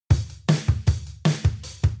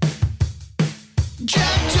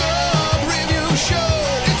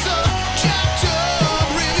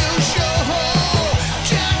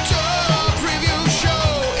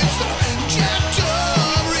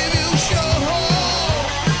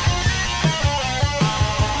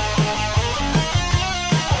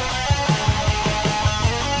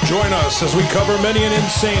Join us as we cover many an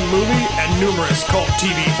insane movie and numerous cult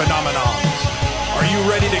TV phenomenons. Are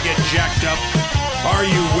you ready to get jacked up? Are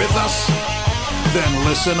you with us? Then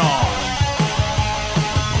listen on.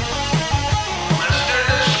 Listener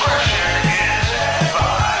discretion is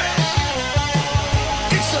advised.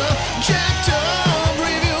 It's a jacked up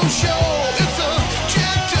review show. It's a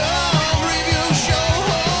jacked up review show.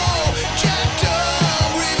 Jacked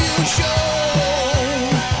up review show.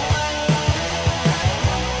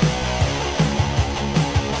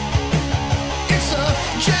 It's a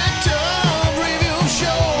jacked up review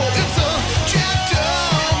show. It's a jacked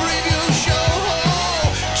up review show.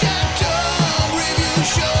 Jacked up review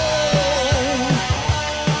show.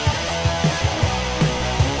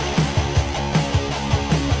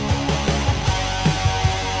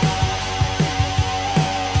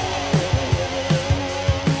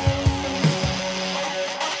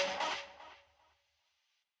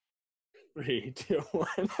 Three, two,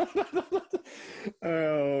 one.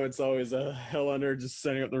 Oh, it's always a hell on earth just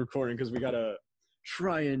setting up the recording because we gotta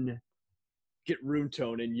try and get room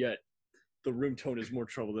tone, and yet the room tone is more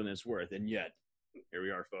trouble than it's worth, and yet here we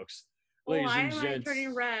are, folks. Ladies Why and am gents, I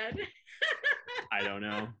turning red? I don't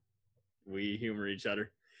know. We humor each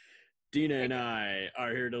other. Dina and I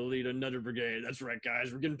are here to lead another brigade. That's right,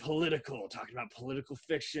 guys. We're getting political, talking about political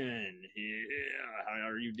fiction. Yeah. How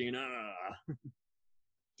are you, Dina?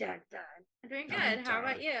 Jacked up. I'm doing good. How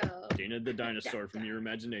about you? Dina the dinosaur from your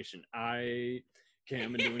imagination. I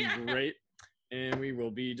am doing great, and we will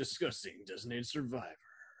be discussing Designated Survivor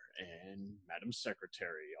and Madam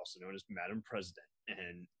Secretary, also known as Madam President,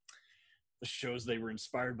 and the shows they were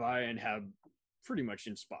inspired by and have pretty much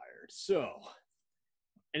inspired. So,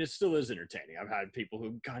 and it still is entertaining. I've had people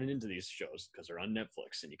who've gotten into these shows because they're on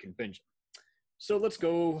Netflix and you can binge them. So let's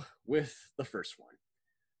go with the first one.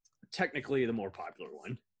 Technically the more popular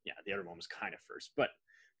one. Yeah, the other one was kind of first, but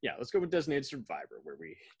yeah, let's go with Designated Survivor, where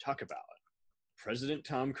we talk about President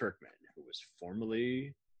Tom Kirkman, who was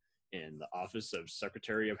formerly in the Office of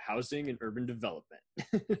Secretary of Housing and Urban Development,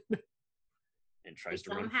 and tries to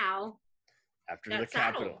run Somehow. after got the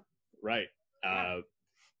Capitol. saddled. Right. Yeah.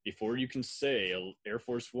 Before you can say Air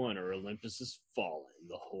Force One or Olympus has fallen,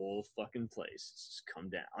 the whole fucking place has just come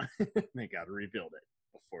down. They got to rebuild it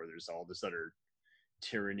before there's all this other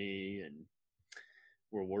tyranny and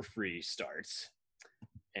World War III starts.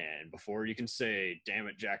 And before you can say, damn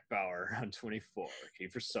it, Jack Bauer on 24,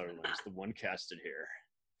 Kiefer Sutherland's the one casted here.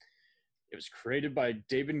 It was created by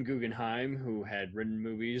David Guggenheim, who had written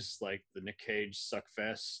movies like the Nick Cage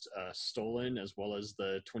Suckfest, Stolen, as well as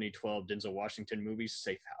the 2012 Denzel Washington movie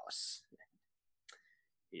Safe House.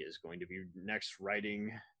 He is going to be next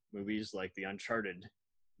writing movies like the Uncharted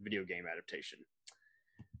video game adaptation.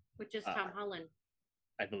 Which is Tom Holland.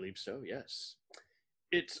 I believe so, yes.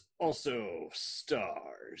 It also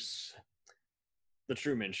stars The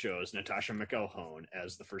Truman Show's Natasha McElhone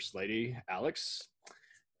as the First Lady, Alex.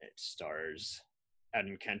 It stars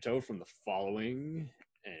Adam Kento from The Following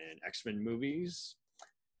and X-Men movies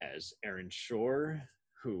as Aaron Shore,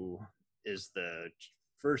 who is the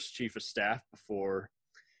first chief of staff before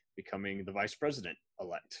becoming the vice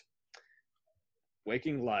president-elect.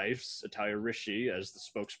 Waking Life's Ataya Rishi as the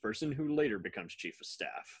spokesperson, who later becomes chief of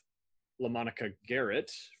staff. LaMonica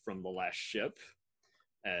Garrett from The Last Ship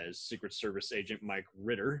as Secret Service agent Mike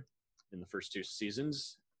Ritter in the first two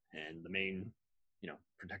seasons, and the main,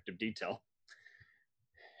 protective detail.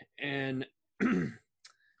 And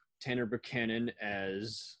Tanner Buchanan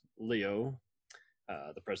as Leo,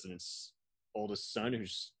 the president's oldest son,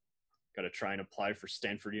 who's got to try and apply for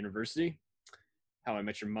Stanford University. How I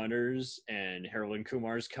Met Your Mothers, and Harold and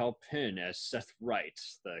Kumar's Cal Penn as Seth Wright,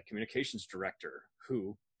 the communications director,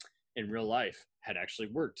 who in real life had actually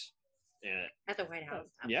worked At the White House.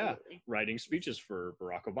 yeah, Absolutely. writing speeches for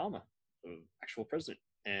Barack Obama, the actual president.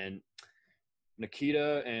 And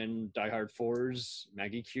Nikita and Die Hard 4's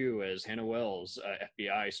Maggie Q as Hannah Wells,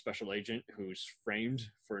 FBI special agent who's framed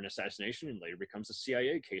for an assassination and later becomes a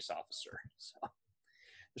CIA case officer. So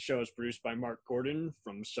the show is produced by Mark Gordon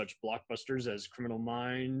from such blockbusters as Criminal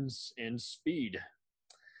Minds and Speed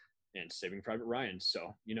and Saving Private Ryan.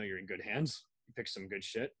 So you're in good hands. You pick some good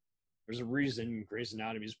shit. There's a reason Grey's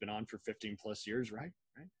Anatomy's been on for 15 plus years, right?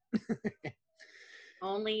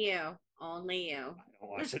 Only you. Only you. I don't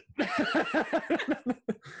watch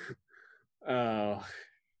it.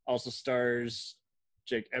 Also stars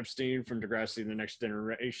Jake Epstein from Degrassi The Next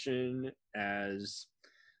Generation as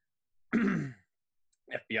FBI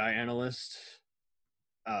analyst.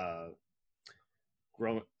 I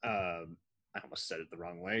almost said it the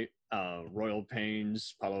wrong way. Royal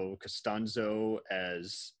Pains, Paulo Costanzo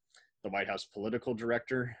as the White House political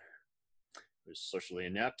director, who's socially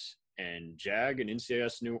inept, and JAG and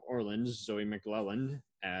NCIS New Orleans, Zoe McClellan,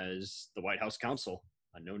 as the White House counsel,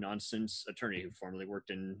 a no-nonsense attorney who formerly worked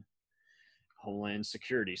in Homeland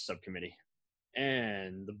Security Subcommittee.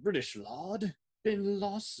 And the British Lord, Ben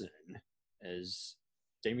Lawson, as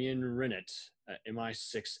Damien Rennett, an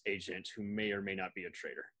MI6 agent who may or may not be a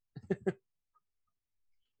traitor.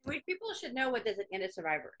 People should know what designated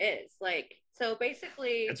survivor is. Like, so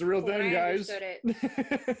basically, It's a real when thing, I guys. understood it,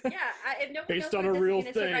 yeah, if nobody Based knows on what a real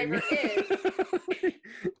designated thing. survivor is,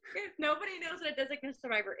 if nobody knows what a designated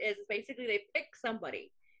survivor is, it's basically they pick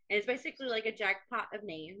somebody, and it's basically like a jackpot of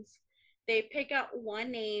names. They pick out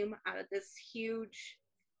one name out of this huge,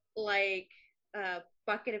 like,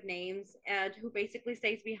 bucket of names, and who basically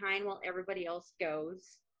stays behind while everybody else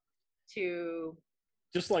goes to.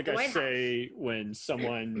 Just like The I White say when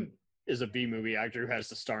someone is a B-movie actor who has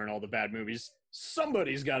to star in all the bad movies,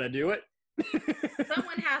 somebody's got to do it.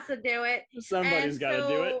 Someone has to do it. Somebody's got to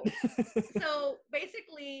do it. So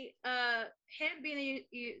basically, him being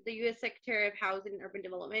the U.S. Secretary of Housing and Urban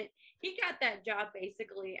Development, he got that job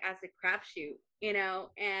basically as a crapshoot, you know,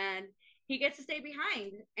 and he gets to stay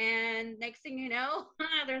behind. And next thing you know,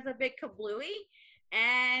 there's a big kablooey,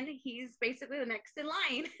 and he's basically the next in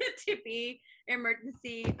line to be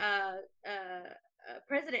emergency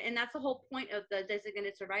president. And that's the whole point of the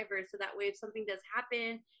designated survivors. So that way, if something does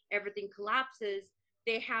happen, everything collapses,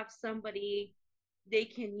 they have somebody they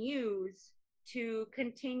can use to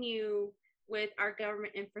continue with our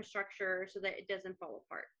government infrastructure so that it doesn't fall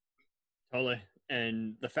apart. Totally.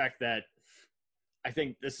 And the fact that I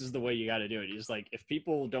think this is the way you got to do it is like, if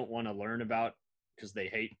people don't want to learn about because they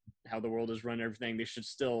hate how the world is run and everything, they should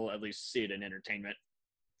still at least see it in entertainment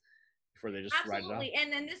before they just write it off. Absolutely.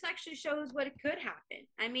 And then this actually shows what could happen.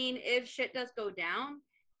 I mean, if shit does go down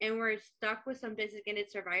and we're stuck with some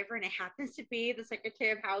designated survivor and it happens to be the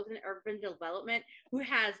Secretary of Housing and Urban Development who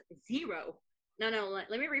has zero. No,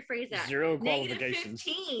 let me rephrase that. Zero qualifications.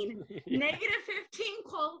 -15. -15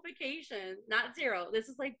 qualifications, not zero. This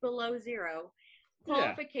is like below zero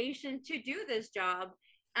qualification to do this job.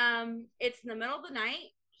 It's in the middle of the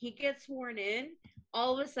night. He gets sworn in.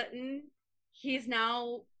 All of a sudden, he's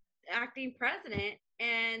now acting president,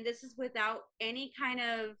 and this is without any kind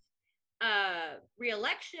of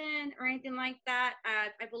reelection or anything like that.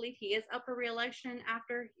 I believe he is up for reelection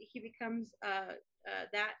after he becomes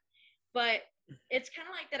that. But it's kind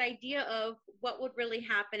of like that idea of what would really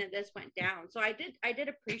happen if this went down. So I did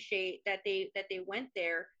appreciate that they went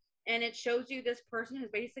there. And it shows you this person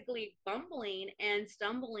who's basically bumbling and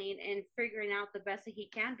stumbling and figuring out the best that he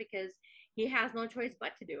can because he has no choice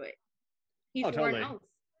but to do it. He's sworn oath.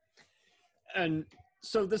 And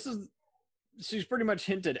so she's pretty much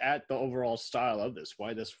hinted at the overall style of this,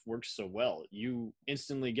 why this works so well. You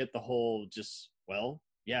instantly get the whole just, well,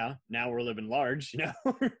 yeah, now we're living large, you know,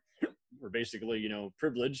 we're basically, you know,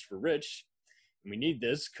 privileged, we're rich, and we need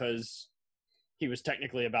this because he was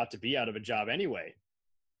technically about to be out of a job anyway.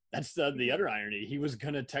 That's the other irony. He was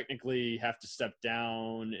going to technically have to step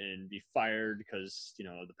down and be fired because, you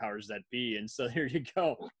know, the powers that be. And so there you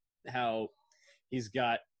go. How he's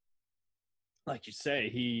got, like you say,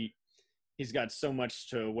 he's got so much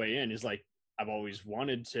to weigh in. He's like, I've always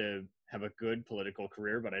wanted to have a good political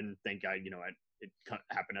career, but I didn't think it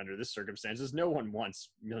happened under this circumstances. No one wants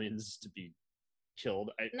millions to be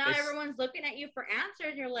killed. Now everyone's looking at you for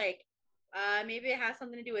answers. You're like, maybe it has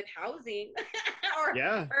something to do with housing or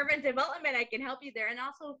urban development. I can help you there. And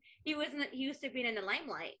also, he used to be in the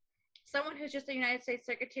limelight. Someone who's just a United States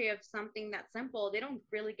Secretary of something that simple, they don't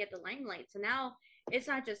really get the limelight. So now it's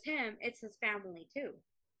not just him; it's his family too.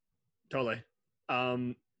 Totally.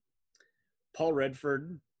 Paul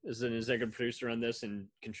Redford is an executive producer on this and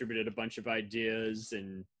contributed a bunch of ideas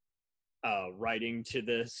and writing to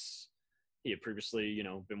this. He had previously, you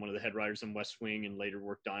know, been one of the head writers on West Wing and later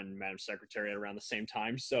worked on Madam Secretary at around the same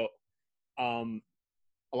time. So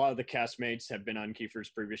a lot of the castmates have been on Kiefer's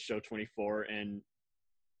previous show, 24. And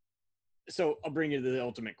so I'll bring you to the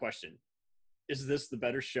ultimate question. Is this the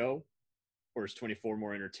better show, or is 24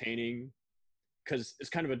 more entertaining? Because it's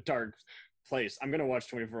kind of a dark place. I'm going to watch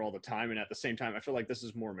 24 all the time. And at the same time, I feel like this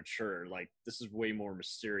is more mature. Like, this is way more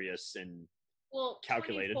mysterious and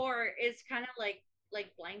calculated. 24 is kind of like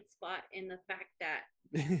Blind Spot in the fact that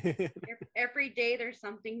every day there's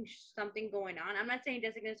something going on. I'm not saying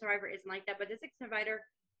Designated Survivor isn't like that, but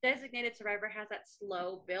Designated Survivor has that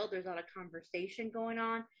slow build. There's a lot of conversation going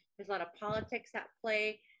on. There's a lot of politics at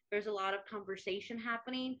play. There's a lot of conversation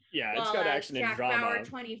happening. Yeah, it's got action and drama. Bauer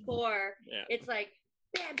 24, it's like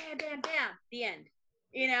bam, bam, bam, bam, the end.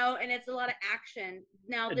 You know, and it's a lot of action.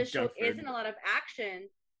 Now, this show isn't a lot of action,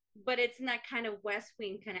 but it's not kind of West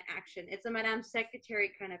Wing kind of action. It's a Madame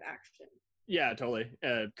Secretary kind of action. Yeah, totally.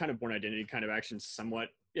 Kind of Born Identity kind of action, somewhat.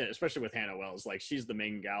 Yeah, especially with Hannah Wells. Like, she's the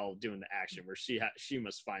main gal doing the action, where she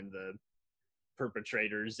must find the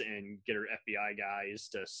perpetrators and get her FBI guys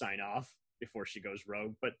to sign off before she goes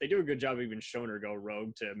rogue. But they do a good job of even showing her go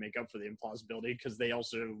rogue to make up for the implausibility, because they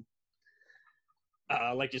also,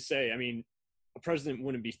 like you say, I mean, a president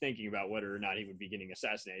wouldn't be thinking about whether or not he would be getting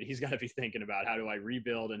assassinated. He's got to be thinking about, how do I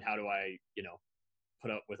rebuild, and how do I, put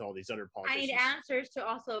up with all these other politicians. I need answers to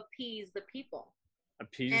also appease the people.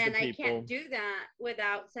 Appease and the people. I can't do that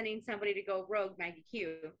without sending somebody to go rogue, Maggie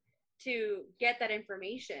Q, to get that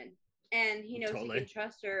information. And he knows Totally. he can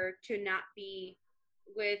trust her to not be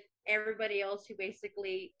with everybody else who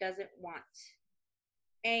basically doesn't want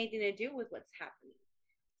anything to do with what's happening.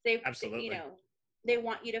 They, Absolutely. They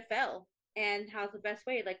want you to fail. And how's the best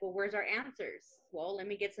way? Like, well, where's our answers? Well, let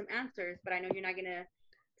me get some answers, but I know you're not going to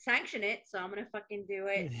sanction it, so I'm going to fucking do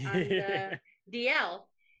it on the DL.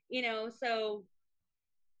 So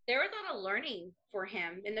there was a lot of learning for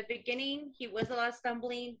him. In the beginning, he was a lot of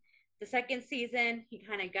stumbling. The second season, he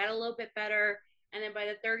kind of got a little bit better. And then by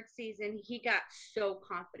the third season, he got so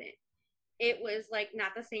confident. It was like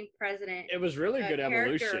not the same president. It was really good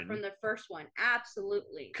evolution from the first one.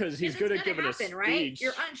 Absolutely. Because he's good at giving a speech. Right?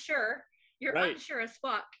 You're unsure. You're unsure as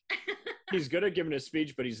fuck. He's good at giving a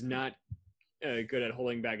speech, but he's not good at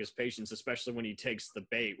holding back his patience, especially when he takes the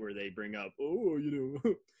bait where they bring up, oh,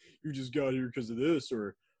 you just got here because of this,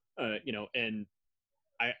 or, and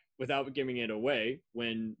without giving it away,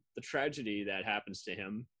 when the tragedy that happens to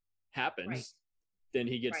him happens, then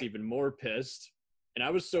he gets even more pissed. And I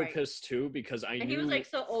was so pissed too, because I knew he was like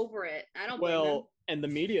so over it. I don't well, blame him. And the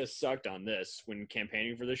media sucked on this when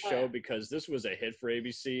campaigning for this show, because this was a hit for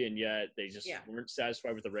ABC, and yet they just weren't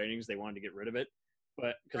satisfied with the ratings. They wanted to get rid of it,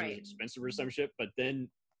 but because it was expensive or some shit. But then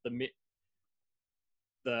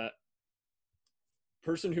the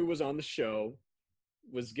person who was on the show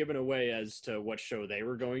was given away as to what show they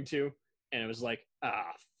were going to, and it was like,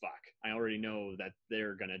 fuck, I already know that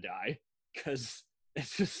they're gonna die, because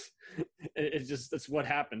it's just that's what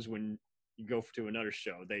happens when you go to another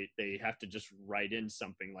show. They have to just write in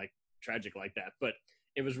something like tragic like that. But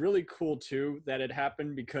it was really cool too that it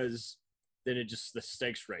happened, because then the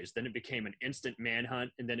stakes raised. Then it became an instant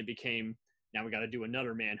manhunt, and then it became, now we got to do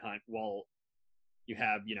another manhunt while you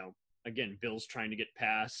have, again, bills trying to get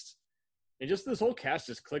passed. And just this whole cast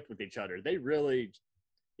just clicked with each other. They really,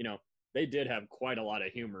 they did have quite a lot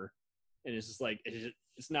of humor. And it's just like,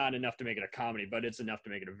 it's not enough to make it a comedy, but it's enough to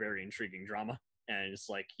make it a very intriguing drama. And it's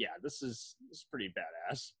like, yeah, this is pretty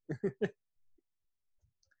badass.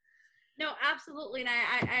 No, absolutely. And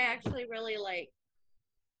I actually really like,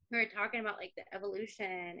 we were talking about like the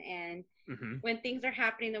evolution, and when things are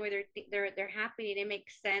happening the way they're happening, it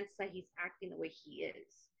makes sense that he's acting the way he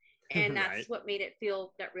is. And that's what made it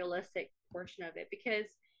feel that realistic portion of it. Because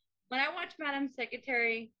when I watch Madam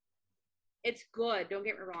Secretary, it's good. Don't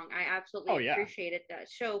get me wrong. I absolutely appreciated that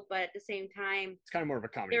show, but at the same time, it's kind of more of a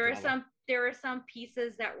comedy. There were some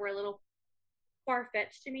pieces that were a little far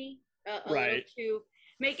fetched to me, a little too,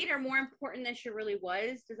 making her more important than she really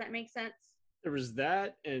was. Does that make sense? There was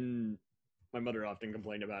that, and my mother often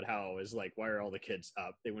complained about how it's like, why are all the kids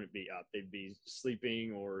up? They wouldn't be up. They'd be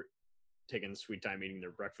sleeping or taking sweet time eating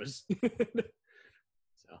their breakfast. So,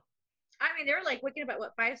 I mean, they were like waking up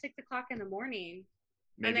at 5, 6 o'clock in the morning.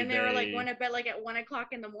 Maybe and then they were like going to bed like at 1 o'clock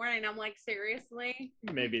in the morning. I'm like, seriously?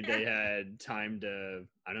 Maybe they had time to,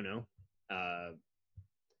 I don't know.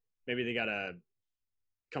 Maybe they gotta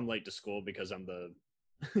come late to school because I'm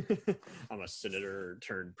a senator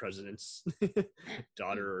turned president's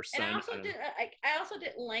daughter or son. And I also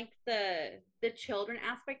didn't like the children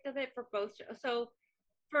aspect of it for both. So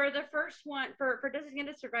for the first one, for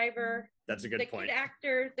Designated Survivor, that's a good point.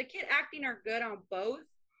 The kid acting are good on both,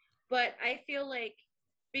 but I feel like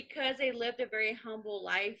because they lived a very humble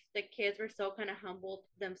life, the kids were so kind of humble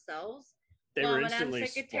themselves. They were instantly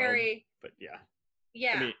spoiled, but yeah.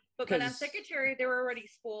 Yeah, I mean, but Madame Secretary, they were already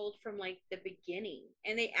spoiled from like the beginning,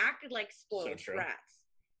 and they acted like spoiled brats.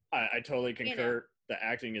 I totally concur. The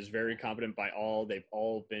acting is very competent by all. They've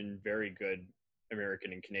all been very good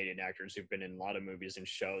American and Canadian actors who've been in a lot of movies and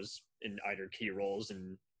shows in either key roles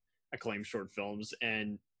and acclaimed short films.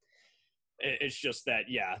 And it's just that,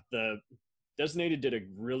 the Designated did a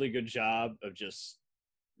really good job of just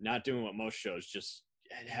not doing what most shows, just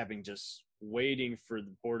having waiting for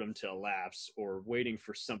the boredom to elapse or waiting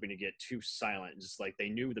for something to get too silent. Just like they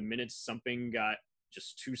knew the minute something got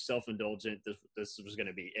just too self-indulgent, this was going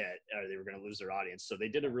to be it, or they were going to lose their audience. So they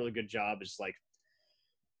did a really good job. It's like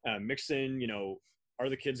mixing, are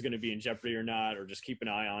the kids going to be in jeopardy or not, or just keep an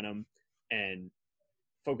eye on them and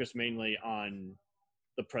focus mainly on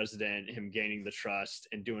the president, him gaining the trust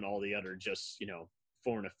and doing all the other just,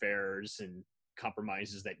 foreign affairs and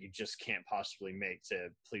compromises that you just can't possibly make to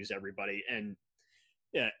please everybody. And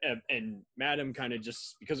yeah, and Madam kind of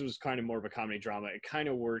just, because it was kind of more of a comedy drama, it kind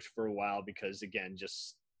of worked for a while because, again,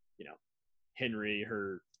 just, Henry,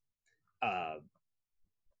 her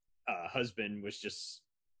husband, was just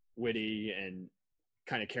witty and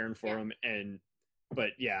kind of caring for him. But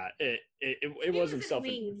yeah, it wasn't self.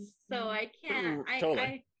 So I can't.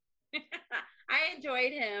 Totally. I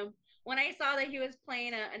enjoyed him. When I saw that he was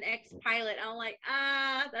playing an ex-pilot, I'm like,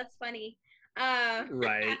 that's funny.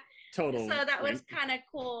 Right. Total. So that was kind of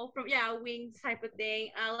cool. From Wings type of thing.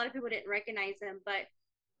 A lot of people didn't recognize him, but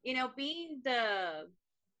being the,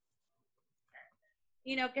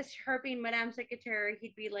 because her being Madame Secretary,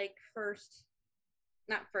 he'd be like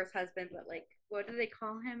not first husband, but like, what do they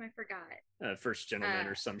call him? I forgot. First gentleman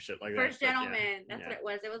or some shit like first that. First gentleman. That's what it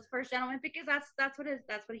was. It was first gentleman because that's what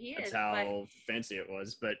he is. That's how fancy it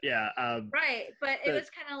was. But yeah. Right. But it was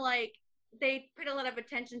kind of like they put a lot of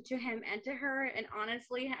attention to him and to her. And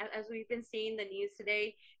honestly, as we've been seeing the news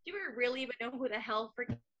today, do we really even know who the hell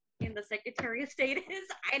freaking the Secretary of State is?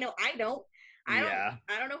 I know I don't. I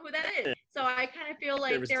don't know who that is. So I kind of feel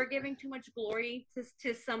like they're giving too much glory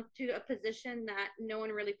to a position that no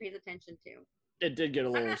one really pays attention to. It did get a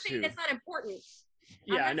little. I'm not saying it's not important.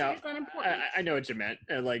 Yeah, I know. It's not important. I know what you meant.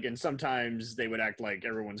 And sometimes they would act like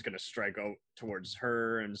everyone's going to strike out towards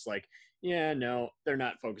her, and it's like, yeah, no, they're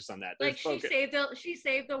not focused on that. Like she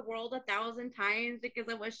saved the world 1,000 times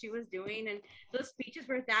because of what she was doing, and those speeches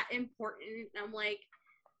were that important. And I'm like,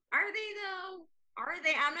 are they though? Are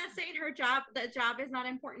they? I'm not saying the job is not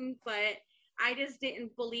important, but I just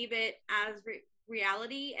didn't believe it as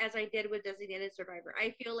reality as I did with Designated Survivor.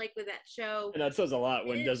 I feel like with that show, and that says a lot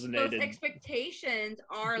when Designated. Those expectations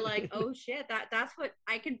are like, oh shit, that's what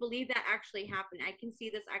I can believe that actually happened. I can see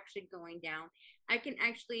this actually going down. I can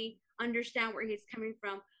actually understand where he's coming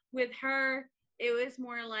from. With her, it was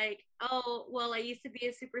more like, oh, well, I used to be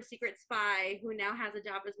a super secret spy who now has a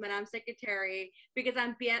job as Madame Secretary because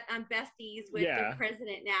I'm besties with the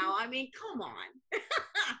president now. I mean, come on.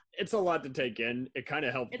 It's a lot to take in. It kind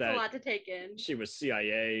of helped it's a lot to take in. She was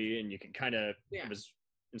CIA, and you can kind of, it was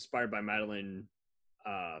inspired by Madeleine,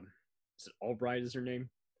 is it Albright is her name?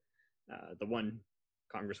 The one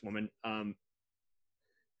Congresswoman.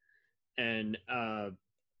 And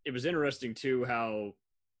it was interesting, too, how,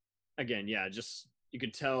 again, just you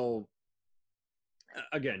could tell,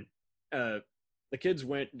 the kids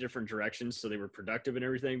went different directions, so they were productive and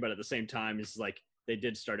everything, but at the same time, it's like they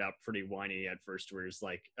did start out pretty whiny at first, where it's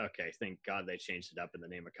like, okay, thank God they changed it up in the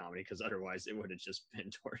name of comedy, because otherwise it would have just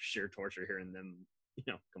been sheer torture hearing them,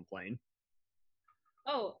 complain.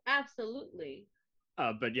 Oh, absolutely.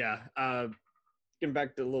 But yeah, getting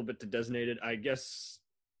back to a little bit to Designated, I guess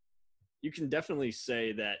you can definitely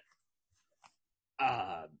say that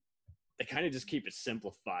they kind of just keep it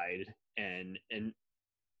simplified, and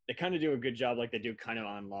they kind of do a good job, like they do kind of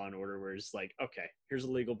on Law and Order, where it's like, okay, here's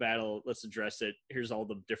a legal battle, let's address it, here's all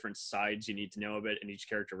the different sides you need to know of it, and each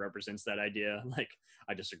character represents that idea. Like,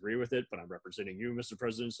 I disagree with it, but I'm representing you, Mr.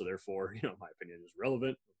 President, so therefore, my opinion is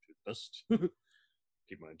relevant, best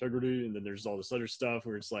keep my integrity. And then there's all this other stuff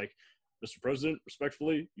where it's like, Mr. President,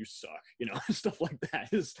 respectfully, you suck, stuff like that.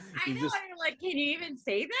 I know, I'm like, can you even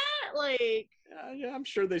say that? Like, yeah, I'm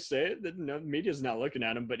sure they say it. The media's not looking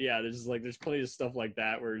at them, but yeah, there's plenty of stuff like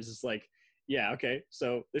that where it's just like, yeah, okay,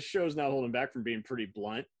 so this show's not holding back from being pretty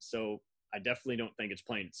blunt, so I definitely don't think it's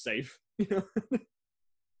playing it safe.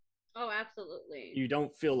 Oh, absolutely. You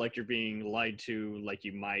don't feel like you're being lied to, like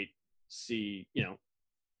you might see,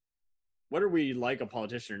 whether we like a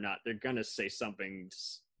politician or not, they're gonna say something,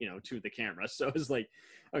 to the camera. So it's like,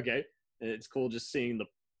 okay, it's cool just seeing the,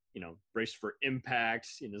 brace for impact.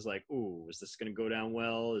 And it's like, ooh, is this going to go down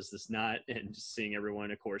well? Is this not? And just seeing everyone,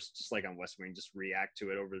 of course, just like on West Wing, just react to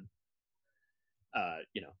it over,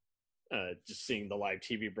 just seeing the live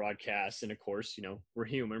TV broadcast. And of course, we're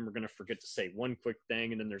human. We're going to forget to say one quick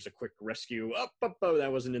thing. And then there's a quick rescue. Oh,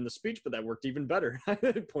 that wasn't in the speech, but that worked even better.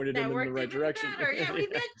 It pointed him in the right direction. Yeah, we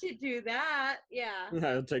meant to do that. Yeah.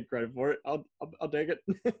 I'll take credit for it. I'll take it.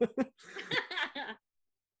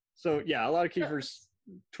 So yeah, a lot of Kiefer's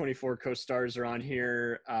 24 co-stars are on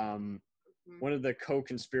here. One of the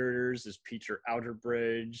co-conspirators is Peter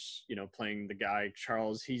Outerbridge, playing the guy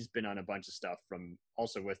Charles. He's been on a bunch of stuff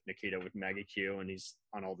also with Nikita, with Maggie Q, and he's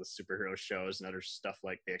on all the superhero shows and other stuff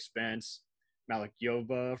like The Expanse. Malik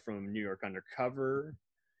Yoba from New York Undercover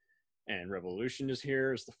and Revolution is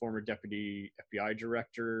here as the former deputy FBI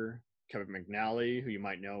director. Kevin McNally, who you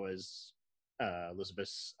might know as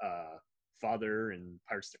Elizabeth's father in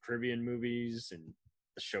Pirates of the Caribbean movies, and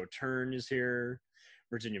the show Turn is here.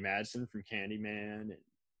 Virginia Madsen from Candyman and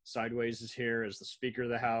Sideways is here as the Speaker of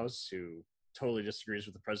the House, who totally disagrees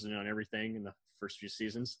with the president on everything in the first few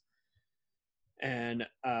seasons. And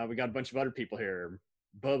we got a bunch of other people here.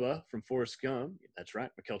 Bubba from Forrest Gump, that's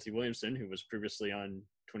right. McKelty Williamson, who was previously on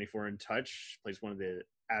 24 in Touch, plays one of the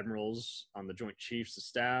admirals on the Joint Chiefs of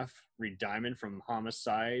Staff. Reed Diamond from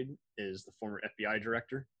Homicide is the former FBI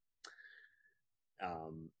director.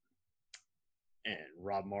 And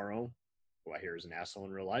Rob Morrow, who I hear is an asshole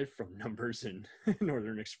in real life from Numbers and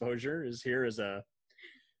Northern Exposure, is here as a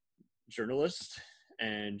journalist.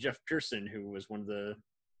 And Jeff Pearson, who was one of the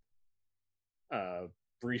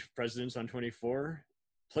brief presidents on 24,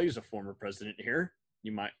 plays a former president here.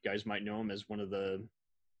 You guys might know him as one of the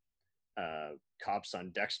cops on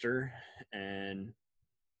Dexter. And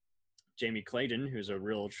Jamie Clayton, who's a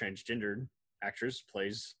real transgendered actress,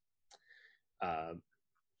 plays the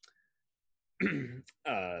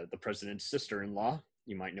president's sister-in-law.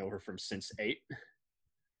 You might know her from Sense8.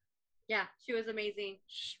 Yeah, she was amazing.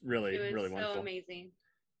 Really, she was really so wonderful. Amazing.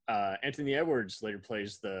 Anthony Edwards later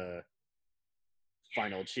plays the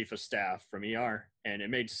final chief of staff from ER, and it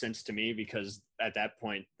made sense to me because at that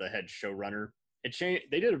point the head showrunner, it changed.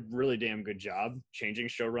 They did a really damn good job changing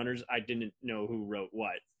showrunners. I didn't know who wrote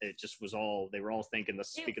what. It just was all, they were all speaking the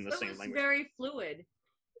same language. It was very fluid.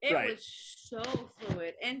 It Right. was so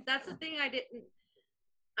fluid, and that's the thing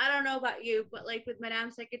I don't know about you, but like with Madame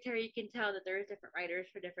Secretary, you can tell that there's different writers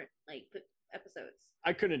for different episodes.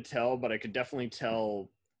 I couldn't tell, but I could definitely tell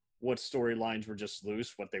what storylines were just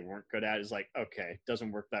loose. What they weren't good at is like, okay,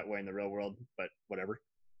 doesn't work that way in the real world, but whatever.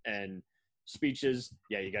 And speeches,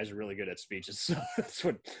 yeah, you guys are really good at speeches, so that's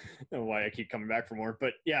why I keep coming back for more.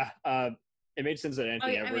 But yeah, it made sense that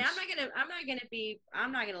Anthony Edwards. I mean,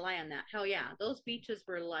 I'm not gonna lie on that. Hell yeah, those speeches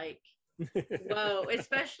were like, whoa,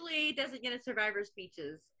 especially Designated Survivor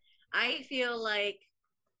speeches. I feel like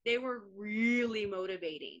they were really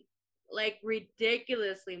motivating, like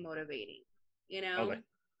ridiculously motivating, you know? Okay.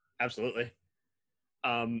 Absolutely.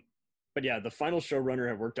 But yeah, the final showrunner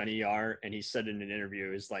had worked on ER, and he said in an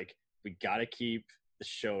interview, is like, we got to keep the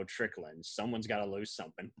show trickling. Someone's got to lose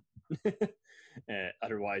something.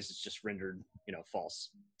 Otherwise, it's just rendered,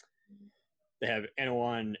 false. They have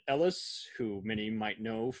Anawan Ellis, who many might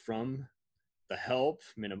know from The Help,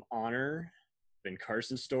 Men of Honor, Ben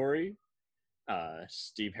Carson Story,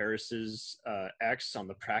 Steve Harris's ex on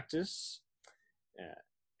The Practice,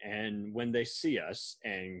 and When They See Us,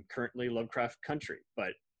 and currently Lovecraft Country.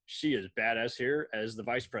 But she is badass here as the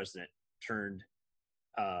vice president turned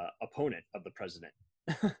opponent of the president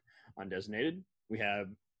on Designated. We have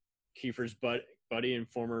Kiefer's buddy and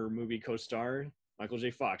former movie co-star Michael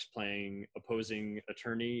J. Fox playing opposing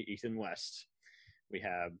attorney Ethan West. We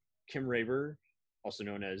have Kim Raver, also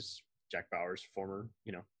known as Jack Bauer's former,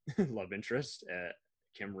 love interest,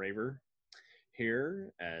 Kim Raver,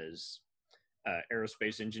 here as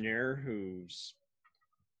aerospace engineer who's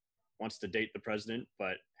wants to date the president,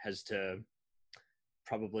 but has to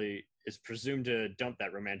probably is presumed to dump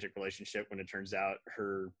that romantic relationship when it turns out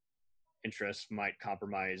her interests might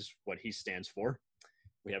compromise what he stands for.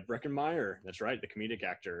 We have Breckin Meyer, that's right, the comedic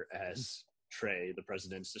actor, as Trey, the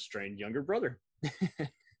president's estranged younger brother.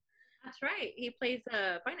 That's right. He plays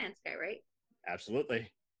a finance guy, right?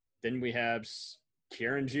 Absolutely. Then we have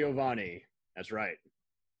Kieran Giovanni, that's right,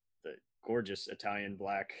 the gorgeous Italian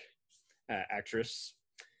black actress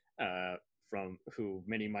from who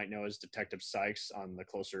many might know as Detective Sykes on the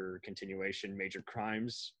closer continuation Major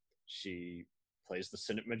Crimes. She plays the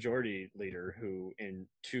Senate Majority Leader, who in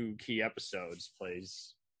 2 key episodes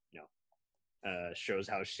plays, shows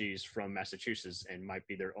how she's from Massachusetts and might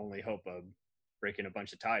be their only hope of breaking a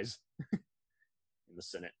bunch of ties in the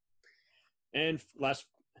Senate. And last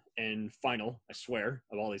and final, I swear,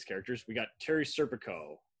 of all these characters, we got Terry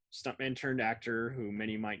Serpico, stuntman turned actor who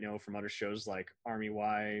many might know from other shows like Army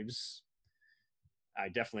Wives. I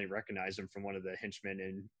definitely recognize him from one of the henchmen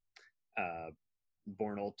in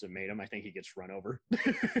Born Ultimatum. I think he gets run over.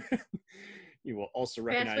 You will also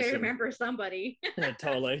recognize Best way to him. remember somebody.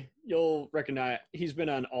 Totally. You'll recognize, he's been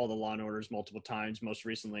on all the Law and Orders multiple times, most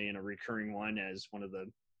recently in a recurring one as one of the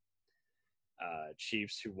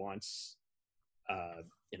chiefs who wants,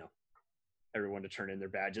 everyone to turn in their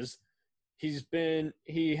badges.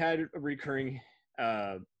 He had a recurring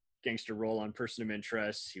gangster role on Person of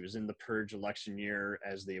Interest. He was in the Purge election year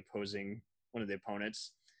as one of the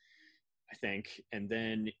opponents, I think. And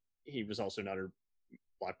then he was also in other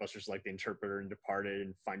blockbusters like The Interpreter and Departed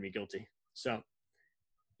and Find Me Guilty. So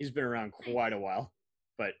he's been around quite a while.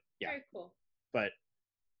 But Yeah. Very cool. But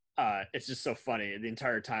it's just so funny. The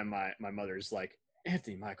entire time my mother's like,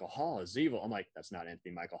 Anthony Michael Hall is evil. I'm like, that's not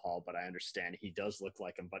Anthony Michael Hall, but I understand he does look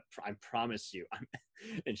like him. But I promise you,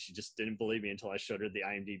 and she just didn't believe me until I showed her the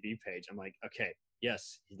IMDb page. I'm like, okay,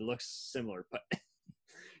 yes, he looks similar, but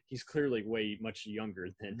he's clearly way much younger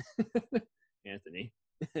than Anthony.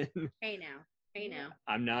 Hey now.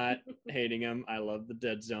 I'm not hating him. I love the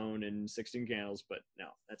Dead Zone and 16 Candles, but no,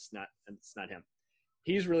 that's not him.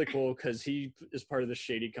 He's really cool because he is part of the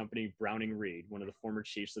shady company Browning Reed, one of the former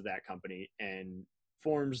chiefs of that company, and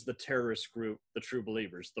forms the terrorist group, the True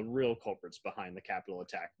Believers, the real culprits behind the Capitol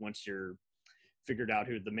attack. Once you're figured out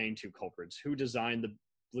who the main two culprits, who designed the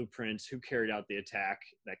blueprints, who carried out the attack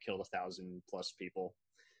that killed 1,000+ people,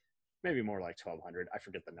 maybe more like 1,200. I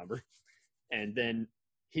forget the number. And then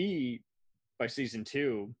he, by season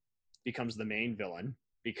 2, becomes the main villain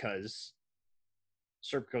because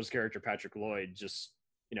Serpico's character, Patrick Lloyd, just,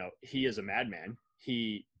 he is a madman.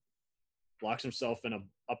 He locks himself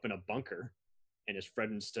up in a bunker and is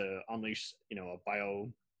threatens to unleash, a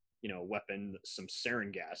bio, weapon, some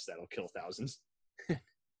sarin gas that'll kill thousands.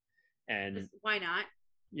 And Just, why not?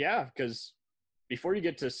 Yeah, because before you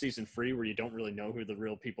get to season 3, where you don't really know who the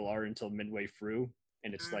real people are until midway through,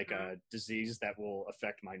 and it's like a disease that will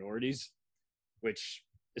affect minorities, which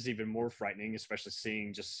is even more frightening, especially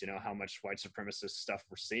seeing just, how much white supremacist stuff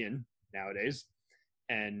we're seeing nowadays.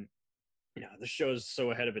 And, the show is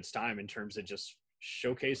so ahead of its time in terms of just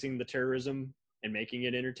showcasing the terrorism and making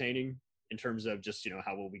it entertaining in terms of just,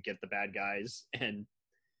 how will we get the bad guys? And,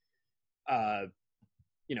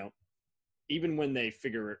 even when they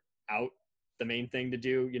figure out the main thing to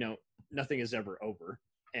do, nothing is ever over.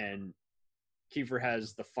 And Kiefer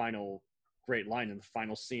has the final great line in the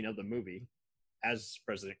final scene of the movie as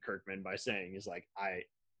President Kirkman by saying, is like,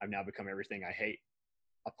 I've now become everything I hate,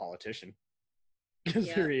 a politician.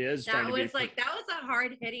 Because here he is that was a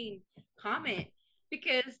hard-hitting comment,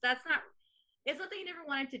 because it's not that he never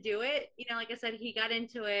wanted to do it. Like I said, he got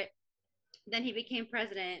into it, then he became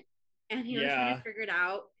president, and he was trying to figure it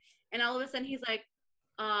out, and all of a sudden he's like,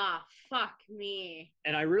 fuck me.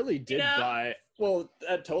 And I really did buy,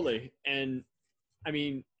 totally. And I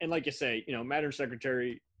mean, and like you say, Madam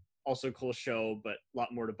Secretary, also a cool show, but a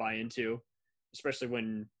lot more to buy into, especially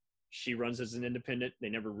when she runs as an independent. They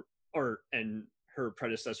never, and her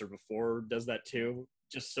predecessor before does that too,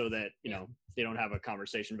 just so that, they don't have a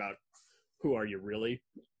conversation about who are you really.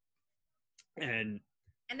 And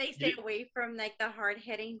they stay away from like the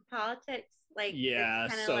hard-hitting politics, like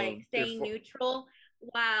kind of so like staying neutral.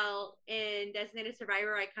 While in Designated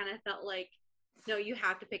Survivor, I kind of felt like, no, you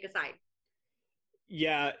have to pick a side.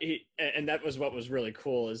 Yeah, and that was what was really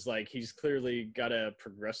cool, is like he's clearly got a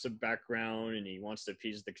progressive background and he wants to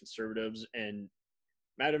appease the conservatives. And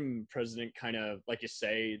Madam President, kind of like you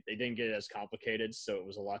say, they didn't get it as complicated, so it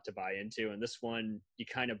was a lot to buy into. And this one you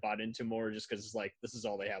kind of bought into more just because it's like, this is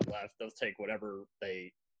all they have left. They'll take whatever the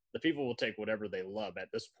people will take whatever they love at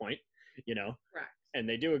this point, Correct. And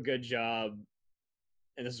they do a good job.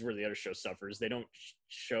 And this is where the other show suffers. They don't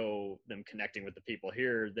show them connecting with the people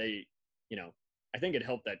here. They, I think it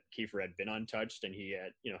helped that Kiefer had been untouched, and he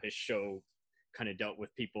had, his show kind of dealt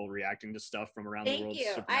with people reacting to stuff from around the world.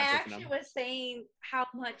 Thank you. I actually was saying how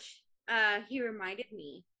much he reminded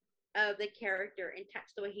me of the character in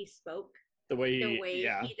Touch. The way he spoke, the way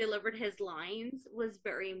he delivered his lines was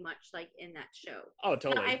very much like in that show. Oh,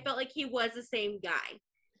 totally. I felt like he was the same guy.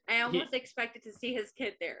 I almost expected to see his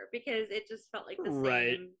kid there, because it just felt like the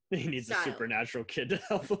same. He needs style. A supernatural kid to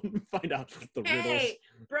help him find out the riddles. Hey,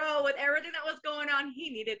 bro, with everything that was going on, he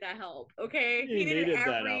needed that help, okay? He needed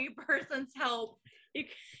every person's help.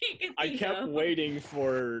 I kept waiting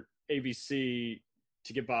for ABC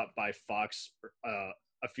to get bought by Fox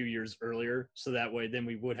a few years earlier, so that way then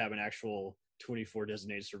we would have an actual 24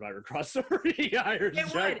 Designated Survivor crossover. He hired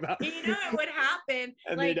Jack Bauer. It would happen.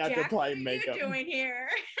 And like, they'd have Jack, to play what makeup. are you doing here?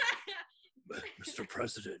 Mr.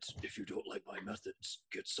 President, if you don't like my methods,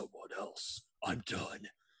 get someone else. I'm done.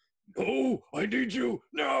 No, I need you.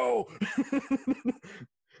 No.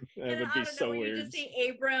 That would be so weird. You just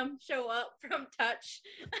see Abram show up from Touch.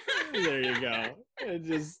 There you go. It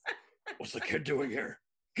just, what's the kid doing here?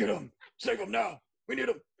 Get him. Save him now. We need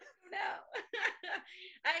him. No.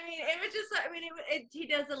 I mean, it was just, he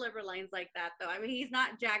does deliver lines like that, though. I mean, he's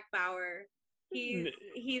not Jack Bauer. He's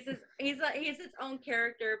his own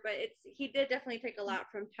character, but he did definitely take a lot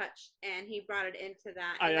from Touch, and he brought it into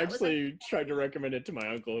that. I actually tried to recommend it to my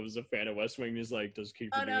uncle who was a fan of West Wing. He's like, does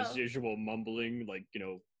Kiefer do his usual mumbling, like,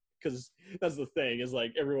 because that's the thing is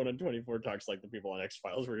like everyone on 24 talks like the people on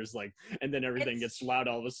X-Files, where it's like, and then everything gets loud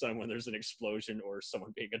all of a sudden when there's an explosion or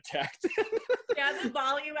someone being attacked. Yeah, the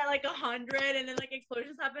volume at like 100, and then like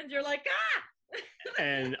explosions happens. You're like, ah.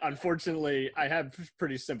 And unfortunately, I have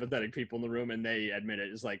pretty sympathetic people in the room, and they admit it.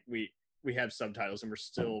 It's like we have subtitles, and we're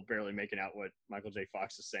still barely making out what Michael J.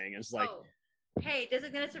 Fox is saying. It's like, hey,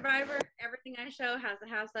 Designated Survivor, everything I show has to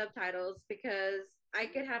have subtitles because I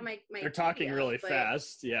could have my they're talking really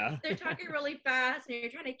fast. Yeah. They're talking really fast and you're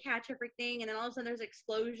trying to catch everything and then all of a sudden there's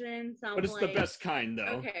explosions. So but it's the best kind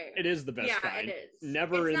though. Okay. It is the best kind. Yeah, it is.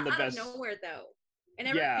 Never it's in not the out best. Of nowhere though. It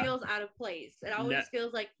never feels out of place. It always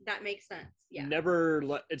feels like that makes sense. Yeah. Never.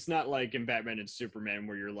 It's not like in Batman and Superman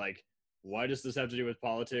where you're like, why does this have to do with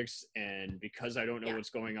politics? And because I don't know what's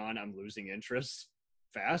going on, I'm losing interest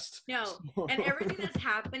fast. No. And everything that's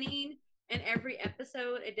happening in every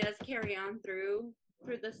episode, it does carry on through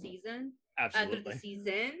the season. Absolutely. Through the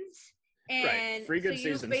seasons. And Free good so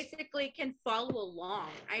you seasons. basically can follow along.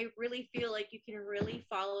 I really feel like you can really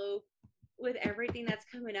follow with everything that's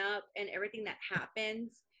coming up and everything that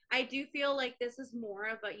happens. I do feel like this is more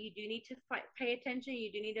of a, you do need to pay attention.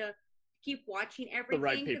 You do need to keep watching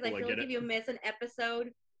everything because I feel like if you miss an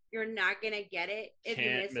episode, you're not going to get it if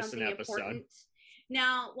you miss something important.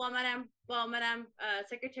 Now, while Madam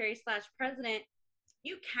Secretary / President,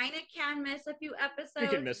 you kind of can miss a few episodes,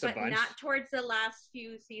 you can miss but a bunch. Not towards the last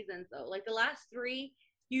few seasons, though. Like the last 3,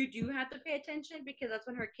 you do have to pay attention because that's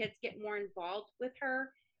when her kids get more involved with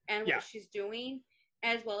her and what she's doing,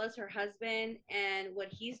 as well as her husband and what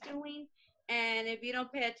he's doing. And if you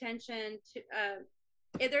don't pay attention to,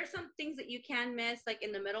 if there's some things that you can miss, like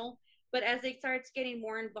in the middle, but as it starts getting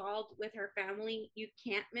more involved with her family, you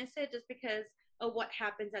can't miss it just because of what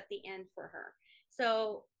happens at the end for her.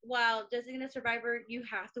 So while Designated Survivor, you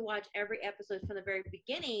have to watch every episode from the very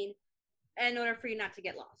beginning in order for you not to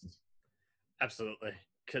get lost. Absolutely.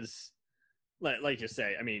 Because, like you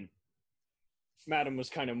say, I mean, Madam was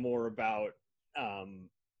kind of more about,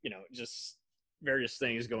 just various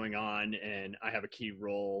things going on, and I have a key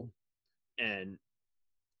role, and,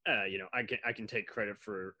 I can take credit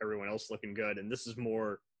for everyone else looking good. And this is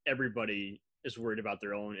more, everybody is worried about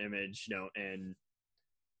their own image, and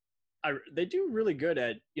they do really good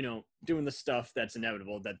at, doing the stuff that's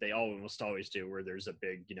inevitable that they almost always do, where there's a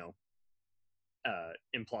big,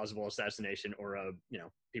 implausible assassination or a,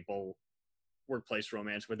 people workplace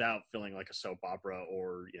romance without feeling like a soap opera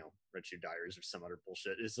or, Red Shoe Diaries or some other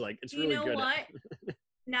bullshit. It's like, it's really good. You know what?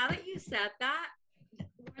 Now that you said that,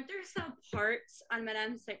 weren't there some parts on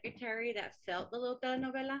Madame Secretary that felt a little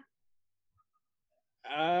telenovela?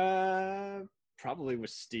 Probably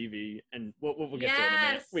with Stevie, and we'll get to it in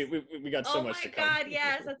a minute. We got so much to come. Oh my God,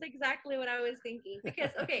 yes, that's exactly what I was thinking.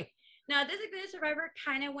 Because, okay, now Designated Survivor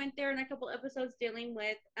kind of went there in a couple episodes dealing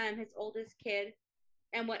with his oldest kid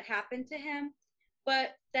and what happened to him,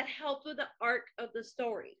 but that helped with the arc of the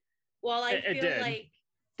story. Well, I feel like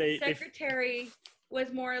Secretary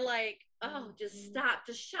was more like, oh, just stop,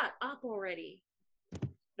 just shut up already.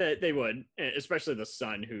 They would, especially the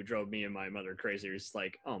son who drove me and my mother crazy. He's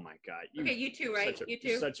like, oh my God. You too, right? You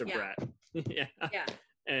too? Such a brat. Yeah.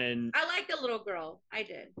 And I like the little girl. I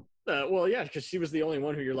did. Well, yeah, because she was the only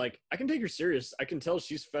one who you're like, I can take her serious. I can tell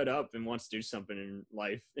she's fed up and wants to do something in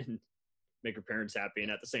life and make her parents happy and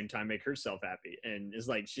at the same time make herself happy. And it's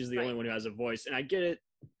like, she's the only one who has a voice. And I get it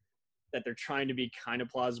that they're trying to be kind of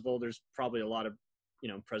plausible. There's probably a lot of,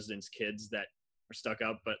 president's kids that are stuck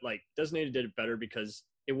up, but like Designated did it better because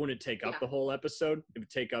it wouldn't take up the whole episode. It would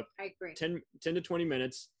take up 10 to 20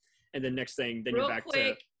 minutes. And then next thing, then Real you're back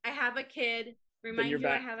quick, I have a kid. Remind you,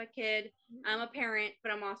 back. I have a kid. I'm a parent,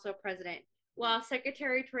 but I'm also a president. While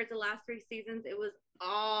Secretary towards the last 3 seasons, it was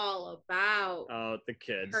all about the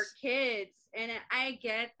kids. Her kids. And I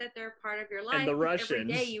get that they're part of your life. And the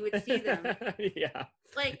Russians. Every day you would see them. Yeah.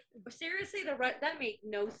 Like, seriously, that made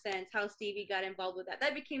no sense how Stevie got involved with that.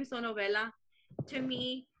 That became so novela. To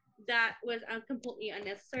me, that was completely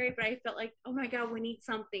unnecessary, but I felt like, oh my God, we need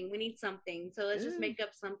something. So let's just make up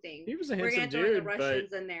something. He was a handsome We're gonna dude, throw the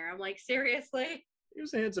Russians in there. I'm like, seriously? He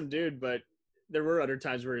was a handsome dude, but there were other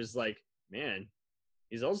times where he's like, man,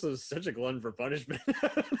 he's also such a glutton for punishment.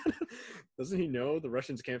 Doesn't he know the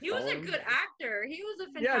Russians can't follow him? He was a good actor. He was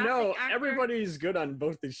a fantastic actor. Everybody's good on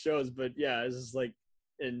both these shows, but yeah, it's just like,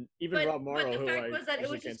 and even Rob Morrow, but the fact was that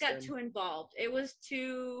it just got too involved. It was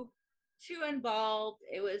too involved.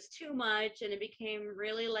 It was too much, and it became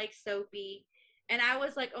really like soapy. And I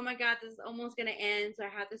was like, oh my God, this is almost gonna end, so I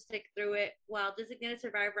have to stick through it. While Designated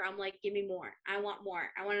Survivor, I'm like, give me more. I want more.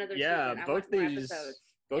 I want another season.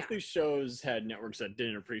 Both these shows had networks that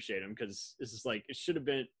didn't appreciate them because this is like, it should have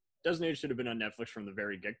been Designated should have been on Netflix from the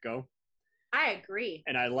very get-go. I agree.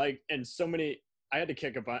 And I had to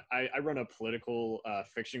kick up. I run a political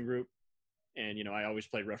fiction group, and I always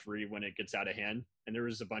play referee when it gets out of hand. And there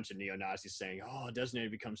was a bunch of neo-Nazis saying, "Oh,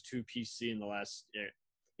 Designated becomes too PC in the last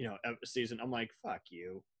season." I'm like, "Fuck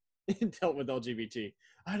you." Dealt with LGBT.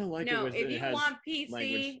 I don't like it. No, With if it you has want PC,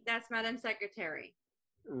 language. that's Madam Secretary.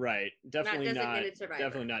 Right, definitely not. Designated survivor.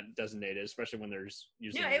 Definitely not Designated, especially when there's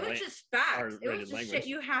using. No, it was just facts. It was R-rated just language. shit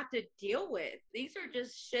you have to deal with. These are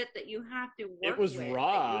just shit that you have to work with. It was that you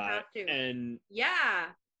raw, have to, and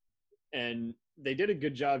yeah. And they did a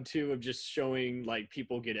good job too of just showing like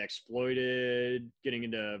people get exploited, getting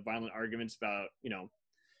into violent arguments about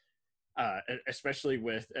especially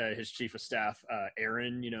with his chief of staff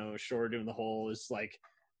Aaron, Shore doing the whole is like,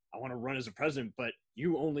 I want to run as a president, but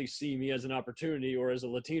you only see me as an opportunity or as a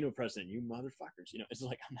Latino president, you motherfuckers. It's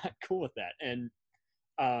like, I'm not cool with that. And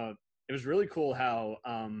it was really cool how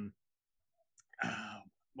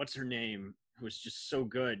what's her name, who was just so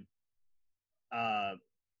good.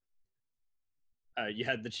 You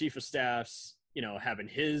had the chief of staffs, having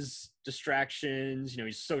his distractions.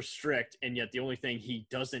 He's so strict, and yet the only thing he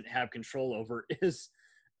doesn't have control over is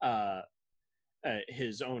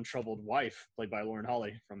his own troubled wife, played by Lauren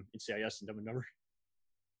Holly from NCIS and Dumb and Dumber,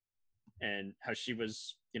 and how she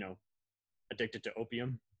was, addicted to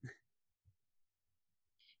opium.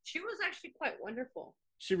 She was actually quite wonderful.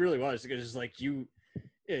 She really was, because it's like and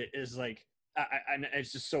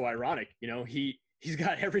it's just so ironic, he's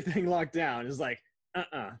got everything locked down. It's like,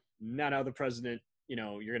 not how the president,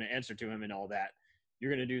 you're going to answer to him and all that.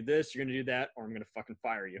 You're going to do this, you're going to do that, or I'm going to fucking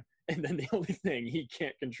fire you. And then the only thing he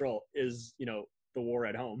can't control is, the war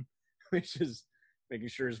at home, which is making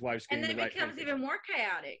sure his wife's getting the right. And then it becomes even more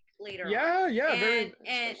chaotic later on. Yeah.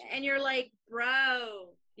 And you're like, bro,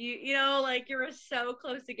 you like you were so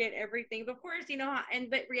close to get everything. But of course,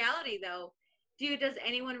 but reality though, dude, does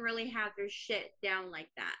anyone really have their shit down like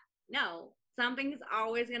that? No. Something's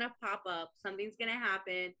always going to pop up. Something's going to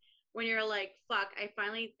happen when you're like, fuck, I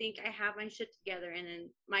finally think I have my shit together, and then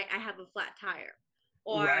I have a flat tire.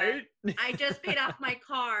 Or right? I just paid off my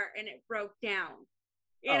car and it broke down.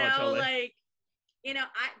 Totally.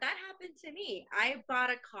 That happened to me. I bought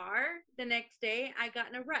a car. The next day, I got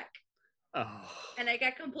in a wreck. Oh. And I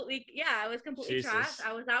got I was completely Jesus. trashed.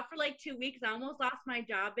 I was out for like 2 weeks. I almost lost my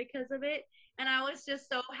job because of it. And I was just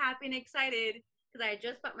so happy and excited because I had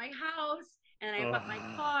just bought my house. And I bought my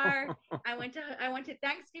car. I went to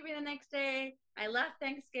Thanksgiving the next day. I left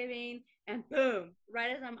Thanksgiving, and boom,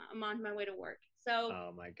 right as I'm on my way to work. So,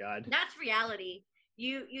 oh my God, that's reality.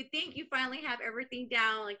 You think you finally have everything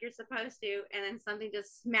down like you're supposed to, and then something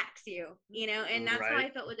just smacks you, And that's how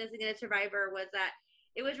I felt with Designated Survivor, was that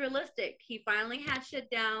it was realistic. He finally had shit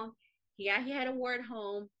down. He had a war at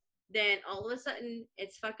home. Then all of a sudden,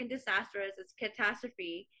 it's fucking disastrous. It's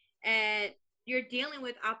catastrophe, and you're dealing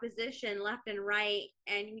with opposition left and right,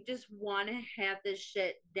 and you just want to have this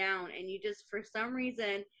shit down, and you just, for some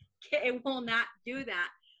reason, it will not do that.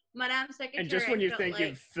 Madam Secretary, and just when you think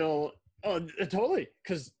you feel, totally,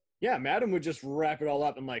 because Madam would just wrap it all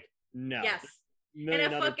up and like, no, yes, million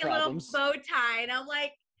and a other fucking problems. little bow tie, and I'm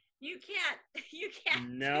like, you can't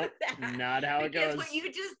no, do that. Not how it goes. Because what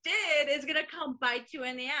you just did is gonna come bite you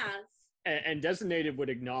in the ass. And Designated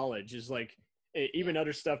would acknowledge, is like, even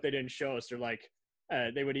other stuff they didn't show us, they're like,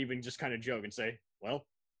 they would even just kind of joke and say, well,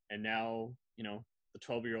 and now, the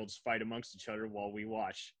 12-year-olds fight amongst each other while we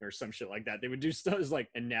watch, or some shit like that. They would do stuff like,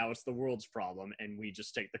 and now it's the world's problem, and we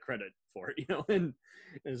just take the credit for it, and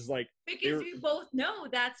it's like, because we both know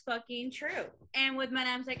that's fucking true. And with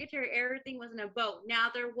Madame Secretary, everything was in a boat. Now,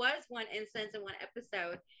 there was one instance in one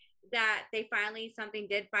episode that something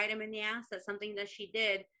did bite him in the ass, that something that she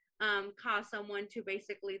did caused someone to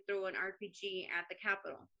basically throw an RPG at the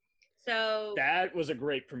Capitol. So that was a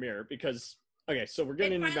great premiere, because so we're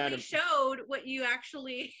getting into that. It showed what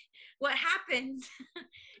happens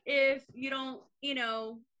if you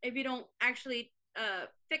don't actually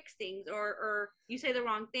fix things, or you say the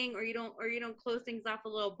wrong thing, or you don't close things off a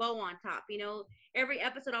little bow on top. Every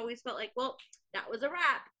episode always felt like, well, that was a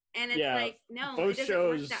wrap. And it's like, no, it doesn't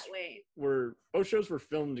work that way. Both shows were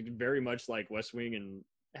filmed very much like West Wing, and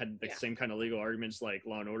had the same kind of legal arguments like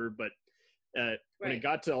Law and Order. But when it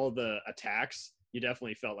got to all the attacks, you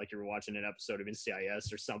definitely felt like you were watching an episode of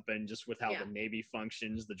NCIS or something, just with how the Navy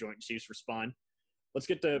functions, the Joint Chiefs respond. Let's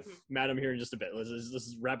get to Madam here in just a bit.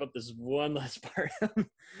 Let's wrap up this one last part.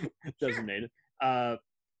 Designated. Sure.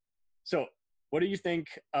 So what do you think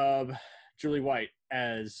of Julie White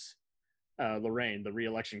as Lorraine, the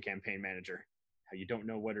reelection campaign manager? How you don't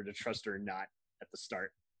know whether to trust her or not at the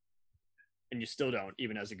start. And you still don't,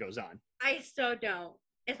 even as it goes on. I still don't.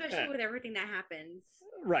 especially with everything that happens.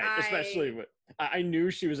 Right, especially with, I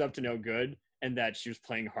knew she was up to no good and that she was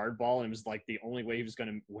playing hardball and it was like the only way he was going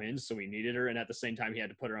to win, so he needed her, and at the same time he had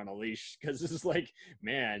to put her on a leash because this is like,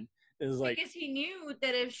 man, it was like, because he knew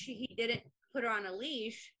that if he didn't put her on a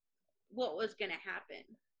leash, what was going to happen.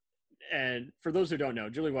 and for those who don't know,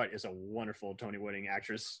 Julie White is a wonderful Tony-winning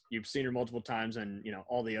actress. You've seen her multiple times and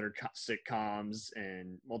all the other sitcoms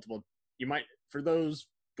and multiple. You might, for those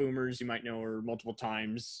boomers, you might know her multiple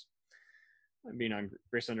times, being on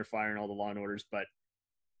Grace Under Fire and all the Law and Orders, but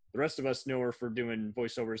the rest of us know her for doing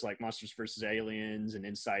voiceovers like Monsters vs. Aliens and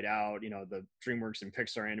Inside Out, the DreamWorks and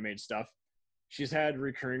Pixar animated stuff. She's had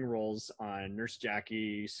recurring roles on Nurse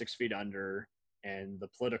Jackie, 6 Feet Under, and the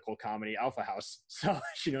political comedy Alpha House. So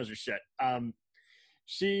she knows her shit.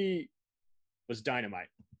 She was dynamite.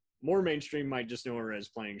 More mainstream might just know her as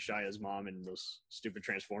playing Shia's mom in those stupid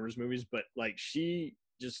Transformers movies, but like she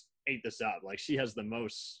just ate this up. Like she has the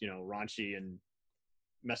most, raunchy and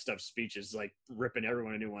messed up speeches, like ripping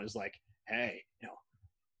everyone a new one. Is like, hey,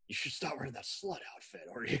 you should stop wearing that slut outfit,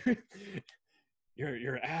 or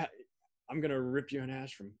you're I'm gonna rip you an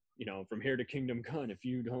ass from here to Kingdom Come if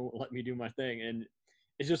you don't let me do my thing. And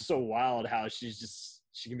it's just so wild how she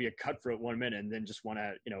can be a cutthroat 1 minute and then just want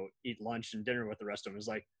to eat lunch and dinner with the rest of them. It's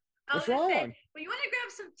like, what's wrong? Say, well, you want to grab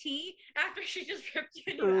some tea after she just ripped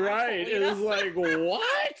you? Right. It was like,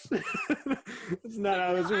 what? It's not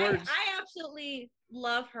how this works. I absolutely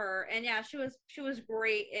love her, and yeah, she was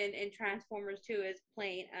great in Transformers too, as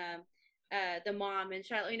playing the mom and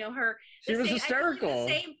Charlotte. She was hysterical.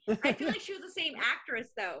 I feel like she was the same actress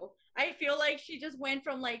though. I feel like she just went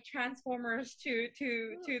from like Transformers to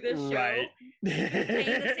this show, right.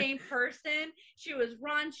 playing the same person. She was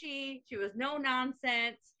raunchy. She was no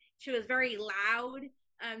nonsense. She was very loud,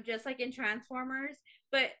 just like in Transformers.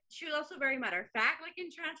 But she was also very matter of fact, like in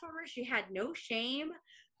Transformers. She had no shame.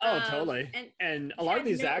 Oh, totally. And a lot of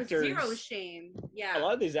these actors, zero shame. Yeah. A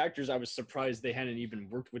lot of these actors, I was surprised they hadn't even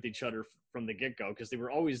worked with each other from the get-go, because they were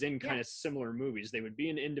always in kind of similar movies. They would be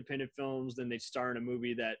in independent films, then they'd star in a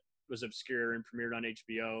movie that was obscure and premiered on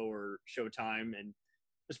HBO or Showtime. And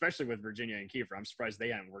especially with Virginia and Kiefer, I'm surprised they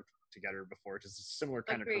hadn't worked together before, because it's a similar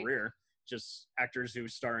kind of career. Just actors who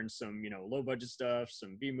star in some, low budget stuff,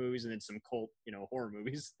 some B movies, and then some cult, horror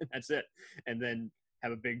movies. That's it. And then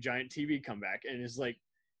have a big giant TV comeback. And it's like,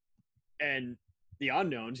 and the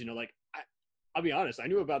unknowns, I'll be honest, I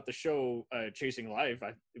knew about the show Chasing Life.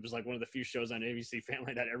 It was like one of the few shows on ABC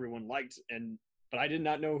Family that everyone liked, but I did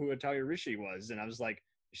not know who Italia Ricci was. And I was like,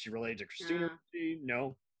 is she related to Christina Ricci?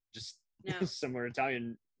 No, just similar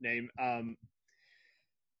Italian name.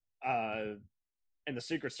 And the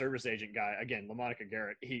Secret Service agent guy, again, LaMonica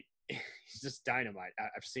Garrett, he's just dynamite.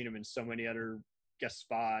 I've seen him in so many other guest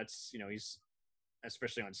spots. He's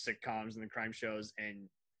especially on sitcoms and the crime shows. And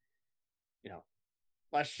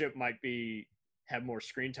Last Ship might have more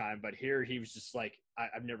screen time, but here he was just like,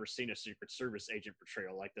 I've never seen a Secret Service agent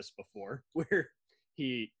portrayal like this before, where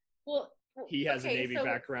he has a Navy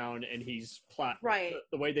background and he's right.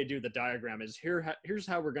 The way they do the diagram is here's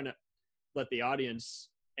how we're gonna let the audience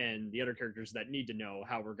and the other characters that need to know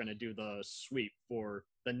how we're gonna do the sweep for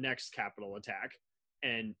the next Capitol attack,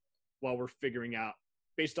 and while we're figuring out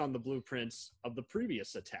based on the blueprints of the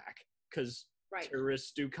previous attack, because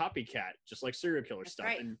terrorists do copycat, just like serial killer stuff.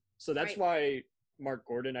 Right. And so that's why Mark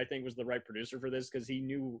Gordon, I think, was the right producer for this, because he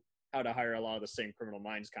knew how to hire a lot of the same Criminal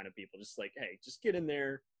Minds kind of people. Just like, hey, just get in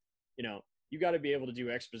there. You got to be able to do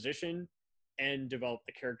exposition and develop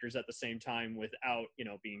the characters at the same time without,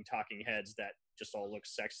 being talking heads that just all look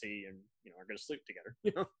sexy and, are going to sleep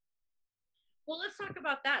together. Well, let's talk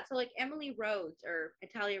about that. So like Emily Rhodes, or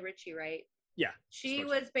Italia Ricci, right? Yeah. She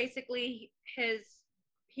was basically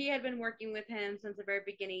he had been working with him since the very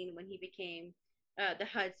beginning when he became the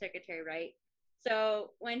HUD secretary, right?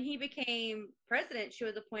 So when he became president, she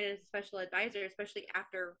was appointed as a special advisor, especially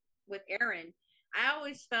after with Aaron. I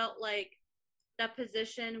always felt like that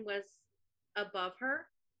position was above her.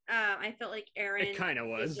 I felt like Aaron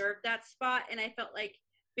deserved that spot, and I felt like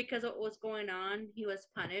because of what was going on, he was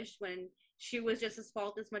punished when she was just as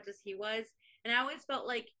fault as much as he was. And I always felt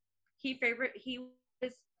like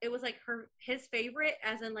it was like his favorite,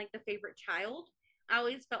 as in like the favorite child. I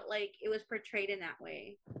always felt like it was portrayed in that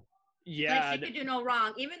way. Yeah. Like she could do no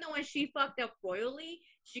wrong. Even though when she fucked up royally,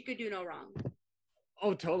 she could do no wrong.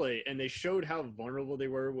 Oh, totally. And they showed how vulnerable they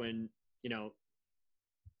were when,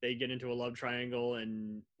 they get into a love triangle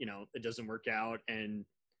and, it doesn't work out. And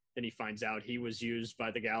then he finds out he was used by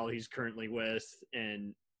the gal he's currently with.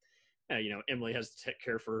 And, Emily has to take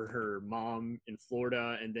care for her mom in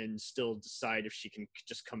Florida and then still decide if she can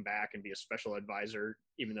just come back and be a special advisor,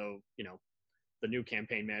 even though, the new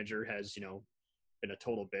campaign manager has, you know, been a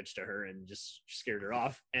total bitch to her and just scared her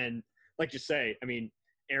off. And like you say, I mean,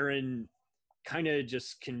 Aaron kind of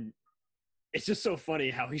just can, it's just so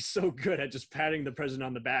funny how he's so good at just patting the president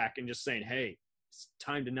on the back and just saying, hey, it's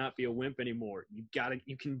time to not be a wimp anymore. You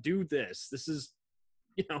can do this. This is,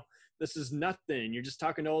 you know, this is nothing. You're just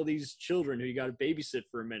talking to all these children who you got to babysit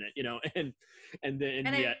for a minute, you know, and then and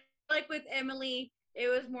I, like with Emily, it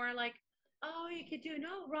was more like, oh, you could do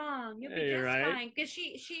no wrong. You'll be just fine. Because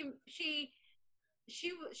she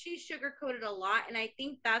sugarcoated a lot, and I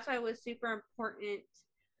think that's why it was super important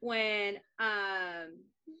when the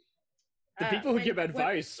people who give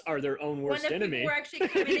advice are their own worst enemy. When the people were actually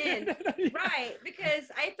coming in, yeah. Right? Because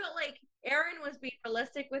I felt like Aaron was being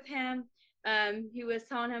realistic with him. He was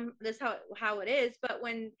telling him this how it is, but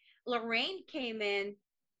when Lorraine came in,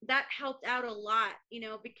 that helped out a lot, you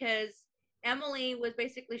know, because Emily was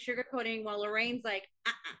basically sugarcoating while Lorraine's like,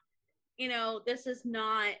 you know, this is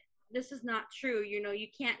not true. You know, you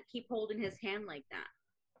can't keep holding his hand like that.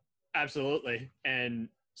 Absolutely. And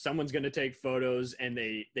someone's going to take photos, and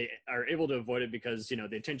they are able to avoid it because, you know,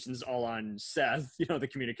 the attention's all on Seth, you know, the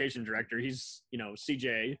communication director. He's, you know,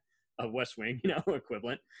 CJ of West Wing, you know,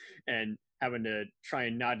 equivalent, and having to try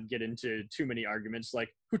and not get into too many arguments like,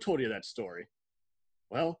 who told you that story?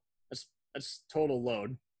 Well, that's total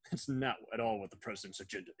load. That's not at all what the president's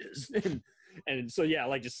agenda is. and so, yeah,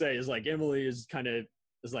 like you say, is like Emily is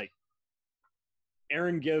like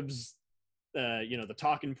Aaron gives you know, the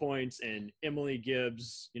talking points, and Emily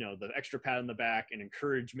gives, you know, the extra pat on the back and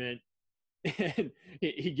encouragement, and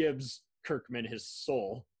he gives Kirkman his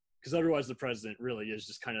soul, because otherwise the president really is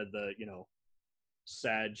just kind of the, you know,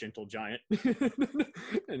 sad gentle giant.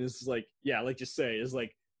 And it's like, yeah, like you say, is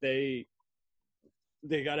like they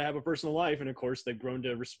got to have a personal life, and of course they've grown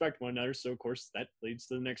to respect one another, so of course that leads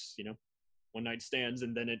to the next, you know, one night stands,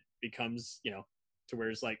 and then it becomes, you know, to where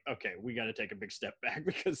it's like, okay, we got to take a big step back.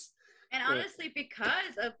 Because and honestly,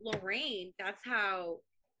 because of Lorraine, that's how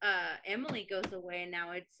Emily goes away, and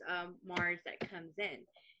now it's Mars that comes in.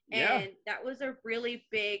 And that was a really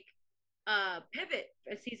big pivot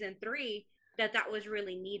for season 3 that was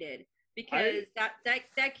really needed, because that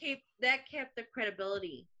kept the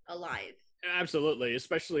credibility alive. Absolutely,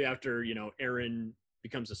 especially after, you know, Aaron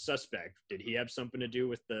becomes a suspect. Did he have something to do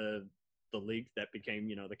with the leak that became,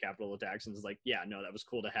 you know, the Capitol attacks? And it's like, yeah, no, that was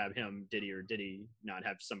cool to have him. Did he or did he not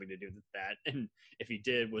have something to do with that? And if he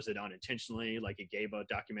did, was it unintentionally? Like he gave a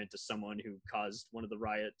document to someone who caused one of the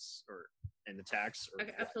riots and attacks? Or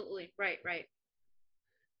okay, absolutely, right. It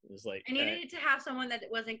was like, and you needed to have someone that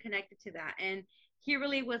wasn't connected to that, and he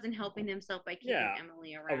really wasn't helping himself by keeping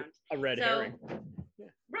Emily around. A red herring. Yeah.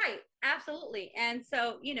 Right, absolutely. And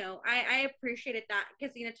so, you know, I appreciated that,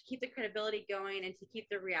 because, you know, to keep the credibility going and to keep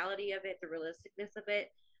the reality of it, the realisticness of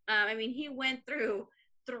it. I mean, he went through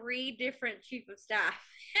 3 different chief of staff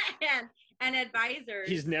and advisors.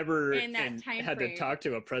 He's never in that time had frame to talk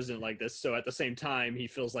to a president like this. So at the same time, he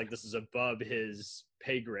feels like this is above his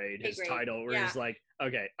pay grade, his title, where he's like,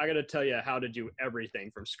 okay, I got to tell you how to do everything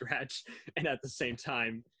from scratch. And at the same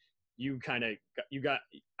time, you I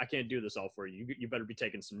can't do this all for you. You better be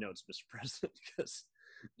taking some notes, Mr. President,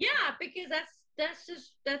 because that's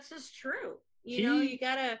just true. You know, you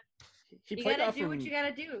gotta do what you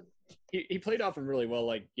gotta do. He played off him really well,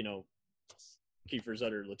 like, you know, Kiefer's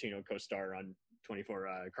other Latino co-star on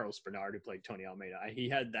 24, Carlos Bernard, who played Tony Almeida. He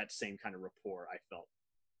had that same kind of rapport, I felt.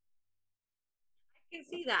 I can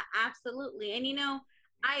see that, absolutely. And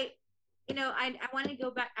I want to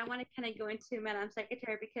go back. I want to kind of go into Madam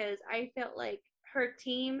Secretary, because I felt like her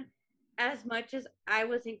team, as much as I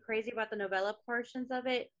wasn't crazy about the novella portions of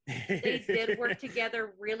it, they did work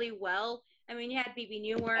together really well. I mean, you had BB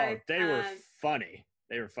Newart. Oh, they were funny.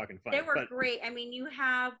 They were fucking funny. They were great. I mean, you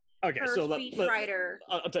have her speechwriter.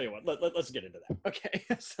 I'll tell you what. Let's get into that. Okay,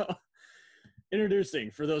 so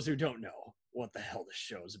introducing, for those who don't know what the hell this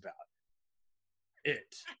show is about,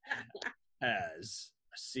 it has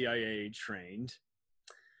a CIA trained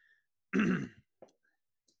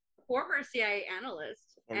former CIA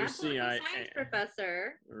analyst and CIA science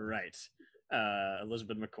professor, right,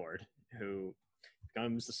 Elizabeth McCord, who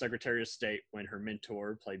becomes the Secretary of State when her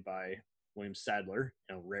mentor, played by William Sadler,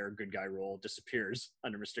 in a rare good guy role, disappears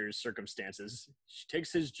under mysterious circumstances. She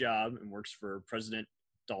takes his job and works for President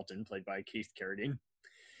Dalton, played by Keith Carradine,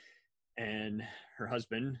 and her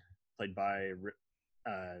husband, played by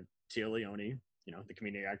Tia Leone, you know, the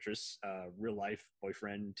comedic actress, real life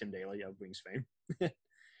boyfriend Tim Daly of Wings fame.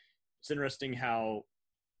 It's interesting how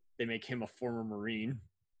they make him a former Marine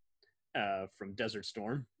from Desert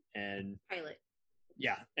Storm and pilot.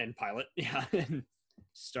 Yeah, and pilot. Yeah, and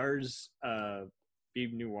stars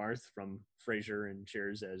Beeb Newirth from Frasier and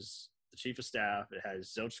Cheers as the chief of staff. It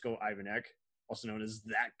has Zelchko Ivanek, also known as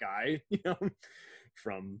that guy,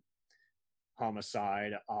 from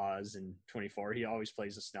Homicide, Oz, and 24. He always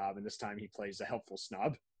plays a snob, and this time he plays a helpful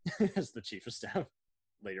snob as the chief of staff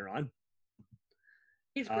later on.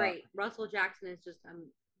 He's great. Russell Jackson is just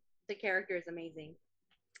the character is amazing.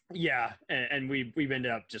 Yeah, and we've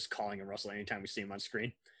ended up just calling him Russell anytime we see him on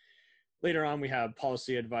screen. Later on, we have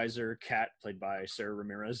policy advisor Kat, played by Sarah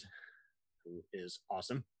Ramirez, who is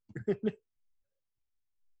awesome.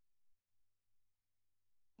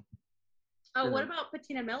 What about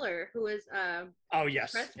Patina Miller, who is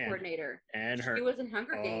yes, press coordinator? And her, she was in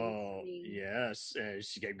Hunger Games. Oh, yes,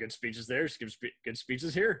 she gave good speeches there. She gives good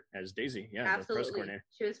speeches here as Daisy. Yeah, absolutely. The press coordinator.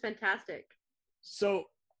 She was fantastic. So,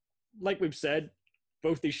 like we've said,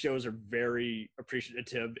 both these shows are very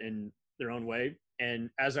appreciative in their own way. And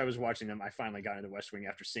as I was watching them, I finally got into West Wing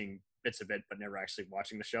after seeing bits of it, but never actually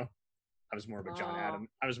watching the show. I was more of a John Adam.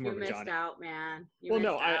 I was more of a John. You missed out, man.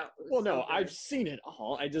 I've seen it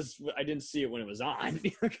all. I didn't see it when it was on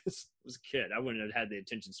because I was a kid. I wouldn't have had the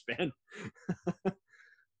attention span. But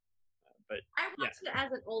I watched it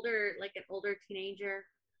as an older teenager.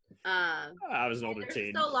 I was an older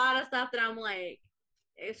teen. There's a lot of stuff that I'm like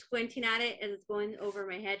squinting at it and it's going over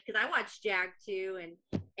my head because I watched Jag 2 and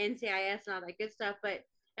NCIS and all that good stuff, but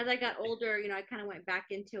as I got older, I kind of went back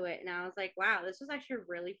into it, and I was like, "Wow, this was actually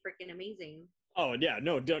really freaking amazing." Oh yeah,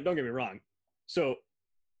 no, don't get me wrong. So,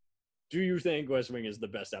 do you think West Wing is the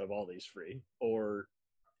best out of all these three, or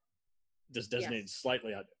just designated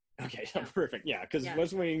slightly out? Okay, yeah. Perfect. Yeah, because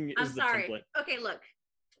West Wing is the template. Okay, look,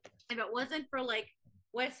 if it wasn't for like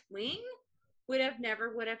West Wing, would have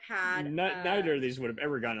had neither of these would have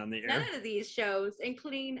ever gone on the air. None of these shows,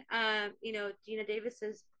 including Gina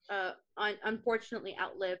Davis's unfortunately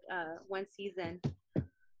outlived one season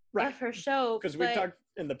of her show. Because we talked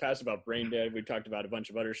in the past about Brain Dead. We've talked about a bunch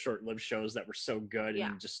of other short-lived shows that were so good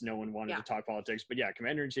and just no one wanted to talk politics. But yeah,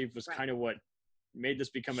 Commander-in-Chief was kind of what made this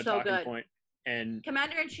become a talking point. And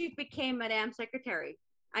Commander-in-Chief became Madame Secretary.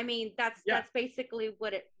 I mean, that's basically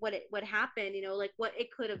what happened. Like what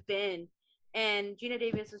it could have been. And Gina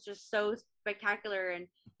Davis is just so spectacular. And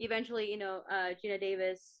eventually, Gina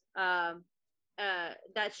Davis.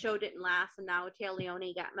 That show didn't last, and now Tia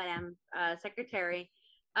Leone got Madame Secretary.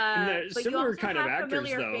 But similar you also kind of actors,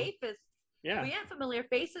 though. Faces. Yeah, we have familiar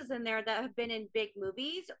faces in there that have been in big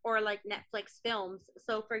movies or like Netflix films.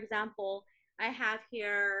 So, for example, I have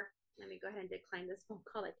here. Let me go ahead and decline this phone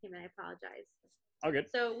call that came in. I apologize. Oh, good.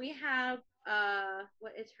 So we have.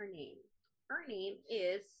 What is her name? Her name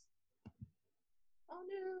is. Oh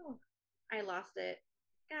no, I lost it.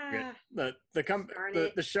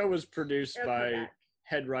 The show was produced by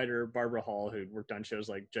head writer Barbara Hall, who worked on shows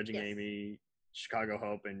like Judging Amy, Chicago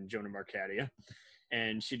Hope, and Jonah Marcadia.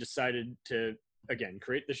 And she decided to, again,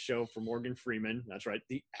 create the show for Morgan Freeman. That's right,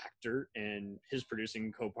 the actor, and his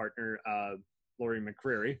producing co-partner, Laurie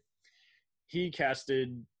McCreary. He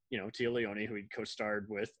casted, Tia Leone, who he co-starred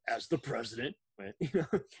with as the president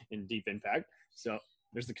in Deep Impact. So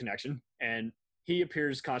there's the connection. And he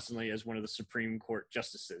appears constantly as one of the Supreme Court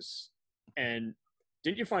justices. And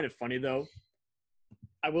didn't you find it funny, though?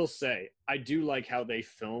 I will say, I do like how they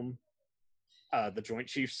film the Joint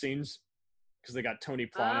Chiefs scenes, because they got Tony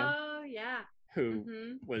Plana, who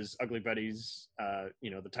was Ugly Betty's,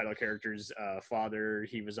 the title character's father.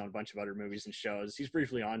 He was on a bunch of other movies and shows. He's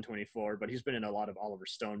briefly on 24, but he's been in a lot of Oliver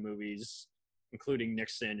Stone movies, including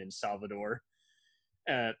Nixon and Salvador.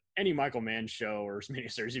 Any Michael Mann show or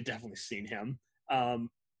miniseries, you've definitely seen him.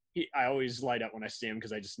 I always light up when I see him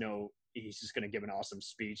because I just know he's just going to give an awesome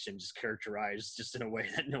speech and just characterize just in a way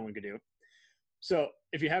that no one could do. So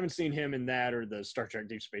if you haven't seen him in that or the Star Trek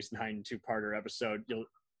Deep Space Nine two-parter episode,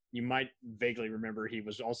 you might vaguely remember he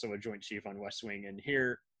was also a Joint Chief on West Wing. And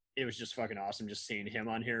here, it was just fucking awesome just seeing him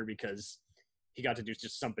on here because he got to do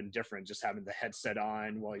just something different, just having the headset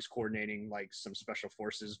on while he's coordinating like some special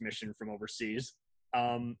forces mission from overseas.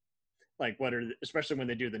 Especially when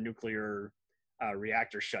they do the nuclear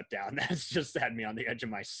reactor shutdown, that's just had me on the edge of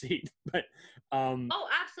my seat. But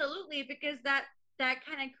absolutely, because that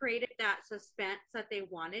kind of created that suspense that they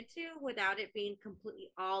wanted to without it being completely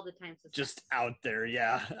all the time suspense. Just out there.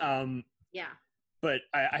 But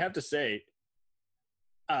I have to say,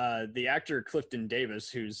 the actor Clifton Davis,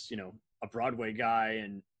 who's a Broadway guy,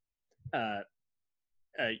 and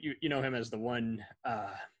you know him as the one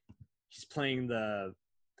he's playing the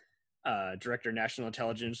director of national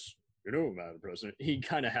intelligence. Madam President. He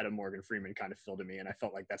kind of had a Morgan Freeman kind of feel to me, and I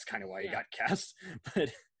felt like that's kind of why he got cast. But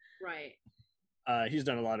he's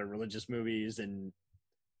done a lot of religious movies and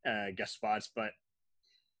guest spots, but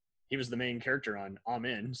he was the main character on I'm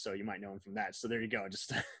In, so you might know him from that. So there you go,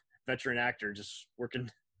 just a veteran actor just working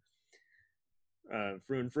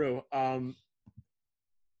through and through.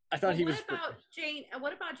 I thought he was.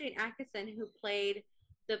 What about Jane Atkinson, who played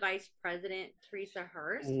the Vice President Teresa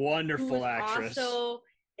Hurst? Wonderful actress. Also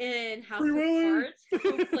in House Free of Willy. Cards,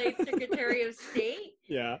 who played Secretary of State.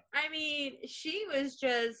 Yeah. I mean, she was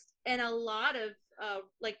just in a lot of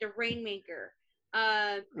like the Rainmaker,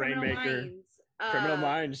 Criminal Minds. Criminal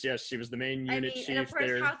Minds. Yes, she was the main unit chief and of course,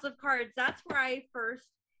 there. House of Cards. That's where I first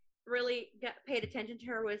really paid attention to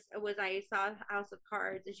her. Was I saw House of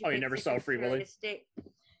Cards? And she you never saw Free Willy? State.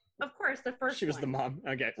 Of course, the first. She was the mom.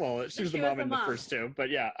 Okay, well, she was the mom in the first two,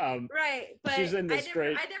 but yeah. Right, but she's in this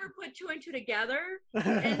great. I never put two and two together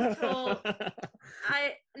until not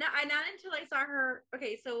until I saw her.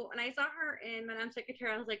 Okay, so when I saw her in Madame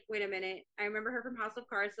Secretary, I was like, wait a minute. I remember her from House of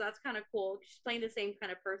Cards, so that's kind of cool. She's playing the same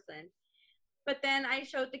kind of person. But then I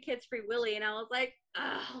showed the kids Free Willy, and I was like,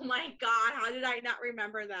 oh my god, how did I not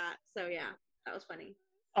remember that? So yeah, that was funny.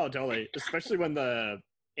 Oh, totally. Especially when the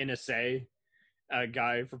NSA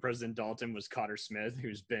guy for President Dalton was Cotter Smith,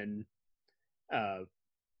 who's been it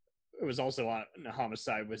was also on a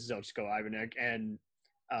homicide with Zelchko Ivanek, and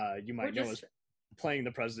you might know as playing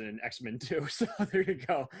the president in X-Men 2. So there you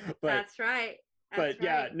go. But that's right.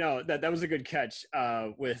 Yeah, no, that was a good catch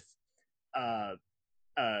with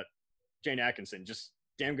Jane Atkinson. Just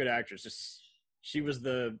damn good actress. Just she was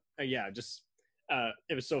the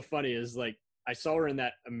it was so funny is like I saw her in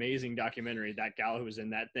that amazing documentary, that gal who was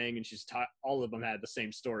in that thing, and she's taught all of them had the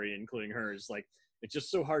same story, including hers. Like, it's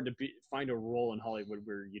just so hard to find a role in Hollywood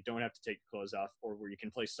where you don't have to take your clothes off or where you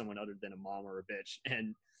can play someone other than a mom or a bitch.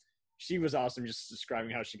 And she was awesome, just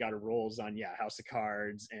describing how she got her roles on, House of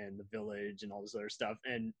Cards and The Village and all this other stuff.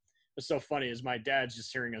 And what's so funny is my dad's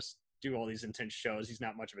just hearing us do all these intense shows. He's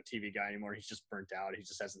not much of a TV guy anymore. He's just burnt out. He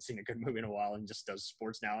just hasn't seen a good movie in a while and just does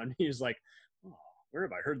sports now. And he's like, oh, where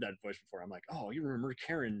have I heard that voice before? I'm like, oh, you remember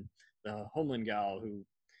Karen, the Homeland gal who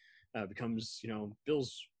becomes,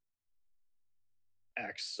 Bill's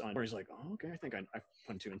ex. He's like, oh, okay, I think I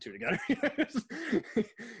put two and two together.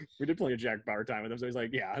 We did plenty of Jack Bauer time with him. So he's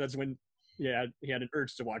like, yeah, that's when, he had an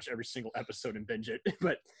urge to watch every single episode and binge it.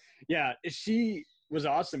 But yeah, she was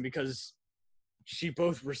awesome because she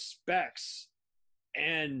both respects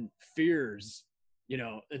and fears,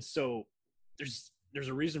 and so there's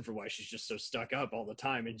a reason for why she's just so stuck up all the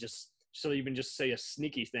time, and just she'll even just say a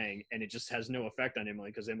sneaky thing and it just has no effect on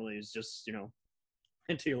Emily because Emily is just,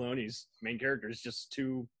 and Tialoni's main character is just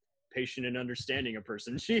too patient and understanding a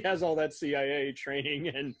person. She has all that CIA training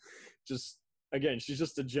and just, again, she's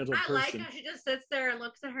just a gentle person. I like how she just sits there and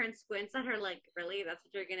looks at her and squints at her like, really? That's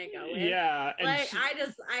what you're going to go with? Yeah. And like,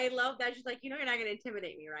 I love that. She's like, you're not going to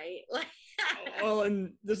intimidate me, right? Like, well,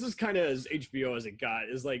 and this is kind of as HBO as it got.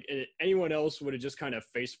 Is like anyone else would have just kind of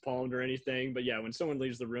face palmed or anything. But yeah, when someone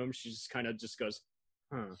leaves the room, she just kind of just goes,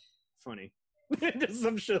 huh, funny. Just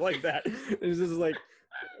some shit like that. It's just like,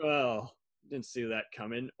 well, didn't see that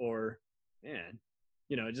coming, or man,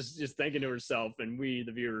 just thinking to herself, and we,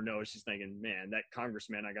 the viewer, know she's thinking, man, that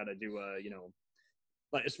congressman, I got to do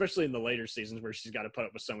like, especially in the later seasons where she's got to put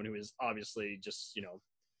up with someone who is obviously just,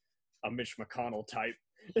 a Mitch McConnell type.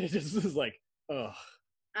 It just is like, ugh.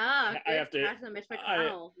 I have to. Mitch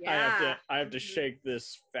McConnell. I have to shake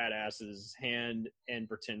this fat ass's hand and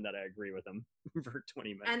pretend that I agree with him for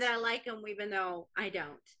 20 minutes, and that I like him even though I don't.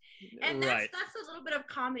 And that's a little bit of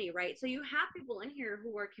comedy, right? So you have people in here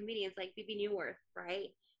who are comedians, like Bebe Neuwirth, right?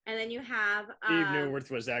 And then you have Bebe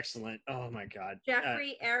Neuwirth was excellent. Oh my god.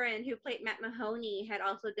 Jeffrey Aaron, who played Matt Mahoney, had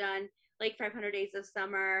also done like 500 Days of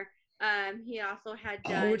Summer. He also had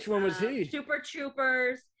done. Oh, which one was he? Super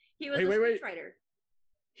Troopers. He was the speechwriter.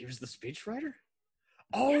 He was the speechwriter?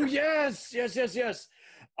 Oh, yes.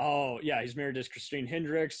 Oh, yeah, he's married to Christine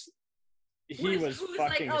Hendricks. Who's fucking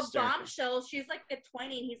like a hysterical. bombshell. She's like a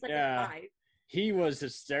 20 and he's like a 5. He was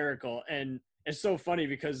hysterical. And it's so funny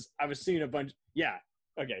because I was seeing a bunch. Yeah.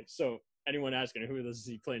 Okay. So anyone asking who is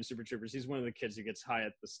he playing Super Troopers? He's one of the kids who gets high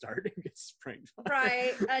at the start and gets sprained.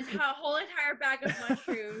 Right. A whole entire bag of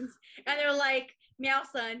mushrooms. And they're like, meow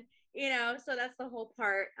son. So that's the whole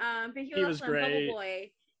part. But he was also in Bubble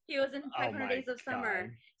Boy. He was in 500 Days of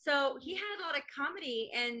Summer. So he had a lot of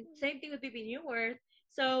comedy, and same thing with Bebe Neuwirth.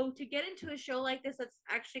 So to get into a show like this that's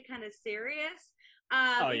actually kind of serious,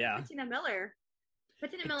 Patina Miller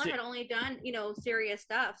had only done, serious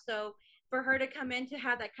stuff. So for her to come in to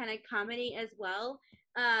have that kind of comedy as well,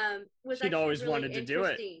 she'd always really wanted to do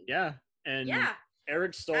it. Yeah. And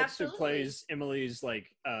Eric Stoltz, who plays Emily's like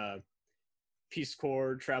Peace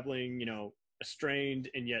Corps traveling, estranged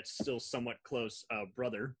and yet still somewhat close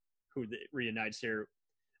brother who reunites here.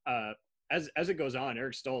 As it goes on,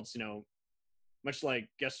 Eric Stoltz, much like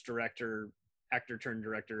guest director, actor turned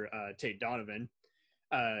director Tate Donovan,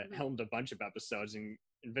 helmed a bunch of episodes and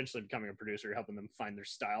eventually becoming a producer, helping them find their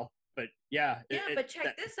style. But but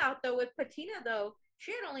check this out though. With Patina though,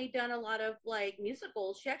 she had only done a lot of like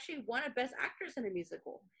musicals. She actually won a Best Actress in a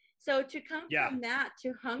musical. So to come from that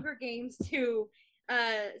to Hunger Games to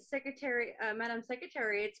Madam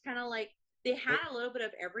Secretary, it's kind of like they had a little bit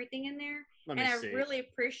of everything in there, and I really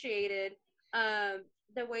appreciated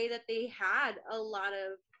the way that they had a lot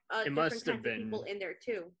of different kinds of people in there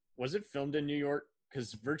too. Was it filmed in New York?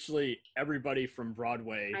 Because virtually everybody from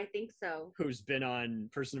Broadway, I think so, who's been on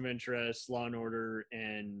Person of Interest, Law and Order,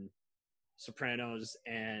 and Sopranos,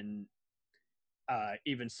 and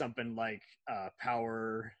even something like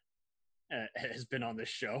Power, has been on this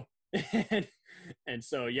show. And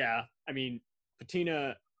so, I mean,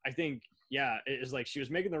 Patina, I think, it is like she was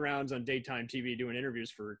making the rounds on daytime TV doing interviews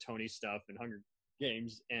for Tony stuff and Hunger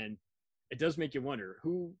Games, and it does make you wonder,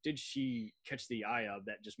 who did she catch the eye of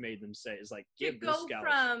that just made them say, is like, give this gal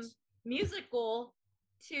from musical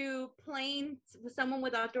to playing someone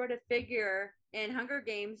with authoritative figure in Hunger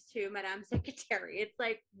Games to Madame Secretary. It's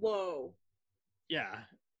like, whoa. Yeah,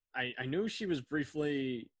 I knew she was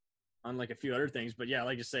briefly on like a few other things, but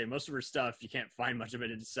like you say, most of her stuff, you can't find much of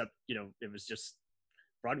it except, it was just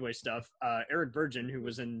Broadway stuff. Eric Burgeon, who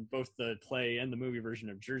was in both the play and the movie version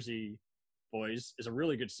of Jersey Boys, is a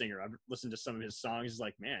really good singer. I've listened to some of his songs. It's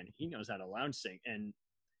like, man, he knows how to lounge sing. And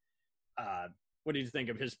what do you think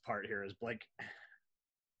of his part here as Blake?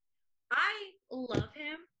 I love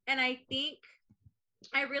him, and I think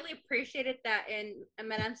I really appreciated that in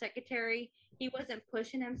Madame Secretary, he wasn't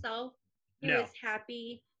pushing himself. He was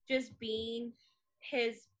happy just being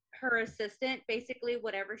her assistant. Basically,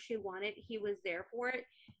 whatever she wanted, he was there for it.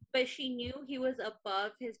 But she knew he was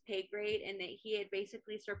above his pay grade and that he had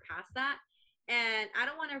basically surpassed that. And I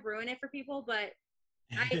don't want to ruin it for people, but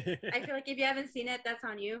I feel like if you haven't seen it, that's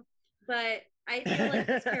on you. But I feel like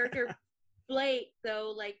this character, Blake,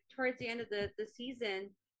 though, like towards the end of the season,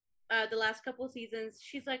 the last couple of seasons,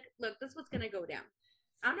 she's like, look, this is what's going to go down.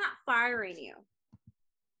 I'm not firing you,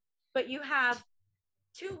 but you have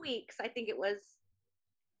 2 weeks, I think it was,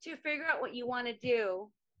 to figure out what you want to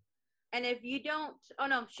do. And if you don't,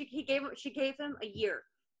 she gave him a year.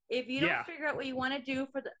 If you don't figure out what you want to do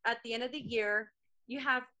at the end of the year, you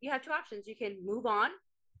have 2 options. You can move on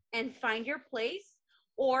and find your place,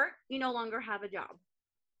 or you no longer have a job.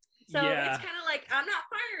 So it's kind of like, I'm not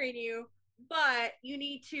firing you, but you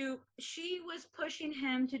need to. She was pushing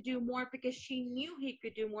him to do more because she knew he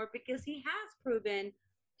could do more, because he has proven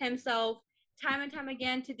himself time and time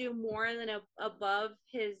again to do more than above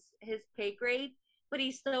his pay grade. But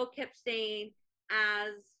he still kept staying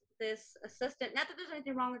as this assistant. Not that there's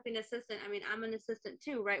anything wrong with being an assistant. I mean, I'm an assistant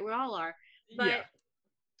too, right? We all are. But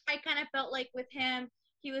I kind of felt like with him,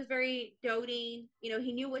 he was very doting.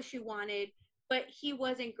 He knew what she wanted, but he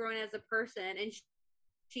wasn't growing as a person. And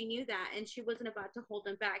she knew that. And she wasn't about to hold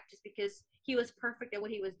him back just because he was perfect at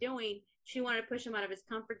what he was doing. She wanted to push him out of his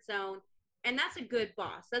comfort zone. And that's a good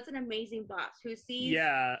boss. That's an amazing boss who sees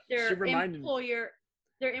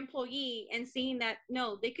their employee and seeing that,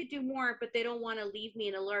 no, they could do more, but they don't want to leave me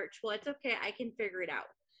in a lurch. Well, it's okay. I can figure it out.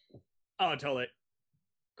 Oh, totally.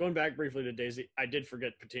 Going back briefly to Daisy, I did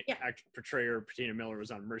forget portrayer Patina Miller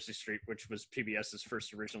was on Mercy Street, which was PBS's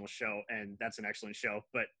first original show, and that's an excellent show.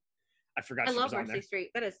 But I forgot she was on there. I love Mercy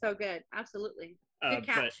Street. That is so good. Absolutely. Good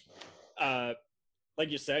catch. But, like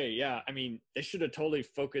you say, I mean, they should have totally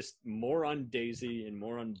focused more on Daisy and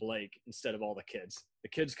more on Blake instead of all the kids. The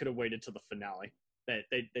kids could have waited till the finale. They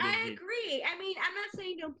I agree. I mean, I'm not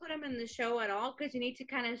saying don't put them in the show at all, because you need to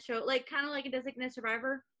kind of show, kind of like a Designated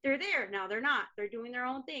Survivor. They're there now. They're not. They're doing their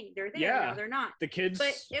own thing. They're there now. They're not. The kids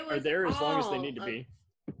are there as long as they need to be.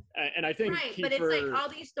 And I think but it's like all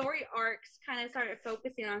these story arcs kind of started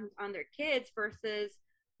focusing on their kids versus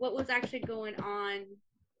what was actually going on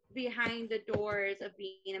behind the doors of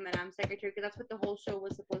being a Madame Secretary, because that's what the whole show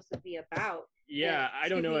was supposed to be about. I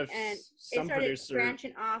don't know if some producers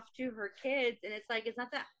branching off to her kids, and it's like, it's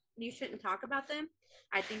not that you shouldn't talk about them.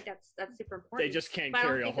 I think that's super important. They just can't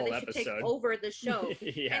carry a whole episode. Take over the show. And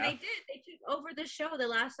they did. They took over the show. The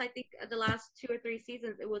last 2 or 3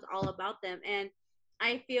 seasons, it was all about them. And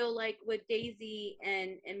I feel like with Daisy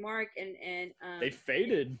and Mark and they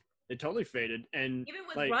faded. They totally faded. And even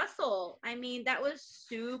with Russell, I mean, that was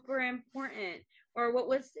super important. Or what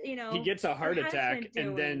was, he gets a heart attack,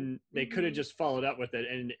 and then they could have just followed up with it.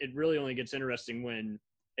 And it really only gets interesting when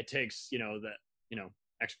it takes,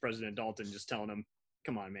 ex-President Dalton just telling him,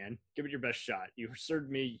 come on, man, give it your best shot. You served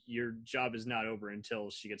me. Your job is not over until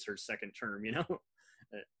she gets her second term,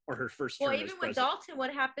 or her first Well, term as even with president. Dalton,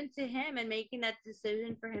 what happened to him and making that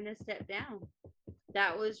decision for him to step down?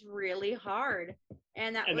 That was really hard,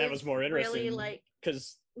 and That was more really interesting like,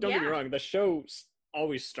 because don't get me wrong, the show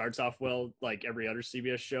always starts off well, like every other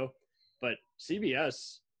CBS show, but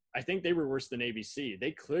CBS, I think they were worse than ABC.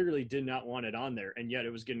 They clearly did not want it on there, and yet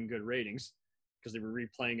it was getting good ratings because they were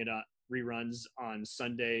replaying it on reruns on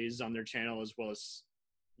Sundays on their channel, as well as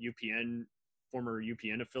UPN, former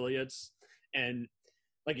UPN affiliates. And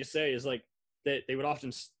like you say, is like they would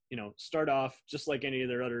often, start off just like any of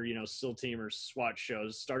their other, SEAL team or SWAT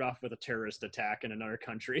shows, start off with a terrorist attack in another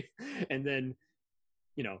country. And then,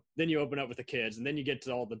 then you open up with the kids, and then you get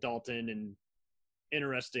to all the Dalton and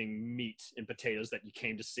interesting meat and potatoes that you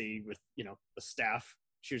came to see with, the staff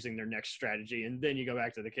choosing their next strategy. And then you go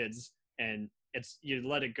back to the kids, and you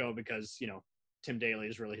let it go because, Tim Daly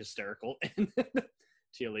is really hysterical, and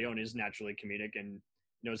Tia Leone is naturally comedic and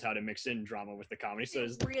knows how to mix in drama with the comedy. So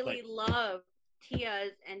I really love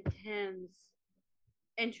Tia's and Tim's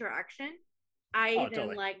interaction. I even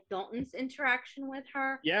totally. like Dalton's interaction with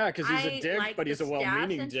her. Yeah, because he's a dick, but he's a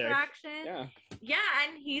well-meaning dick. Yeah,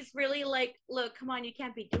 and he's really like, look, come on, you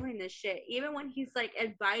can't be doing this shit. Even when he's like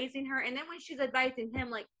advising her, and then when she's advising him,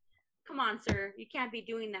 like, come on, sir, you can't be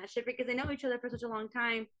doing that shit, because they know each other for such a long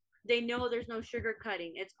time. They know there's no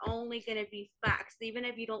sugarcoating. It's only gonna be facts, even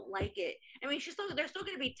if you don't like it. I mean, they're still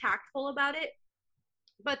gonna be tactful about it,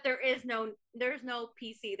 but there's no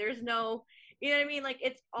PC. There's no, you know what I mean? Like,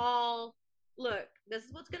 it's all, look, this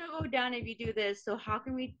is what's gonna go down if you do this. So how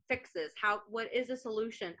can we fix this? What is the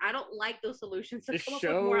solution? I don't like those solutions. So come up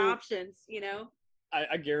with more options.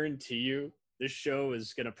 I guarantee you, this show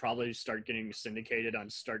is going to probably start getting syndicated on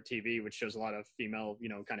Start TV, which shows a lot of female,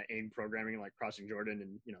 kind of AIM programming, like Crossing Jordan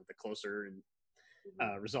and, The Closer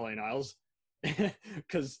and Rosalie and Isles.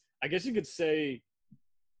 Because I guess you could say,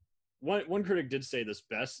 one critic did say this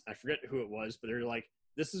best. I forget who it was, but they're like,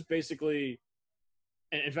 this is basically,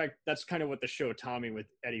 and in fact, that's kind of what the show Tommy with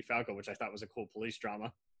Eddie Falco, which I thought was a cool police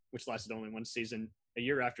drama, which lasted only one season, a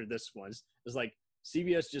year after this was like,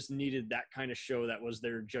 CBS just needed that kind of show that was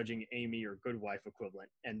their Judging Amy or Good Wife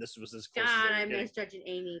equivalent, and this was as close. God, I miss Judging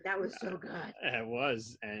Amy. That was so good. It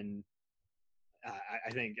was, and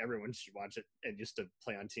I think everyone should watch it, and just to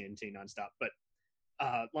play on TNT nonstop. But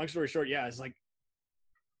long story short, yeah, it's like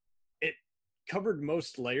it covered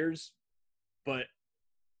most layers, but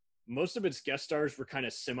most of its guest stars were kind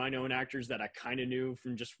of semi-known actors that I kind of knew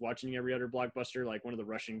from just watching every other blockbuster. Like one of the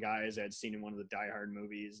Russian guys I had seen in one of the Die Hard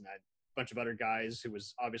movies, and I had bunch of other guys who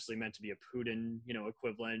was obviously meant to be a Putin,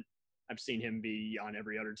 equivalent. I've seen him be on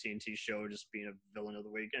every other TNT show, just being a villain of the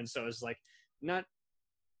week. And so it's like, not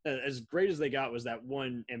as great as they got was that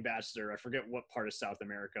one ambassador. I forget what part of South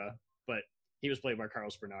America, but he was played by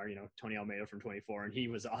Carlos Bernard, Tony Almeida from 24. And he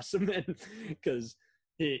was awesome, and because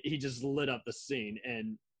he just lit up the scene.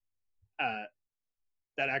 And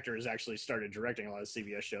that actor has actually started directing a lot of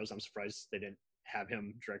CBS shows. I'm surprised they didn't have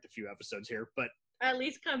him direct a few episodes here, but at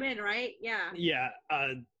least come in, right? Yeah. Yeah.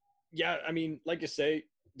 I mean, like I say,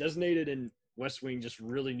 Designated and West Wing just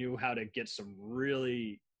really knew how to get some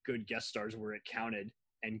really good guest stars where it counted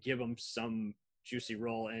and give them some juicy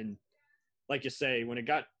role. And like you say, when it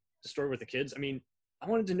got the story with the kids, I mean, I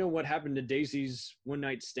wanted to know what happened to Daisy's one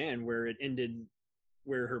night stand, where it ended,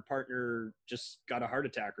 where her partner just got a heart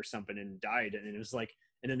attack or something and died. And it was like,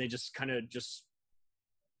 and then they just kind of just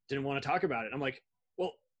didn't want to talk about it. I'm like,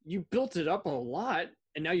 well, you built it up a lot,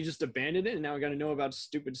 and now you just abandoned it, and now I got to know about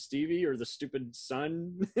stupid Stevie or the stupid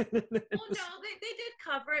son. Well, no, they did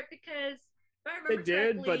cover it, because if I remember they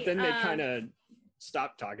did, but then they kind of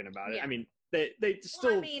stopped talking about it. I mean, they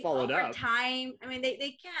still followed over up. Time. I mean, they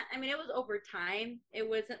can't. I mean, it was over time. It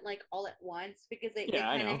wasn't like all at once, because they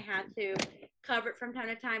kind of had to cover it from time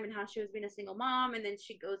to time, and how she was being a single mom, and then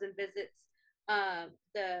she goes and visits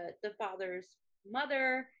the father's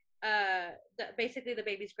mother. Basically the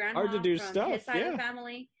baby's grandma. Hard to do from stuff, his side of the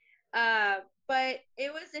family. But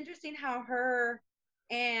it was interesting how her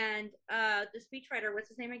and the speechwriter, what's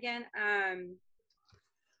his name again?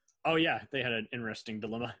 Oh yeah, they had an interesting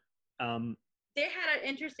dilemma. They had an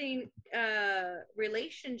interesting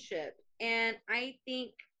relationship, and I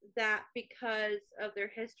think that because of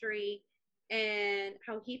their history and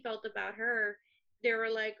how he felt about her, they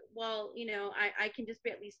were like, well, I can just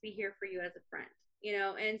at least be here for you as a friend.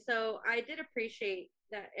 And so I did appreciate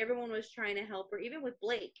that everyone was trying to help her, even with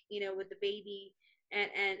Blake, with the baby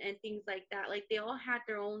and things like that. Like, they all had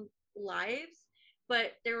their own lives,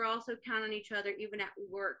 but they were also counting on each other, even at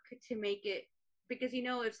work, to make it, because,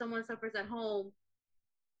 if someone suffers at home,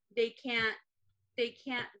 they can't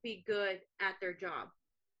be good at their job.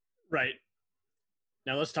 Right.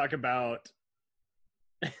 Now let's talk about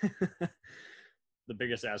The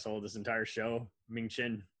biggest asshole of this entire show, Ming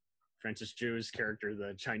Chen, Francis Chu's character,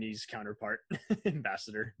 the Chinese counterpart,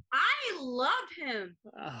 ambassador. I loved him.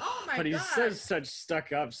 Oh my But he God. says such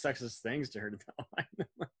stuck up, sexist things to her.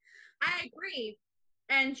 I agree.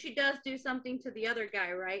 And she does do something to the other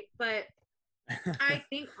guy, right? But I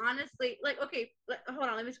think honestly, like, okay, hold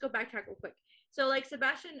on, let me just go backtrack real quick. So, like,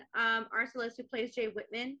 Sebastian Arcelus, who plays Jay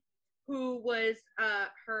Whitman, who was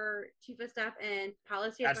her chief of staff and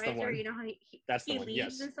policy That's the advisor. one. You know how That's the he one, leads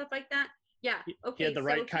yes. and stuff like that. Yeah. Okay. He had the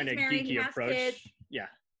right so kind of he's married, he geeky has approach. kids. Yeah.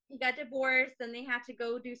 He got divorced, then they had to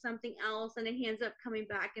go do something else, and then he ends up coming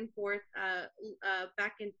back and forth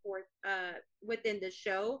within the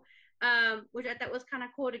show, which I thought was kind of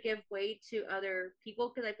cool to give way to other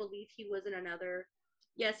people, because I believe he was in another.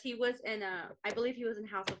 Yes, he was in I believe he was in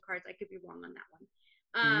House of Cards. I could be wrong on that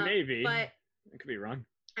one. Maybe, but I could be wrong.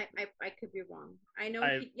 I could be wrong. I know.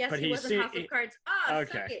 But He was in House of Cards. Oh,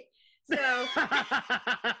 okay. suck it. So.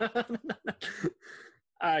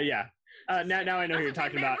 Yeah. Now I know who you're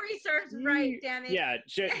talking about. Memory serves right. Damn it. Yeah,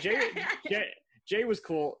 Jay was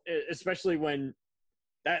cool, especially when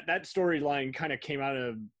that storyline kind of came out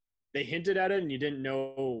of. They hinted at it, and you didn't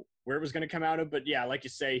know where it was going to come out of. But yeah, like you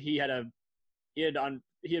say, he had been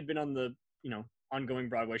on the ongoing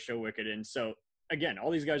Broadway show Wicked, and so again,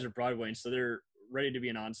 all these guys are Broadway, and so they're ready to be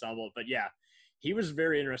an ensemble. But yeah, he was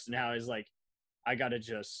very interested in how he's like, I gotta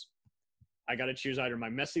choose either my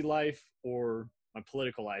messy life or my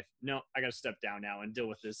political life. No, I gotta step down now and deal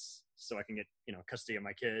with this so I can get custody of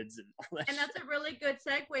my kids and all that. And that's a really good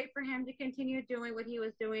segue for him to continue doing what he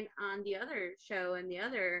was doing on the other show and the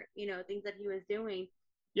other things that he was doing.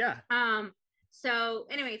 Yeah. So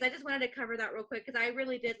anyways, I just wanted to cover that real quick, because I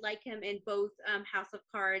really did like him in both House of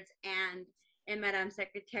Cards and in Madame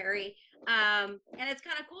Secretary. And it's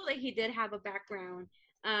kind of cool that he did have a background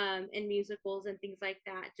in musicals and things like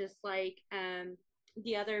that, just like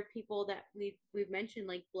the other people that we've mentioned,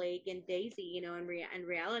 like Blake and Daisy. In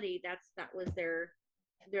reality, that was their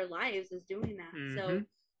lives is doing that. Mm-hmm. So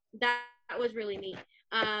that was really neat.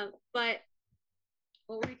 But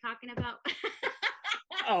what were we talking about?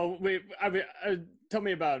 Oh wait, tell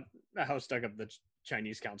me about how stuck up the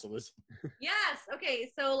Chinese council is. Yes.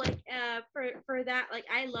 Okay. So like for that, like,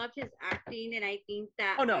 I loved his acting, and I think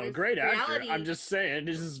that. Oh no, great reality, actor. I'm just saying,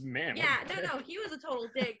 this is man. Yeah. No. He was a total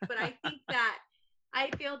dick, but I think that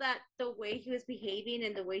I feel that the way he was behaving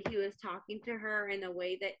and the way he was talking to her and the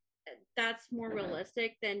way that's more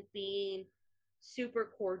realistic than being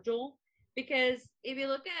super cordial. Because if you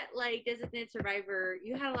look at like Designated Survivor,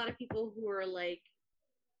 you had a lot of people who were like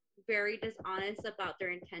very dishonest about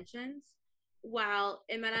their intentions, while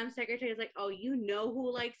in Madame Secretary is like, oh, you know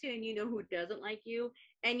who likes you and you know who doesn't like you,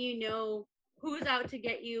 and you know who's out to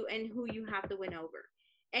get you and who you have to win over.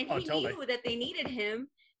 And he knew that they needed him,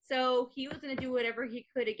 so he was going to do whatever he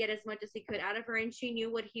could to get as much as he could out of her, and she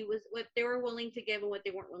knew what they were willing to give and what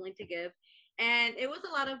they weren't willing to give. And it was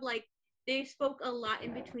a lot of like, they spoke a lot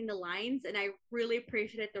in between the lines, and I really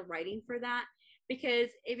appreciated the writing for that. Because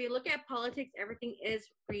if you look at politics, everything is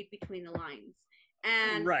read between the lines,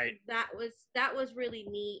 and right. that was really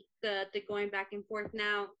neat. The going back and forth.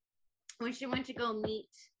 Now, when she went to go meet,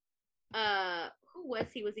 who was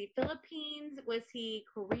he? Was he Philippines? Was he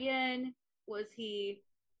Korean? Was he?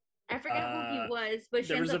 I forget who he was, but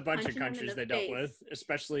there was a bunch of countries they dealt with,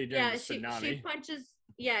 especially during the tsunami.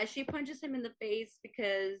 She punches him in the face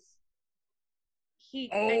because.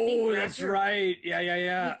 That's right. Yeah.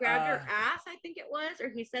 He grabbed her ass, I think it was, or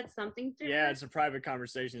he said something to her. Yeah, it's a private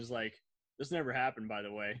conversation. It's like, this never happened, by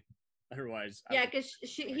the way. Otherwise. Yeah, because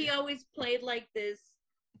he always played like this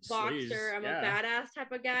boxer, I'm a badass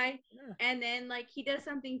type of guy. Yeah. And then like he does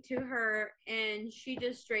something to her and she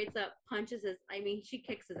just straight up she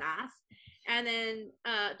kicks his ass. And then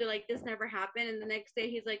they're like, this never happened. And the next day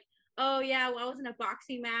he's like, oh yeah, well, I was in a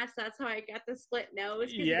boxing match. That's how I got the split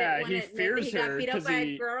nose. Yeah, he fears he got beat up by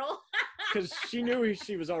a girl. Because she knew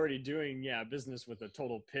she was already doing business with a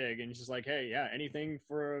total pig, and she's like, hey, anything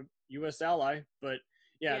for a U.S. ally. But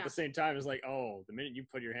at the same time, it's like, oh, the minute you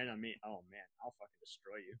put your hand on me, oh man, I'll fucking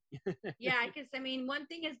destroy you. Yeah, because one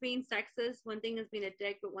thing is being sexist, one thing is being a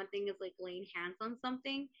dick, but one thing is like laying hands on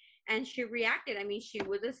something. And she reacted. She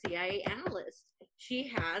was a CIA analyst.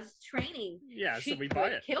 She has training. Yeah, she so we buy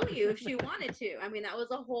it. Kill you if she wanted to. That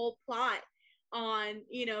was a whole plot on,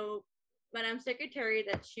 Madame Secretary,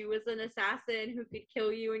 that she was an assassin who could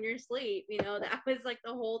kill you in your sleep. That was like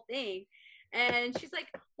the whole thing. And she's like,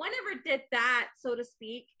 whatever did that, so to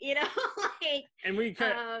speak, like. And we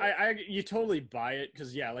you totally buy it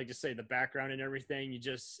because like you say, the background and everything,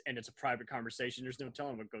 and it's a private conversation. There's no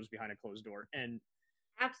telling what goes behind a closed door. And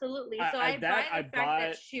Absolutely. So I buy the fact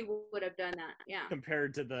that she would have done that. Yeah.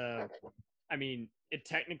 Compared to I mean, it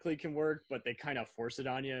technically can work, but they kind of force it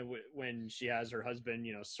on you when she has her husband,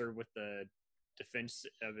 serve with the Defense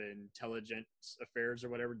of Intelligence Affairs or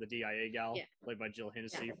whatever, the DIA gal, played by Jill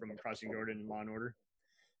Hennessy from Crossing Jordan and Law and Order.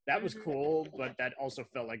 That was cool, but that also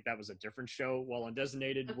felt like that was a different show. While on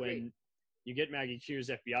Designated, when you get Maggie Q's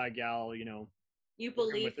FBI gal, you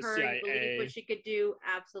believe her, CIA, you believe what she could do,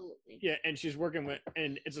 absolutely. Yeah, and she's working with,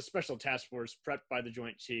 and it's a special task force prepped by the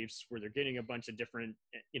Joint Chiefs, where they're getting a bunch of different,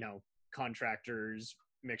 contractors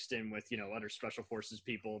mixed in with, other special forces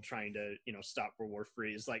people trying to, stop World War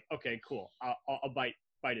III. It's like, okay, cool. I'll bite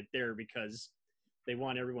it there because they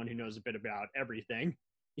want everyone who knows a bit about everything,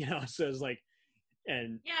 So it's like,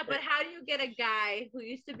 but how do you get a guy who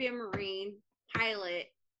used to be a Marine pilot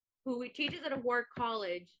who teaches at a war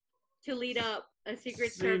college to lead up a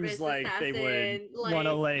Secret Service like assassin? They would want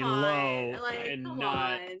to lay low and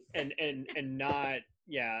not and not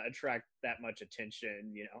attract that much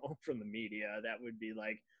attention, from the media. That would be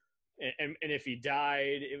like, and if he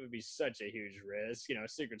died, it would be such a huge risk.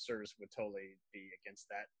 Secret Service would totally be against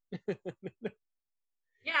that.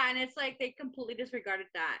 Yeah, and it's like they completely disregarded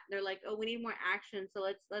that. They're like, "Oh, we need more action, so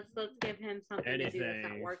let's give him something to do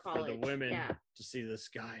at war college." For the women to see this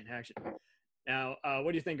guy in action. Now,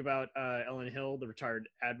 what do you think about Ellen Hill, the retired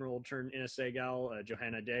admiral turned NSA gal,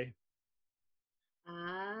 Johanna Day?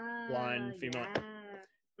 Blonde female.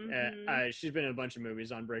 Yeah. Mm-hmm. She's been in a bunch of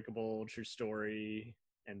movies: Unbreakable, True Story,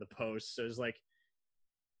 and The Post. So it's like,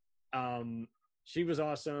 she was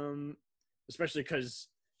awesome, especially because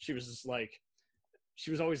she was just like. She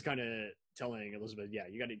was always kind of telling Elizabeth, "Yeah,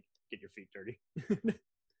 you got to get your feet dirty.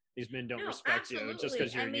 These men don't respect you just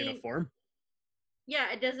because you're in uniform."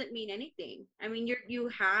 Yeah, it doesn't mean anything. I mean, you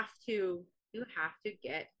have to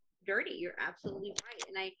get dirty. You're absolutely right.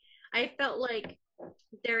 And I felt like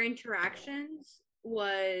their interactions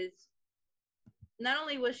was not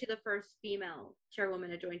only was she the first female chairwoman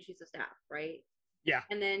to join Chiefs of Staff, right? Yeah.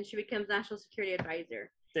 And then she becomes National Security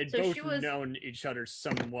Advisor. They'd both known each other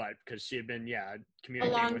somewhat because she had been,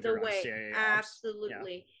 communicating along with the her way. On CIA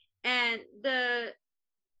Absolutely. Yeah. And the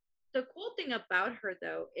cool thing about her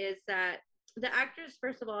though is that the actress,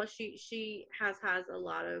 first of all, she has a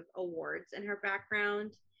lot of awards in her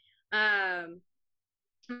background. Let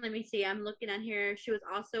me see. I'm looking at here. She was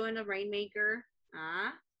also in The Rainmaker.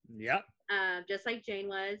 Yep. Just like Jane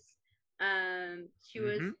was. She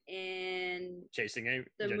was in Judging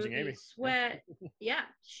movie Amy. Sweat. Yeah,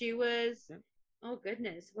 she was. Oh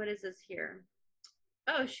goodness, what is this here?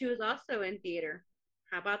 Oh, she was also in theater.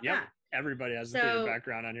 How about that? Everybody has a theater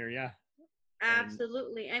background on here. Yeah.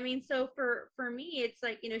 Absolutely. I mean, so for me, it's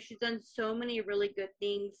like she's done so many really good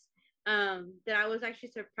things that I was actually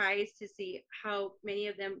surprised to see how many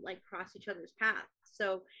of them like cross each other's paths.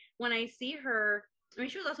 So when I see her, I mean,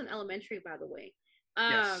 she was also in Elementary, by the way.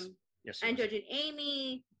 Yes, and Judging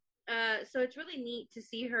Amy. So it's really neat to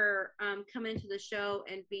see her come into the show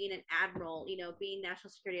and being an admiral, being National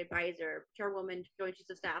Security Advisor, chairwoman, Joint Chiefs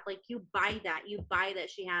of Staff. Like you buy that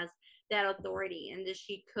she has that authority and that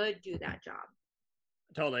she could do that job.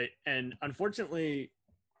 Totally. And unfortunately,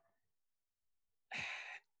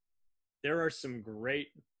 there are some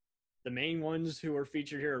the main ones who are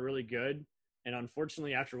featured here are really good. And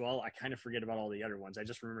unfortunately, after a while, I kind of forget about all the other ones. I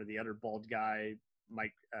just remember the other bald guy,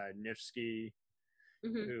 Mike Nifsky,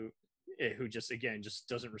 who just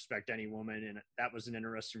doesn't respect any woman, and that was an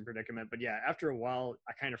interesting predicament. But yeah, after a while,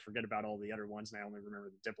 I kind of forget about all the other ones, and I only remember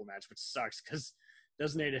the Diplomats, which sucks because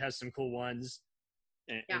Designated has some cool ones,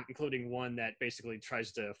 including one that basically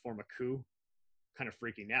tries to form a coup, kind of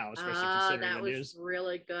freaking out, especially considering the news. That was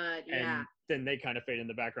really good. And then they kind of fade in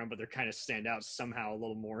the background, but they're kind of stand out somehow a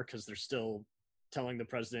little more because they're still telling the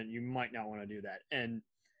president you might not want to do that. And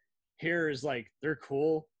here is like they're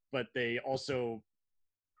cool, but they also,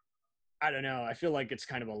 I don't know, I feel like it's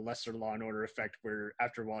kind of a lesser Law and Order effect where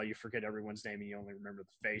after a while you forget everyone's name and you only remember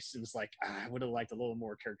the face. And it's like I would have liked a little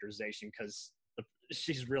more characterization because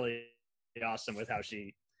she's really awesome with how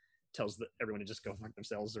she tells everyone to just go fuck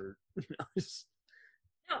themselves or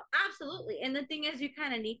No, absolutely. And the thing is, you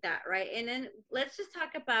kind of need that, right? And then let's just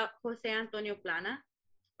talk about Jose Antonio Plana,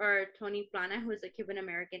 or Tony Plana, who is a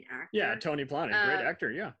Cuban-American actor. Yeah, Tony Plana, great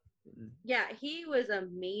actor, yeah. Yeah, he was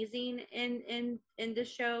amazing in the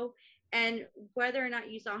show. And whether or not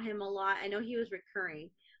you saw him a lot, I know he was recurring,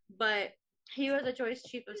 but he was a Joint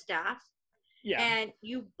Chief of Staff. Yeah. And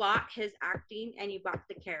you bought his acting and you bought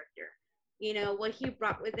the character. You know, what he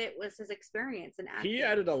brought with it was his experience in acting. He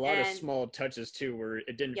added a lot of small touches too, where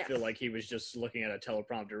it didn't feel like he was just looking at a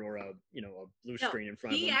teleprompter or a blue screen in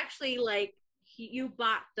front of him. He actually you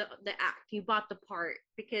bought the act, you bought the part,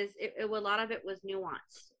 because a lot of it was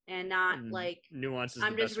nuanced and not like nuance is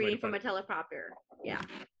I'm the just best way reading to from a put it. teleprompter. Yeah.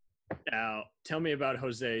 Now, tell me about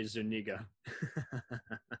Jose Zuniga.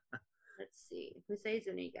 Let's see. Jose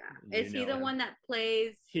Zuniga. You Is he know the him. one that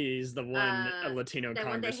plays He's the one, a Latino the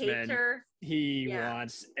one that hates congressman. her? He Yeah.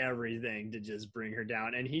 wants everything to just bring her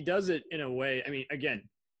down, and he does it in a way. I mean, again,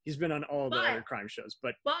 he's been on all the other crime shows,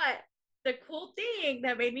 but the cool thing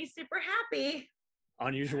that made me super happy,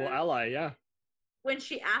 Unusual Ally, yeah, when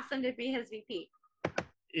she asked him to be his VP.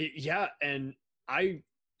 Yeah, and I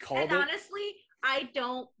called And it. honestly, I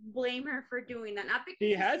don't blame her for doing that. Not because He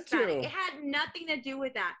he's had Hispanic. to. It had nothing to do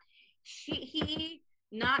with that. He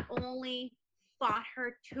not only fought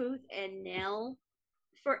her tooth and nail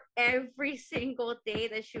for every single day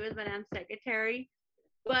that she was Madame Secretary,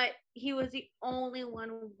 but he was the only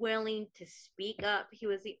one willing to speak up. He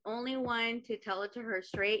was the only one to tell it to her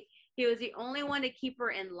straight. He was the only one to keep her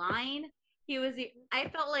in line. I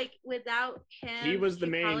felt like without him, He was the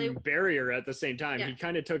main barrier at the same time. Yeah. He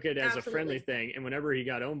kind of took it as a friendly Absolutely. thing, and whenever he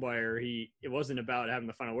got owned by her, it wasn't about having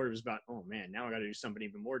the final word. It was about, oh man, now I got to do something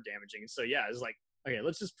even more damaging. And so yeah, it's like, okay,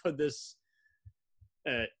 let's just put this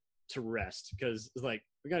to rest, because it's like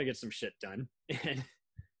we got to get some shit done. And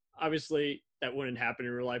obviously that wouldn't happen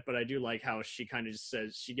in real life, but I do like how she kind of just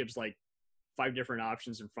says, she gives like 5 different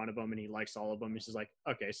options in front of him, and he likes all of them. He's just like,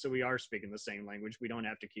 okay, so we are speaking the same language. We don't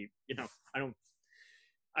have to keep, I'm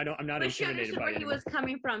not But she intimidated understood by where it he was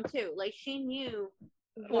coming from too. Like she knew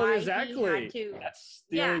well, why exactly. he had to. That's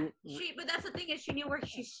the only. But that's the thing, is she knew where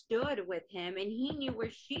she stood with him, and he knew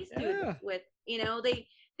where she stood Yeah. with.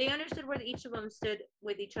 They understood where each of them stood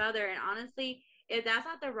with each other. And honestly, if that's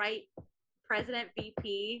not the right president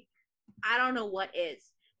VP, I don't know what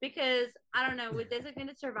is. Because I don't know, with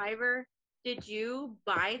Designated Survivor, did you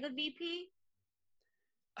buy the VP?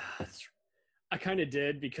 I kind of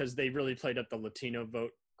did, because they really played up the Latino vote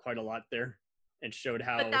quite a lot there, and showed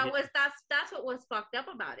how. But that's what was fucked up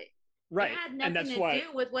about it. Right, It had and nothing to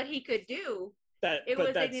do with what he could do. They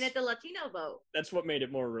needed the Latino vote. That's what made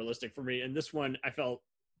it more realistic for me. And this one, I felt,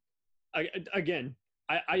 I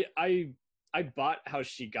bought how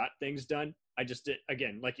she got things done. I just did,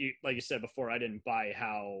 again, like you said before, I didn't buy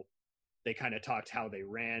how they kind of talked how they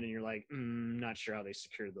ran, and you're like, not sure how they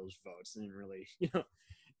secured those votes. And really,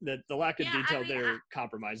 the lack of detail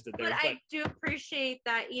compromised it there. But I do appreciate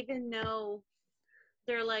that, even though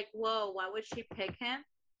they're like, whoa, why would she pick him?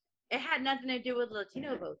 It had nothing to do with the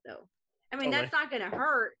Latino vote, though. I mean, that's not going to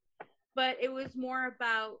hurt, but it was more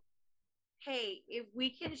about, hey, if we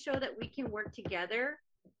can show that we can work together,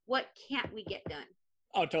 what can't we get done?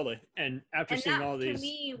 Oh, totally. And after seeing all these, to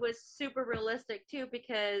me, was super realistic too,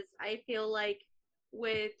 because I feel like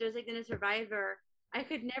with Designated Survivor, I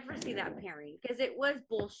could never see that pairing, because it was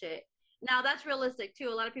bullshit. Now that's realistic too.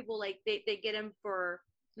 A lot of people they get him for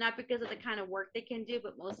not because of the kind of work they can do,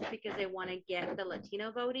 but mostly because they want to get the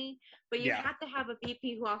Latino voting. But you have to have a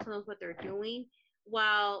VP who also knows what they're doing.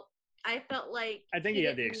 While I felt like I think he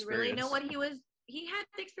had the experience. Really know what he was. He had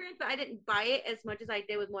the experience, but I didn't buy it as much as I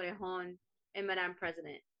did with Morejon and Madame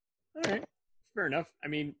President. All right, fair enough. I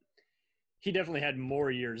mean, he definitely had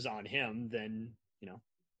more years on him than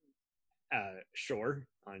Shore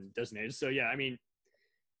on Designated. So yeah, I mean,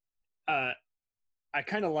 I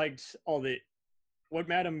kind of liked what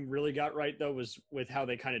Madam really got right, though, was with how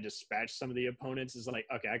they kind of dispatched some of the opponents. Is like,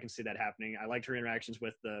 okay, I can see that happening. I liked her interactions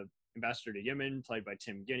with the ambassador to Yemen, played by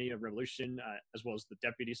Tim Guinea of Revolution, as well as the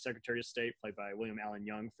deputy secretary of state, played by William Allen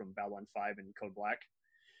Young from Babylon 5 and Code Black.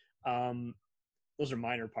 Those are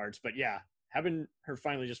minor parts, but yeah, having her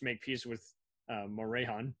finally just make peace with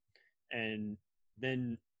Morejon, and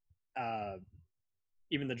then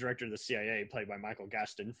even the director of the CIA, played by Michael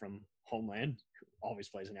Gaston from Homeland, who always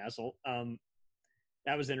plays an asshole.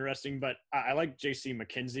 That was interesting, but I like J.C.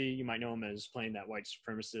 McKenzie. You might know him as playing that white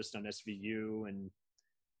supremacist on SVU, and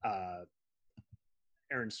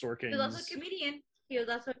Aaron Sorkin. He was also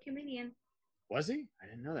a comedian. Was he? I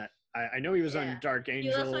didn't know that. I know he was on Dark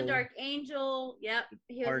Angel. He was also on Dark Angel. Yep.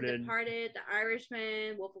 He was in Departed, The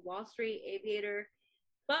Irishman, Wolf of Wall Street, Aviator.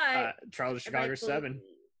 But Trial of Chicago 7.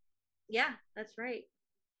 Yeah, that's right.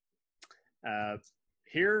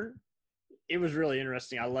 Here, it was really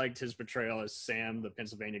interesting. I liked his portrayal as Sam, the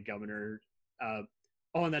Pennsylvania governor.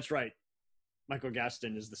 And that's right. Michael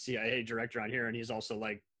Gaston is the CIA director on here, and he's also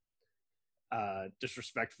like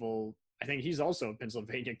disrespectful. I think he's also a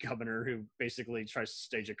Pennsylvania governor who basically tries to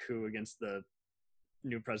stage a coup against the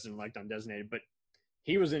new president-elect on Designated. But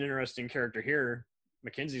he was an interesting character here,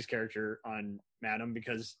 Mackenzie's character on Madam,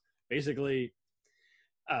 because basically,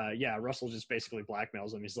 Russell just basically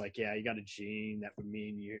blackmails him. He's like, yeah, you got a gene. That would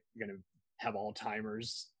mean you're going to have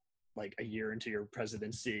Alzheimer's like a year into your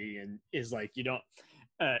presidency, and is like, you don't.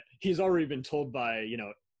 He's already been told by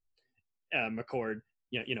McCord,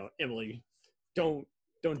 Emily, don't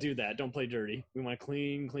do that. Don't play dirty. We want a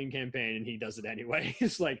clean campaign, and he does it anyway.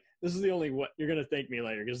 It's like, this is the only way you're gonna thank me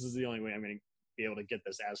later, because this is the only way I'm gonna be able to get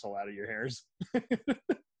this asshole out of your hairs.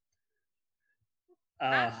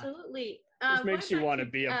 Absolutely. This makes you want to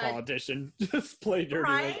be a politician. Just play dirty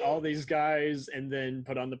right? like all these guys, and then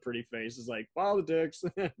put on the pretty face. It's like, politics.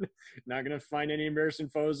 Not gonna find any embarrassing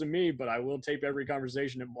photos of me, but I will tape every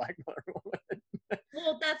conversation and blackmail everyone.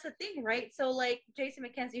 Well, that's the thing, right? So, like, Jason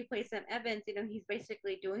McKenzie, who plays Sam Evans, he's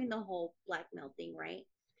basically doing the whole blackmail thing, right?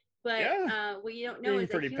 But what you don't know is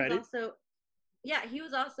that he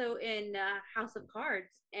was also in House of Cards,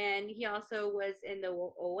 and he also was in the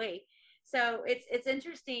OA. So it's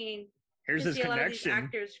interesting. Here's his connection. A lot of these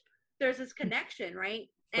actors, there's this connection, right?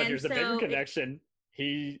 But here's a bigger connection.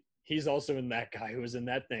 He's also in that guy who was in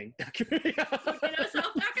that thing.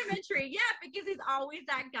 Self-documentary, yeah, because he's always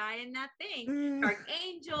that guy in that thing.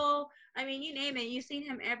 Archangel, I mean, you name it, you've seen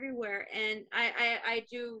him everywhere. And I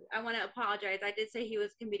want to apologize. I did say he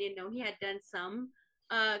was a comedian. No, he had done some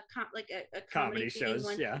a comedy shows,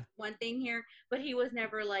 one thing here, but he was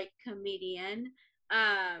never like comedian.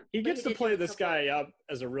 He gets to play this guy up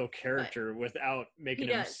as a real character without making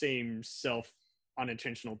him seem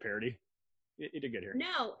unintentional parody. You did good here.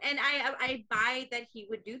 No, and I buy that he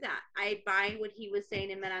would do that. I buy what he was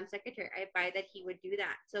saying in Madame Secretary. I buy that he would do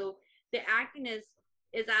that. So the acting is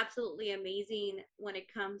absolutely amazing when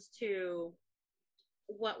it comes to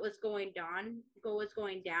what was going down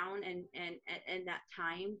and that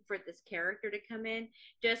time for this character to come in.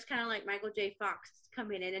 Just kind of like Michael J. Fox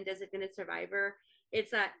coming in and Designated Survivor.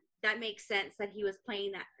 It's that makes sense that he was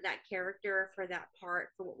playing that character for that part,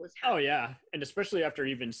 for what was happening. Oh yeah, and especially after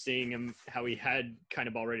even seeing him, how he had kind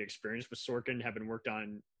of already experienced with Sorkin, having worked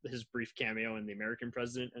on his brief cameo in The American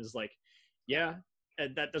President, and it's like, yeah,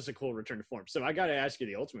 that does a cool return to form. So I got to ask you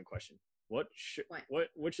the ultimate question: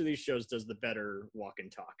 which of these shows does the better walk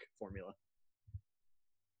and talk formula?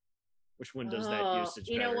 Which one does that usage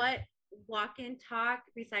better? You know what? Walk and talk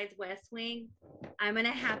besides West Wing, I'm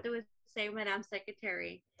gonna have to say Madame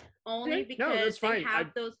Secretary, only because they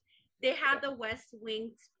have the West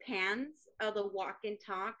Wing's pans of the walk and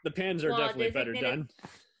talk. The pans are definitely better done.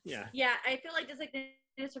 Yeah, I feel like Designated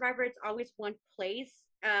Survivor, it's always one place.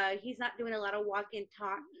 He's not doing a lot of walk and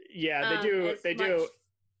talk. Yeah, they do.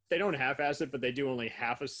 They don't half-ass it, but they do only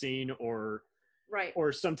half a scene, or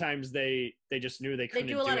sometimes they just knew they couldn't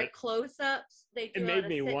do it. They do a lot of close-ups. They do a lot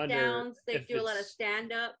of sit-downs. They do a lot of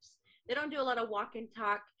stand-ups. They don't do a lot of walk and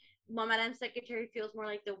talk. Madame Secretary feels more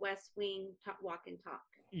like the West Wing walk and talk.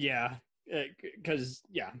 Yeah, because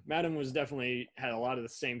Madame was definitely had a lot of the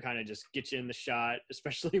same kind of just get you in the shot,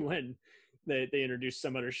 especially when they introduced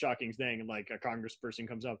some other shocking thing, and like a congressperson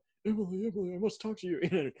comes up, Emily, I must talk to you,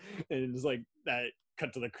 and it's like that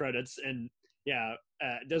cut to the credits. And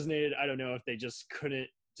Designated, I don't know if they just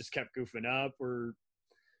kept goofing up, or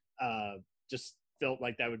just felt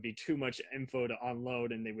like that would be too much info to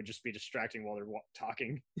unload, and they would just be distracting while they're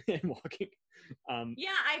talking and walking.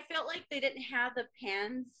 I felt like they didn't have the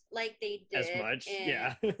pans like they did as much.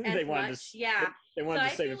 They wanted to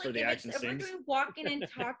save it for the action scenes. If we're doing walking and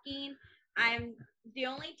talking, the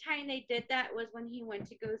only time they did that was when he went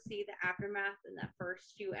to go see the aftermath in the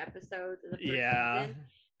first few episodes of the first season.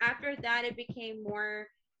 After that, it became more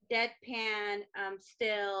deadpan,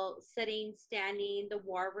 still sitting, standing, the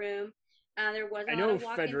war room. There wasn't a lot of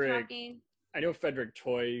walking, talking. I know Frederick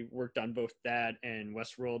Toy worked on both that and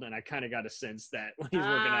Westworld, and I kind of got a sense that when he's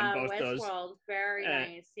working on both those. Westworld, very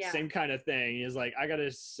nice, yeah. Same kind of thing. He's like, I got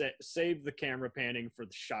to save the camera panning for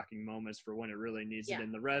the shocking moments for when it really needs it,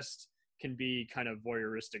 and the rest can be kind of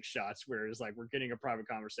voyeuristic shots, where it's like we're getting a private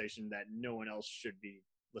conversation that no one else should be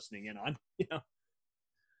listening in on,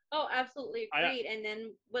 Oh, absolutely agreed. And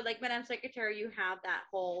then with like Madame Secretary, you have that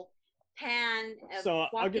whole pan of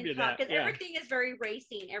I'll give you that. Because everything is very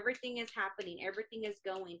racing. Everything is happening. Everything is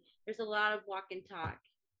going. There's a lot of walk and talk.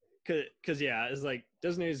 Because it's like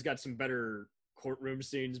Disney's got some better courtroom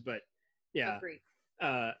scenes, but Agreed.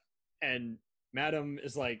 And Madam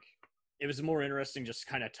is like, it was more interesting just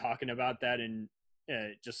kind of talking about that, and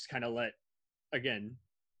just kind of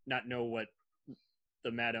not know what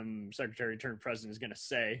the Madam Secretary turned President is going to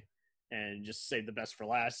say, and just save the best for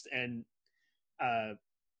last. And I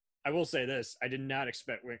will say this: I did not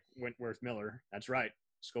expect Wentworth Miller. That's right,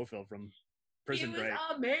 Schofield from Prison Break. He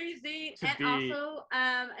was amazing, and also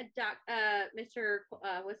Mr.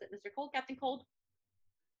 Mr. Cold, Captain Cold,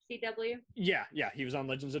 CW. Yeah, he was on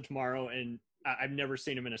Legends of Tomorrow, and I've never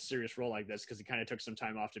seen him in a serious role like this because he kind of took some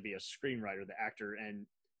time off to be a screenwriter, the actor, and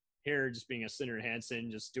here just being a Senator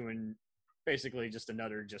Hansen, just doing basically just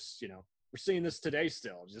another, just, we're seeing this today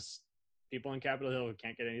still, just people on Capitol Hill who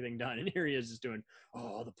can't get anything done, and here he is just doing,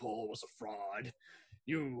 oh, the poll was a fraud.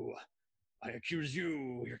 I accuse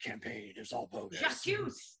you, your campaign is all bogus. Jacques.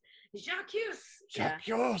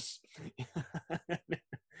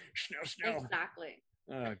 Snell. Exactly.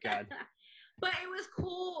 Oh God. But it was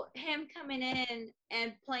cool him coming in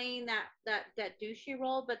and playing that douchey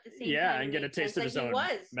role, but at the same time, and get a taste of his own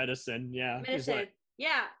medicine. Yeah, He's like,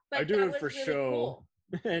 yeah, but I do it for really show,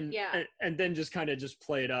 cool. and then just kind of just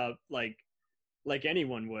play it up like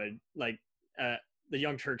anyone would. Like the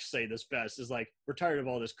Young Turks say this best is like, we're tired of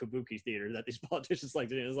all this kabuki theater that these politicians like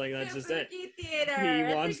to do. It's like, that's just it. Theater.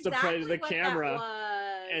 He wants to play to the camera.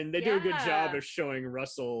 And they do a good job of showing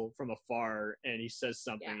Russell from afar, and he says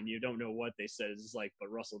something, and you don't know what they said. It's like, but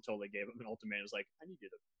Russell totally gave him an ultimatum. It's like, I need you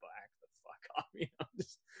to back the fuck off.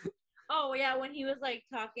 Oh yeah, when he was like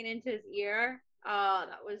talking into his ear. Oh,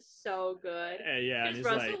 that was so good. Yeah, because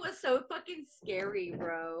Russell was so fucking scary,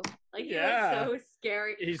 bro. Like he was so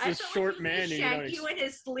scary. He's this short man, and shanked you in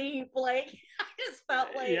his sleep. Like I just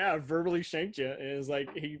felt like verbally shanked you. It was like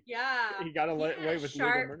he got away with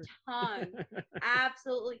sharp legal murder. Tongue.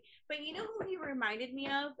 Absolutely. But you know who he reminded me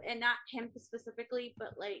of, and not him specifically,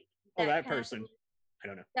 but like that person. I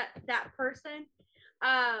don't know that person.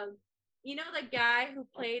 You know the guy who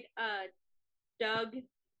played Doug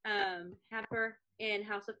Happer in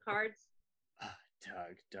House of Cards.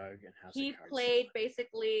 Doug and House of Cards. He played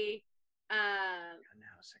basically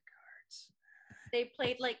House of Cards. They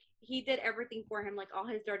played like he did everything for him, like all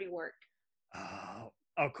his dirty work.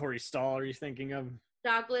 Oh, Corey Stahl, are you thinking of?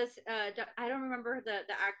 Douglas, I don't remember the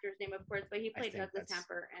actor's name, of course, but he played Douglas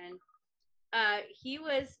Happer, and he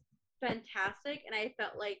was fantastic, and I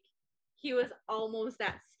felt like he was almost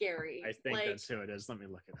that scary. I think that's who it is. Let me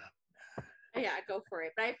look it up. Yeah, go for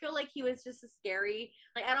it. But I feel like he was just as scary.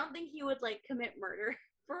 Like I don't think he would like commit murder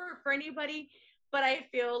for anybody, but I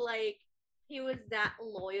feel like he was that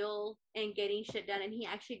loyal and getting shit done, and he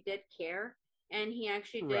actually did care, and he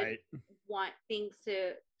actually did want things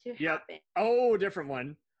to happen. Oh, different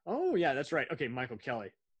one. Oh yeah, that's right. Okay, Michael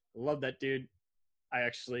Kelly. Love that dude. I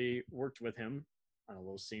actually worked with him on a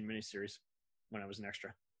little scene miniseries when I was an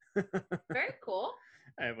extra. Very cool.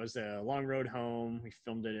 It was a long road home. We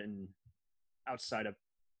filmed it outside of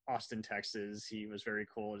Austin, Texas. He was very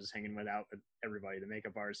cool, just hanging out with everybody, the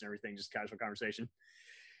makeup artists and everything, just casual conversation.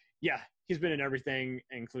 Yeah, he's been in everything,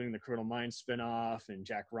 including the Criminal Minds spinoff and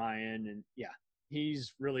Jack Ryan. And yeah,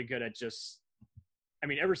 he's really good at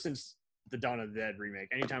ever since the Dawn of the Dead remake,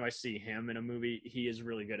 anytime I see him in a movie, he is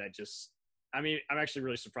really good at I'm actually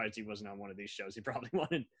really surprised he wasn't on one of these shows. He probably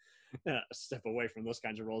wanted a step away from those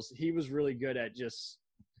kinds of roles. He was really good at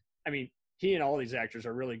he and all these actors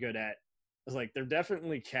are really good at, it's like they're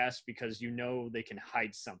definitely cast because they can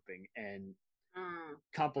hide something and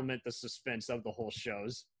complement the suspense of the whole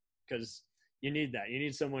shows, because you need that. You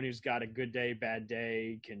need someone who's got a good day, bad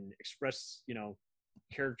day, can express,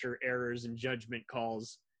 character errors and judgment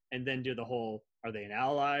calls, and then do the whole, are they an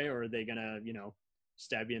ally or are they gonna,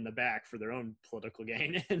 stab you in the back for their own political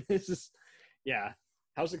gain? And this is,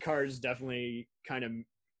 House of Cards definitely kind of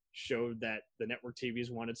showed that the network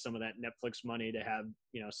TVs wanted some of that Netflix money to have,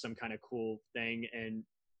 some kind of cool thing. And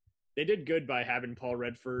they did good by having Paul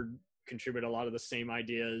Redford contribute a lot of the same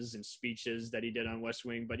ideas and speeches that he did on West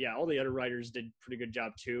Wing. But yeah, all the other writers did a pretty good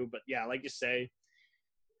job too. But yeah, like you say,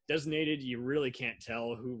 Designated, you really can't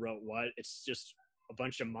tell who wrote what. It's just a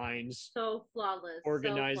bunch of minds. So flawless.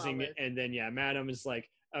 Organizing it. And then, Madam is like,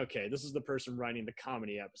 okay, this is the person writing the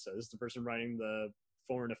comedy episode. This is the person writing the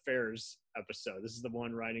foreign affairs episode. This is the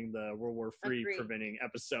one writing the World War III preventing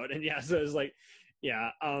episode. And so it's like,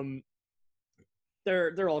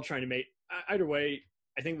 they're all trying to make, either way,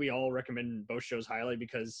 I think we all recommend both shows highly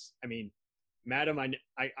because, Madam,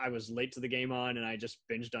 I was late to the game on, and I just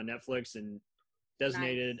binged on Netflix, and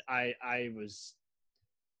Designated, nice. I was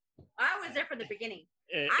there from the beginning.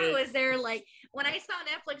 I was there, like, when I saw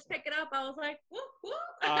Netflix pick it up, I was like, whoop, whoop.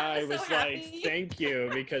 I was so like, thank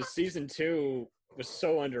you, because season 2 was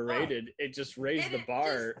so underrated. It just raised the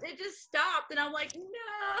bar. It just stopped, and I'm like,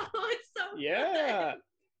 no, it's so good.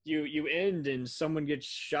 You end and someone gets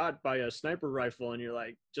shot by a sniper rifle, and you're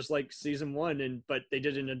like, just like season 1, but they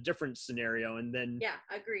did it in a different scenario, and then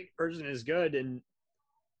agreed. Person is good. And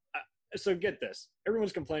so get this,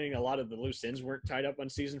 everyone's complaining a lot of the loose ends weren't tied up on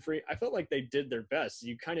season 3. I felt like they did their best.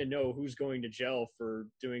 You kind of know who's going to jail for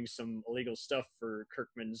doing some illegal stuff for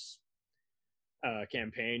Kirkman's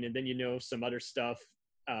campaign, and then some other stuff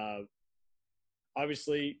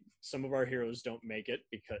obviously some of our heroes don't make it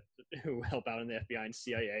because who help out in the FBI and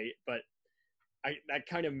CIA, but that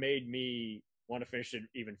kind of made me want to finish it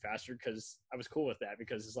even faster because I was cool with that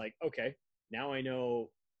because it's like, okay, now I know.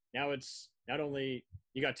 Now it's not only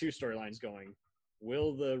you got two storylines going.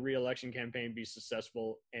 Will the re-election campaign be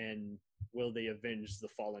successful, and will they avenge the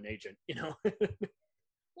fallen agent? You know. Well,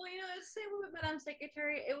 the same with Madame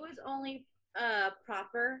Secretary. It was only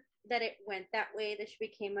proper that it went that way, that she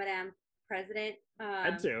became Madame President.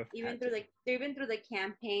 Had to. Even through the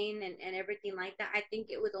campaign and everything like that. I think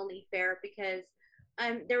it was only fair because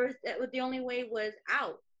that was the only way was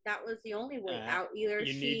out. That was the only way out. Either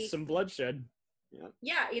you need some bloodshed.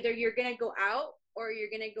 Yeah, either you're gonna go out or you're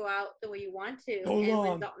gonna go out the way you want to. Go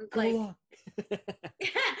along. Go along.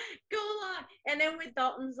 Go along. And then when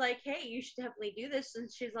Dalton's like, "Hey, you should definitely do this," and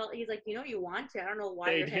he's like, "You want to. I don't know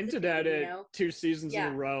why." They'd hinted at it 2 seasons in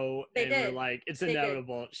a row, and we're like, "It's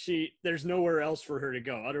inevitable. There's nowhere else for her to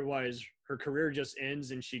go. Otherwise, her career just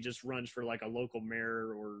ends, and she just runs for like a local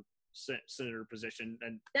mayor or senator position."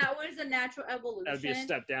 And that was a natural evolution. That'd be a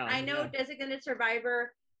step down. I know, Designated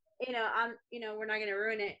Survivor. We're not gonna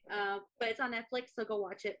ruin it. But it's on Netflix, so go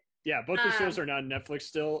watch it. Yeah, both the shows are not on Netflix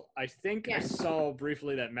still. I think I saw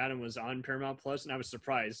briefly that Madam was on Paramount Plus, and I was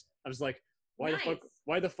surprised. I was like,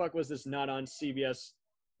 why the fuck was this not on CBS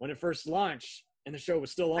when it first launched and the show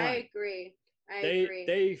was still on? I agree.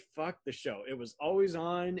 They fucked the show. It was always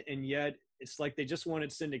on, and yet it's like they just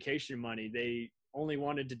wanted syndication money. They only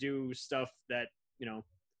wanted to do stuff that,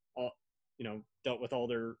 dealt with all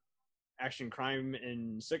their action, crime,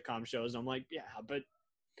 and sitcom shows. I'm like, yeah, but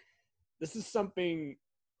this is something.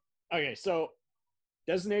 Okay, so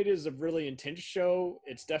Designated is a really intense show.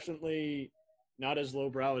 It's definitely not as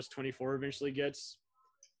lowbrow as 24 eventually gets.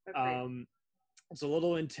 It's a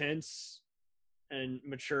little intense and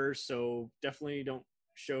mature, so definitely don't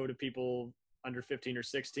show to people under 15 or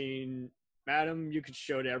 16. Madam, you could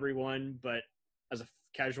show to everyone, but as a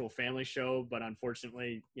casual family show. But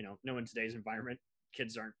unfortunately, no, in today's environment,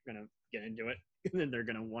 kids aren't going to get into it. And then they're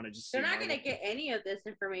going to want to just They're not going to get any of this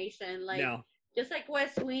information. Like, no. Just like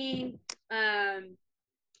West Wing,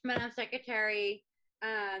 Madame Secretary,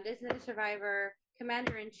 Designated Survivor,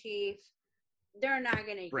 Commander-in-Chief, they're not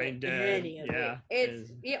going to get any of it.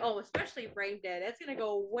 Especially Brain Dead. That's going to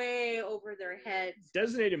go way over their heads.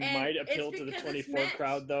 Designated might appeal to the 24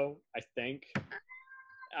 crowd, though, I think.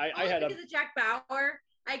 I had because of Jack Bauer.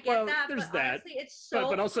 I get that, there's but that. honestly, it's so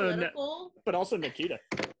political. But also Nikita.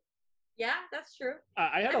 Yeah, that's true.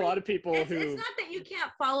 I had a lot of people who. It's not that you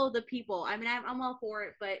can't follow the people. I mean, I'm all for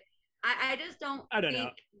it, but I just don't. I don't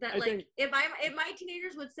think know. That if my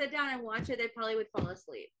teenagers would sit down and watch it, they probably would fall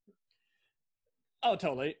asleep. Oh,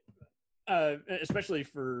 totally. Especially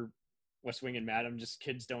for West Wing and Madam, just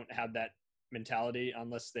kids don't have that mentality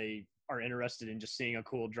unless they are interested in just seeing a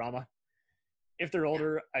cool drama. If they're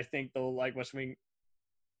older, I think they'll like West Wing.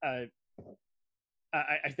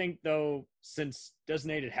 I think, though, since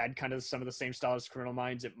Designated had kind of some of the same style as Criminal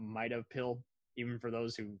Minds, it might appeal even for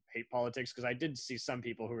those who hate politics. Because I did see some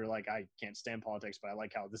people who were like, I can't stand politics, but I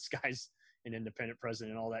like how this guy's an independent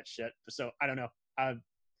president and all that shit. So I don't know. I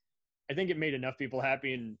think it made enough people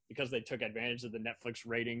happy, and because they took advantage of the Netflix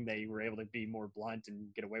rating, they were able to be more blunt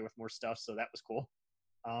and get away with more stuff. So that was cool.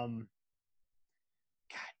 God,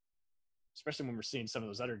 especially when we're seeing some of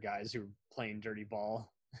those other guys who are playing dirty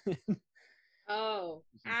ball. Oh,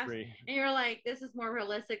 and you're like, this is more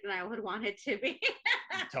realistic than I would want it to be.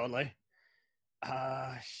 Totally.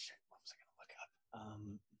 Shit, what was I gonna look up?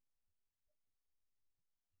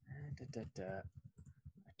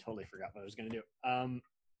 I totally forgot what I was gonna do.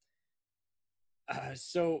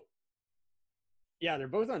 So yeah, they're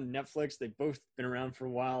both on Netflix. They've both been around for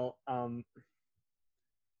a while. Well,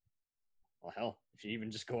 hell, if you even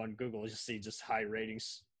just go on Google, you'll see just high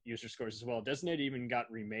ratings. User scores as well. Designated even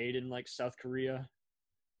got remade in like South Korea,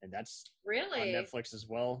 and that's really on Netflix as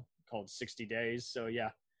well, called 60 Days. So yeah,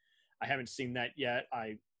 I haven't seen that yet.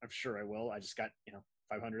 I'm sure I will. I just got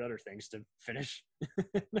 500 other things to finish.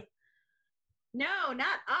 No,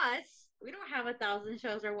 not us. We don't have 1,000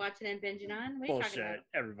 shows we're watching and binging on. What are you talking about?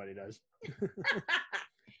 Everybody does.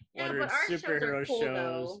 Yeah, but our superhero shows are cool,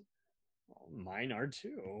 though. Well, mine are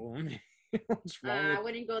too. What's wrong? I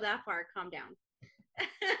wouldn't go that far. Calm down.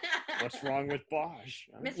 What's wrong with Bosch?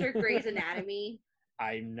 Mr. Grey's Anatomy.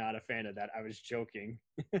 I'm not a fan of that. I was joking.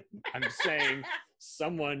 I'm saying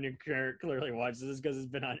someone clearly watches this because it's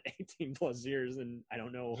been on 18 plus years, and I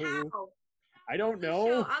don't know who. I don't the know.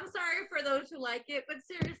 show. I'm sorry for those who like it, but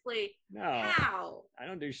seriously, No, how? I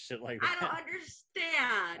don't do shit like I that. don't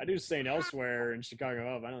understand. I do St. Elsewhere and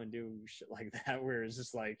Chicago Up. I don't do shit like that where it's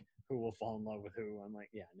just like who will fall in love with who. I'm like,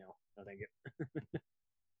 yeah, no thank you.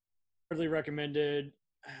 Hardly recommended.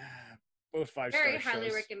 Both 5-star Very highly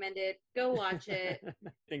shows. recommended. Go watch it.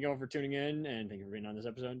 Thank you all for tuning in, and thank you for being on this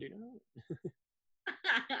episode, Dina.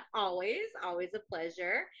 always a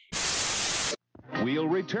pleasure. We'll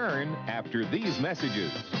return after these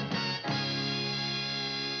messages.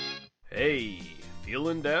 Hey,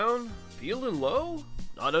 feeling down? Feeling low?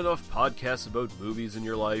 Not enough podcasts about movies in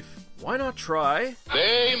your life? Why not try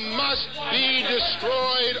They must be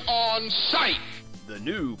destroyed on sight. the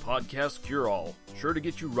new Podcast Cure-All, sure to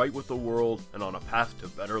get you right with the world and on a path to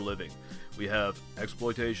better living. We have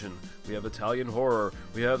exploitation, we have Italian horror,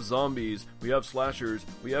 we have zombies, we have slashers,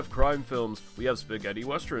 we have crime films, we have spaghetti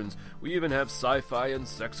westerns, we even have sci-fi and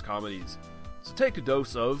sex comedies. So take a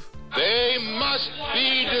dose of They must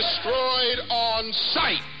be destroyed on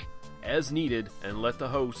sight. as needed, and let the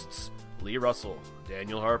hosts, Lee Russell,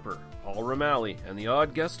 Daniel Harper, Paul Romali, and the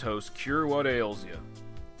odd guest host cure what ails you.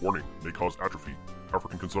 Warning, may cause atrophy,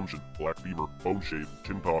 African consumption, black fever, bone shave,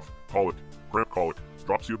 chin cough, colic, cramp colic,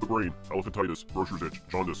 dropsy of the brain, elephantitis, grocer's itch,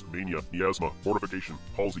 jaundice, mania, miasma, mortification,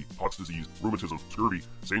 palsy, Pott's disease, rheumatism, scurvy,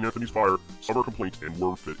 St. Anthony's fire, summer complaint, and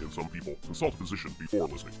worm fit in some people. Consult a physician before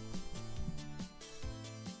listening.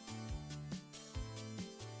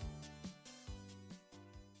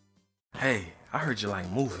 Hey, I heard you like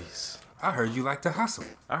movies. I heard you like to hustle.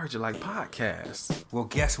 I heard you like podcasts. Well,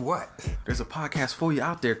 guess what? There's a podcast for you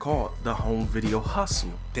out there called The Home Video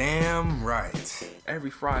Hustle. Damn right.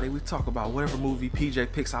 Every Friday, we talk about whatever movie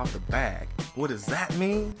PJ picks out the bag. What does that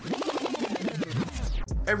mean?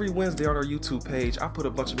 Every Wednesday on our YouTube page, I put a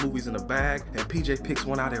bunch of movies in a bag, and PJ picks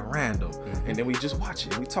one out at random. And then we just watch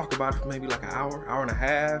it. We talk about it for maybe like an hour, hour and a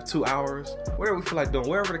half, 2 hours, whatever we feel like doing,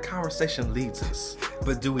 wherever the conversation leads us.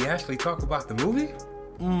 But do we actually talk about the movie?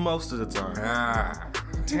 Most of the time.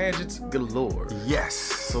 Tangents galore. Yes.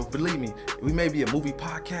 So believe me, we may be a movie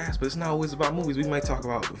podcast, but it's not always about movies. We may talk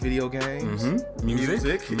about video games,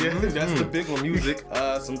 Music. Yeah, that's the big one, music.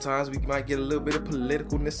 Sometimes we might get a little bit of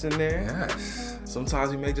politicalness in there. Yes.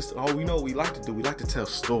 Sometimes we may just, we know what we like to do. We like to tell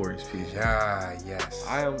stories, PJ. Yes.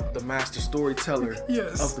 I am the master storyteller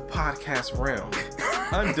Yes. of the podcast realm.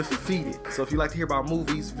 Undefeated. So if you like to hear about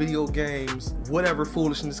movies, video games, whatever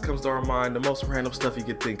foolishness comes to our mind, the most random stuff you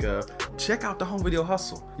could think of, check out the Home Video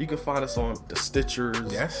Hustle. You can find us on the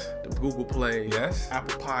Stitchers, Yes. the Google Play, Yes.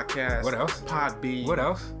 Apple Podcasts, What else? Podbean, What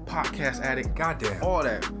else? Podcast Addict, Goddamn. all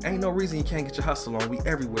that. Ain't no reason you can't get your hustle on. We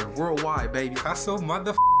everywhere, worldwide, baby. Hustle,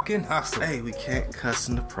 motherfucking hustle. Hey, we can't cuss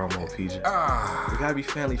in the promo, PJ. We Ah. gotta be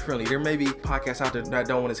family friendly. There may be podcasts out there that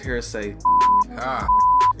don't want his hair say Ah.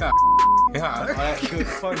 Ah. all Yeah. that good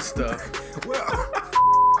fun stuff. Well,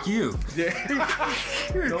 you.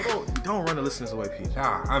 Don't run the listeners away, PJ.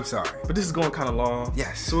 I'm sorry. But this is going kind of long.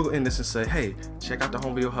 Yes. So we'll end this and say, hey, check out the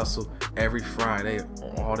Home Video Hustle every Friday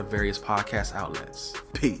on all the various podcast outlets.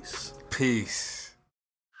 Peace. Peace.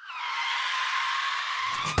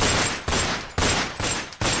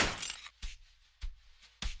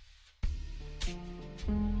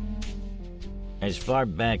 As far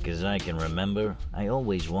back as I can remember, I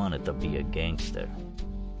always wanted to be a gangster.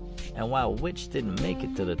 And while Witch didn't make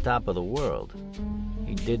it to the top of the world,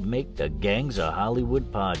 he did make the Gangs of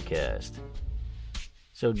Hollywood podcast.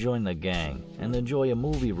 So join the gang and enjoy a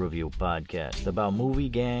movie review podcast about movie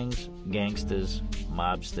gangs, gangsters,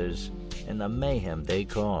 mobsters, and the mayhem they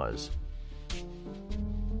cause.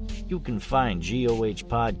 You can find GOH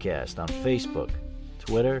Podcast on Facebook,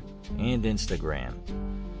 Twitter, and Instagram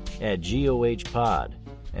at GOH Pod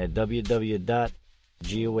at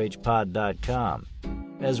www.gohpod.com,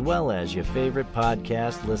 as well as your favorite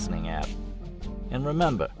podcast listening app. And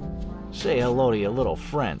remember, say hello to your little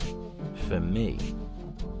friend for me.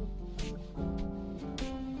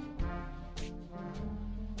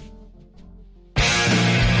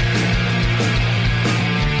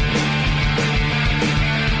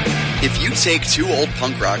 If you take two old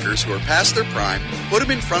punk rockers who are past their prime, put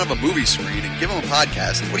them in front of a movie screen and give them a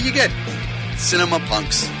podcast, what do you get? Cinema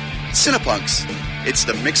Punks. Cinepunks. It's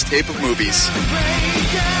the mixtape of movies.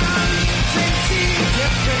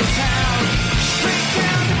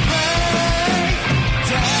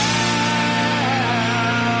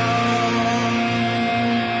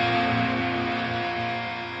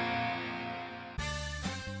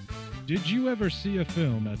 Did you ever see a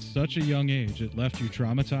film at such a young age it left you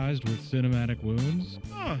traumatized with cinematic wounds?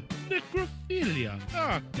 Nick Necrophilia.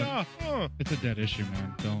 It's a dead issue,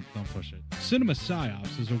 man. Don't push it. Cinema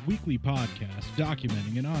Psyops is a weekly podcast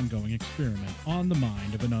documenting an ongoing experiment on the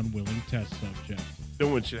mind of an unwilling test subject. No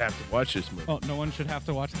one should have to watch this movie. Oh, no one should have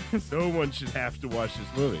to watch this? No one should have to watch this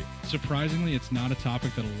movie. Surprisingly, it's not a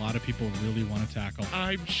topic that a lot of people really want to tackle.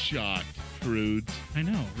 I'm shocked, prudes. I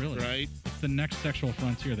know, really. Right? It's the next sexual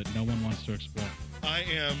frontier that no one wants to explore. I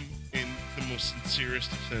am, in the most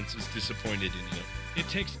sincerest of senses, disappointed in you. It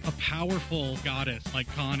takes a powerful goddess like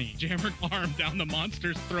Connie, jam her arm down the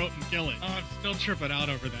monster's throat and kill it. Oh, I'm still tripping out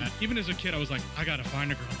over that. Even as a kid, I was like, I gotta find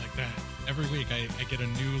a girl like that. Every week, I get a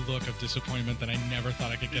new look of disappointment that I never thought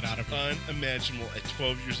I could get out of her. Unimaginable. At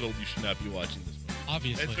 12 years old, you should not be watching this movie.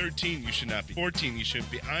 Obviously. At 13, you should not be. 14, you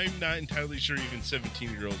shouldn't be. I'm not entirely sure even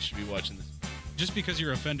 17-year-olds should be watching this. Just because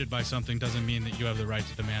you're offended by something doesn't mean that you have the right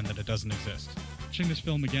to demand that it doesn't exist. Watching this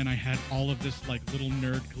film again, I had all of this like little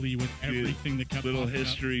nerd glee with everything that kept little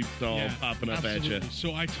history all popping up absolutely. at you.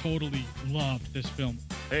 So I totally loved this film.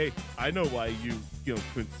 Hey, I know why you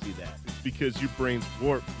couldn't see that. It's because your brain's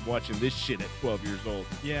warped from watching this shit at 12 years old.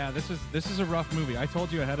 Yeah, this is a rough movie. I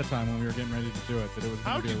told you ahead of time when we were getting ready to do it that it was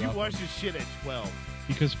going to be a rough How did you watch one. this shit at 12?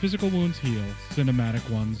 Because physical wounds heal, cinematic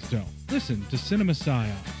ones don't. Listen to Cinema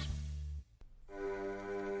Psyops.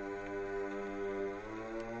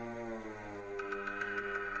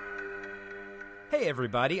 Hey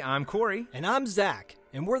everybody, I'm Corey. And I'm Zach,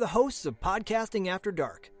 and we're the hosts of Podcasting After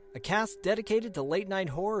Dark, a cast dedicated to late-night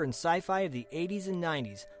horror and sci-fi of the 80s and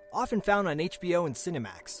 90s, often found on HBO and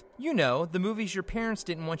Cinemax. You know, the movies your parents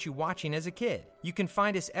didn't want you watching as a kid. You can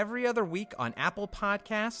find us every other week on Apple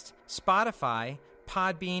Podcasts, Spotify,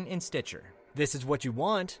 Podbean, and Stitcher. This is what you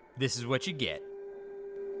want. This is what you get.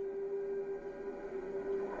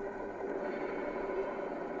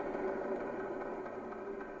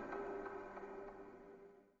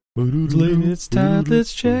 It's time,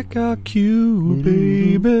 let's check our cue,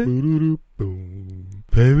 baby.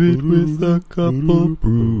 Pair it with a couple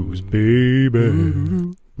brews,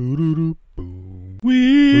 baby.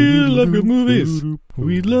 We love good movies.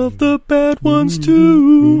 We love the bad ones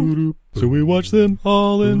too. So we watch them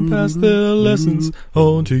all and pass their lessons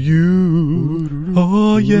on to you.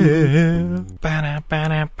 Oh yeah.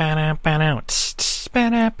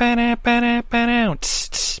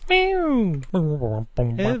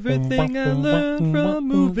 Everything I learned from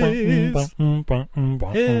movies helps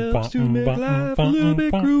to make life a little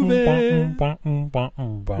bit groovy.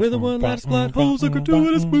 With a one-liner plot holes or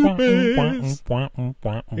gratuitous movies.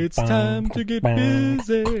 It's time to get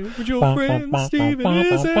busy with your friend Steve and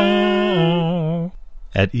Izzy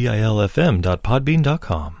at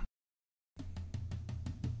eilfm.podbean.com.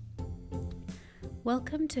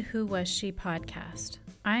 Welcome to Who Was She podcast.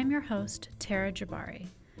 I am your host, Tara Jabari.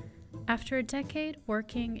 After a decade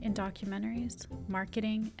working in documentaries,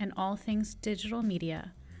 marketing, and all things digital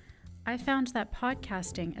media, I found that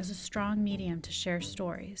podcasting is a strong medium to share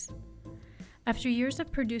stories. After years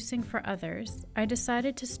of producing for others, I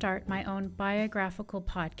decided to start my own biographical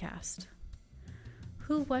podcast.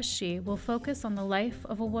 Who Was She will focus on the life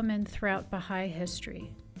of a woman throughout Baha'i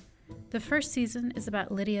history. The first season is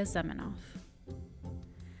about Lydia Zamenhof.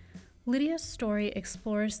 Lydia's story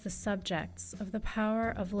explores the subjects of the power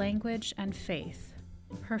of language and faith.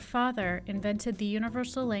 Her father invented the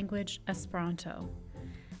universal language Esperanto,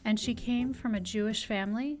 and she came from a Jewish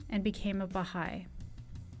family and became a Baha'i.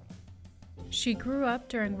 She grew up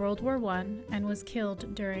during World War I and was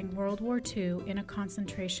killed during World War II in a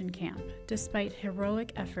concentration camp, despite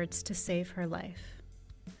heroic efforts to save her life.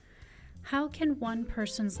 How can one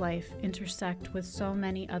person's life intersect with so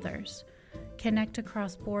many others, connect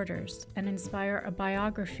across borders, and inspire a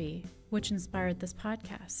biography which inspired this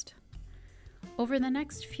podcast? Over the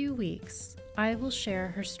next few weeks, I will share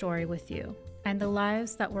her story with you and the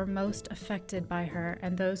lives that were most affected by her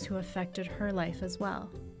and those who affected her life as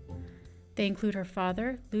well. They include her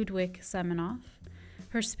father, Ludwig Zamenhof,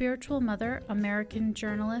 her spiritual mother, American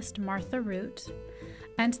journalist Martha Root,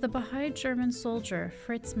 and the Baha'i German soldier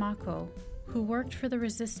Fritz Mako, who worked for the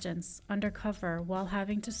resistance undercover while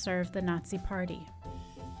having to serve the Nazi Party.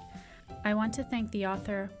 I want to thank the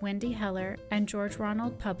author Wendy Heller and George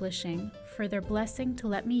Ronald Publishing for their blessing to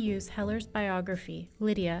let me use Heller's biography,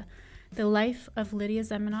 Lydia, The Life of Lydia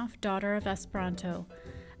Zamenhof, Daughter of Esperanto,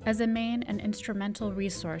 as a main and instrumental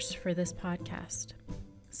resource for this podcast.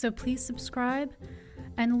 So please subscribe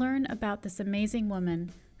and learn about this amazing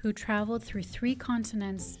woman who traveled through 3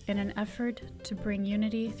 continents in an effort to bring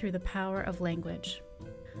unity through the power of language.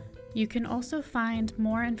 You can also find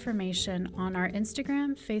more information on our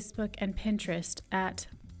Instagram, Facebook, and Pinterest at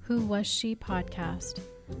Who Was She Podcast.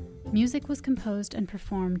 Music was composed and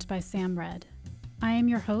performed by Sam Red. I am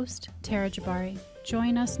your host, Tara Jabari.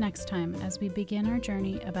 Join us next time as we begin our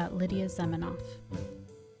journey about Lydia Zemenoff.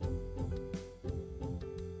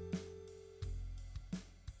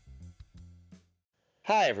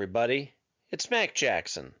 Hi, everybody. It's Mac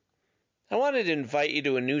Jackson. I wanted to invite you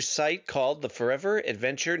to a new site called the Forever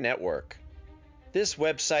Adventure Network. This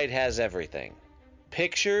website has everything: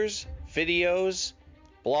 pictures, videos,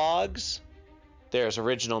 blogs. There's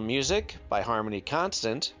original music by Harmony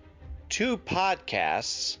Constant, 2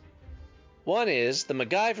 podcasts. One is the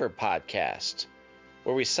MacGyver podcast,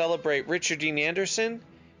 where we celebrate Richard Dean Anderson,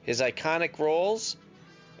 his iconic roles,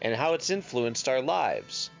 and how it's influenced our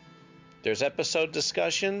lives. There's episode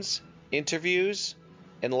discussions, interviews,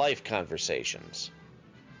 and life conversations.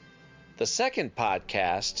 The second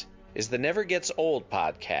podcast is the Never Gets Old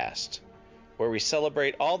podcast, where we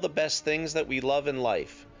celebrate all the best things that we love in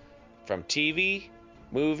life, from TV,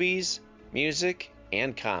 movies, music,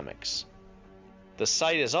 and comics. The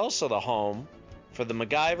site is also the home for the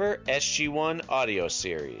MacGyver SG-1 audio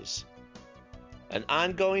series, an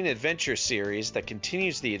ongoing adventure series that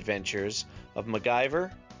continues the adventures of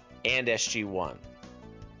MacGyver and SG-1.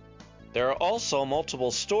 There are also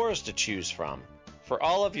multiple stores to choose from for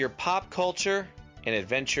all of your pop culture and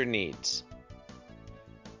adventure needs.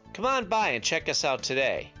 Come on by and check us out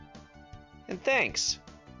today. And thanks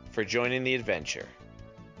for joining the adventure.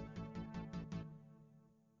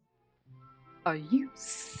 Are you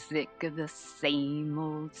sick of the same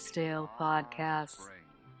old stale podcasts?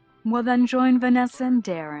 Well, then join Vanessa and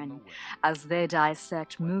Darren as they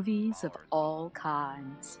dissect movies of all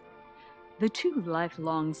kinds. The 2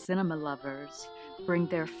 lifelong cinema lovers bring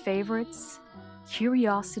their favorites,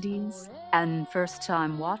 curiosities, and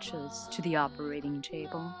first-time watches to the operating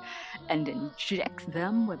table and inject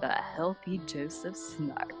them with a healthy dose of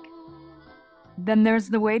snark. Then there's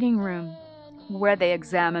the waiting room, where they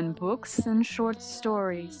examine books and short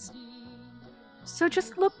stories. So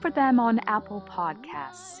just look for them on Apple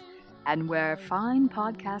Podcasts and where fine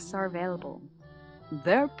podcasts are available.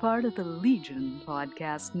 They're part of the Legion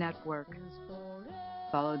Podcast Network.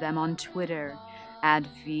 Follow them on Twitter at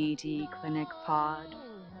VDClinicPod.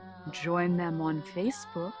 Join them on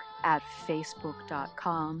Facebook at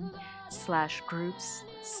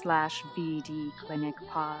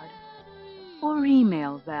facebook.com/groups/VDClinicPod. Or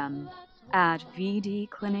email them at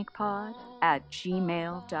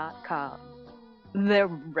vdclinicpod@gmail.com. They're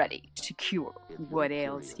ready to cure what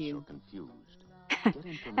ails you.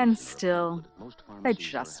 And still, they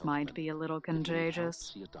just might be a little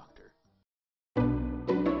contagious.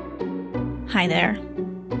 Hi there.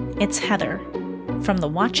 It's Heather from the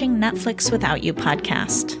Watching Netflix Without You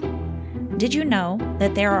podcast. Did you know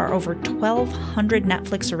that there are over 1,200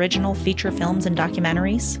 Netflix original feature films and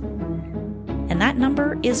documentaries? And that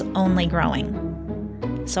number is only growing.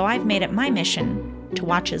 So I've made it my mission to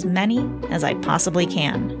watch as many as I possibly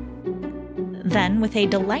can. Then, with a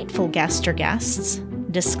delightful guest or guests,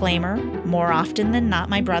 disclaimer, more often than not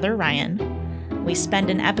my brother Ryan, we spend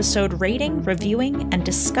an episode rating, reviewing, and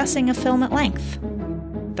discussing a film at length.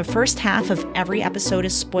 The first half of every episode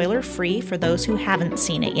is spoiler-free for those who haven't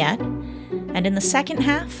seen it yet, and in the second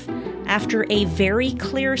half, after a very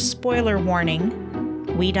clear spoiler warning,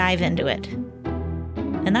 we dive into it.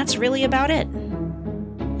 And that's really about it.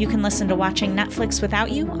 You can listen to Watching Netflix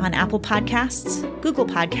Without You on Apple Podcasts, Google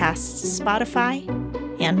Podcasts, Spotify,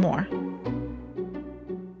 and more.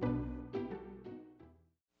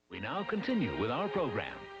 We now continue with our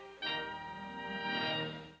program.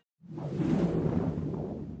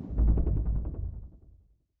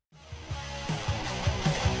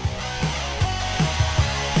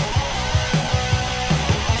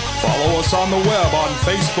 Follow us on the web on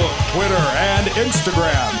Facebook, Twitter, and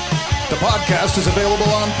Instagram. The podcast is available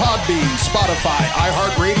on Podbean, Spotify,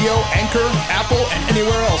 iHeartRadio, Anchor, Apple, and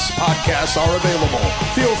anywhere else podcasts are available.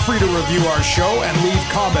 Feel free to review our show and leave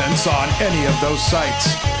comments on any of those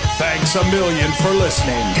sites. Thanks a million for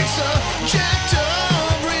listening. It's a jacked up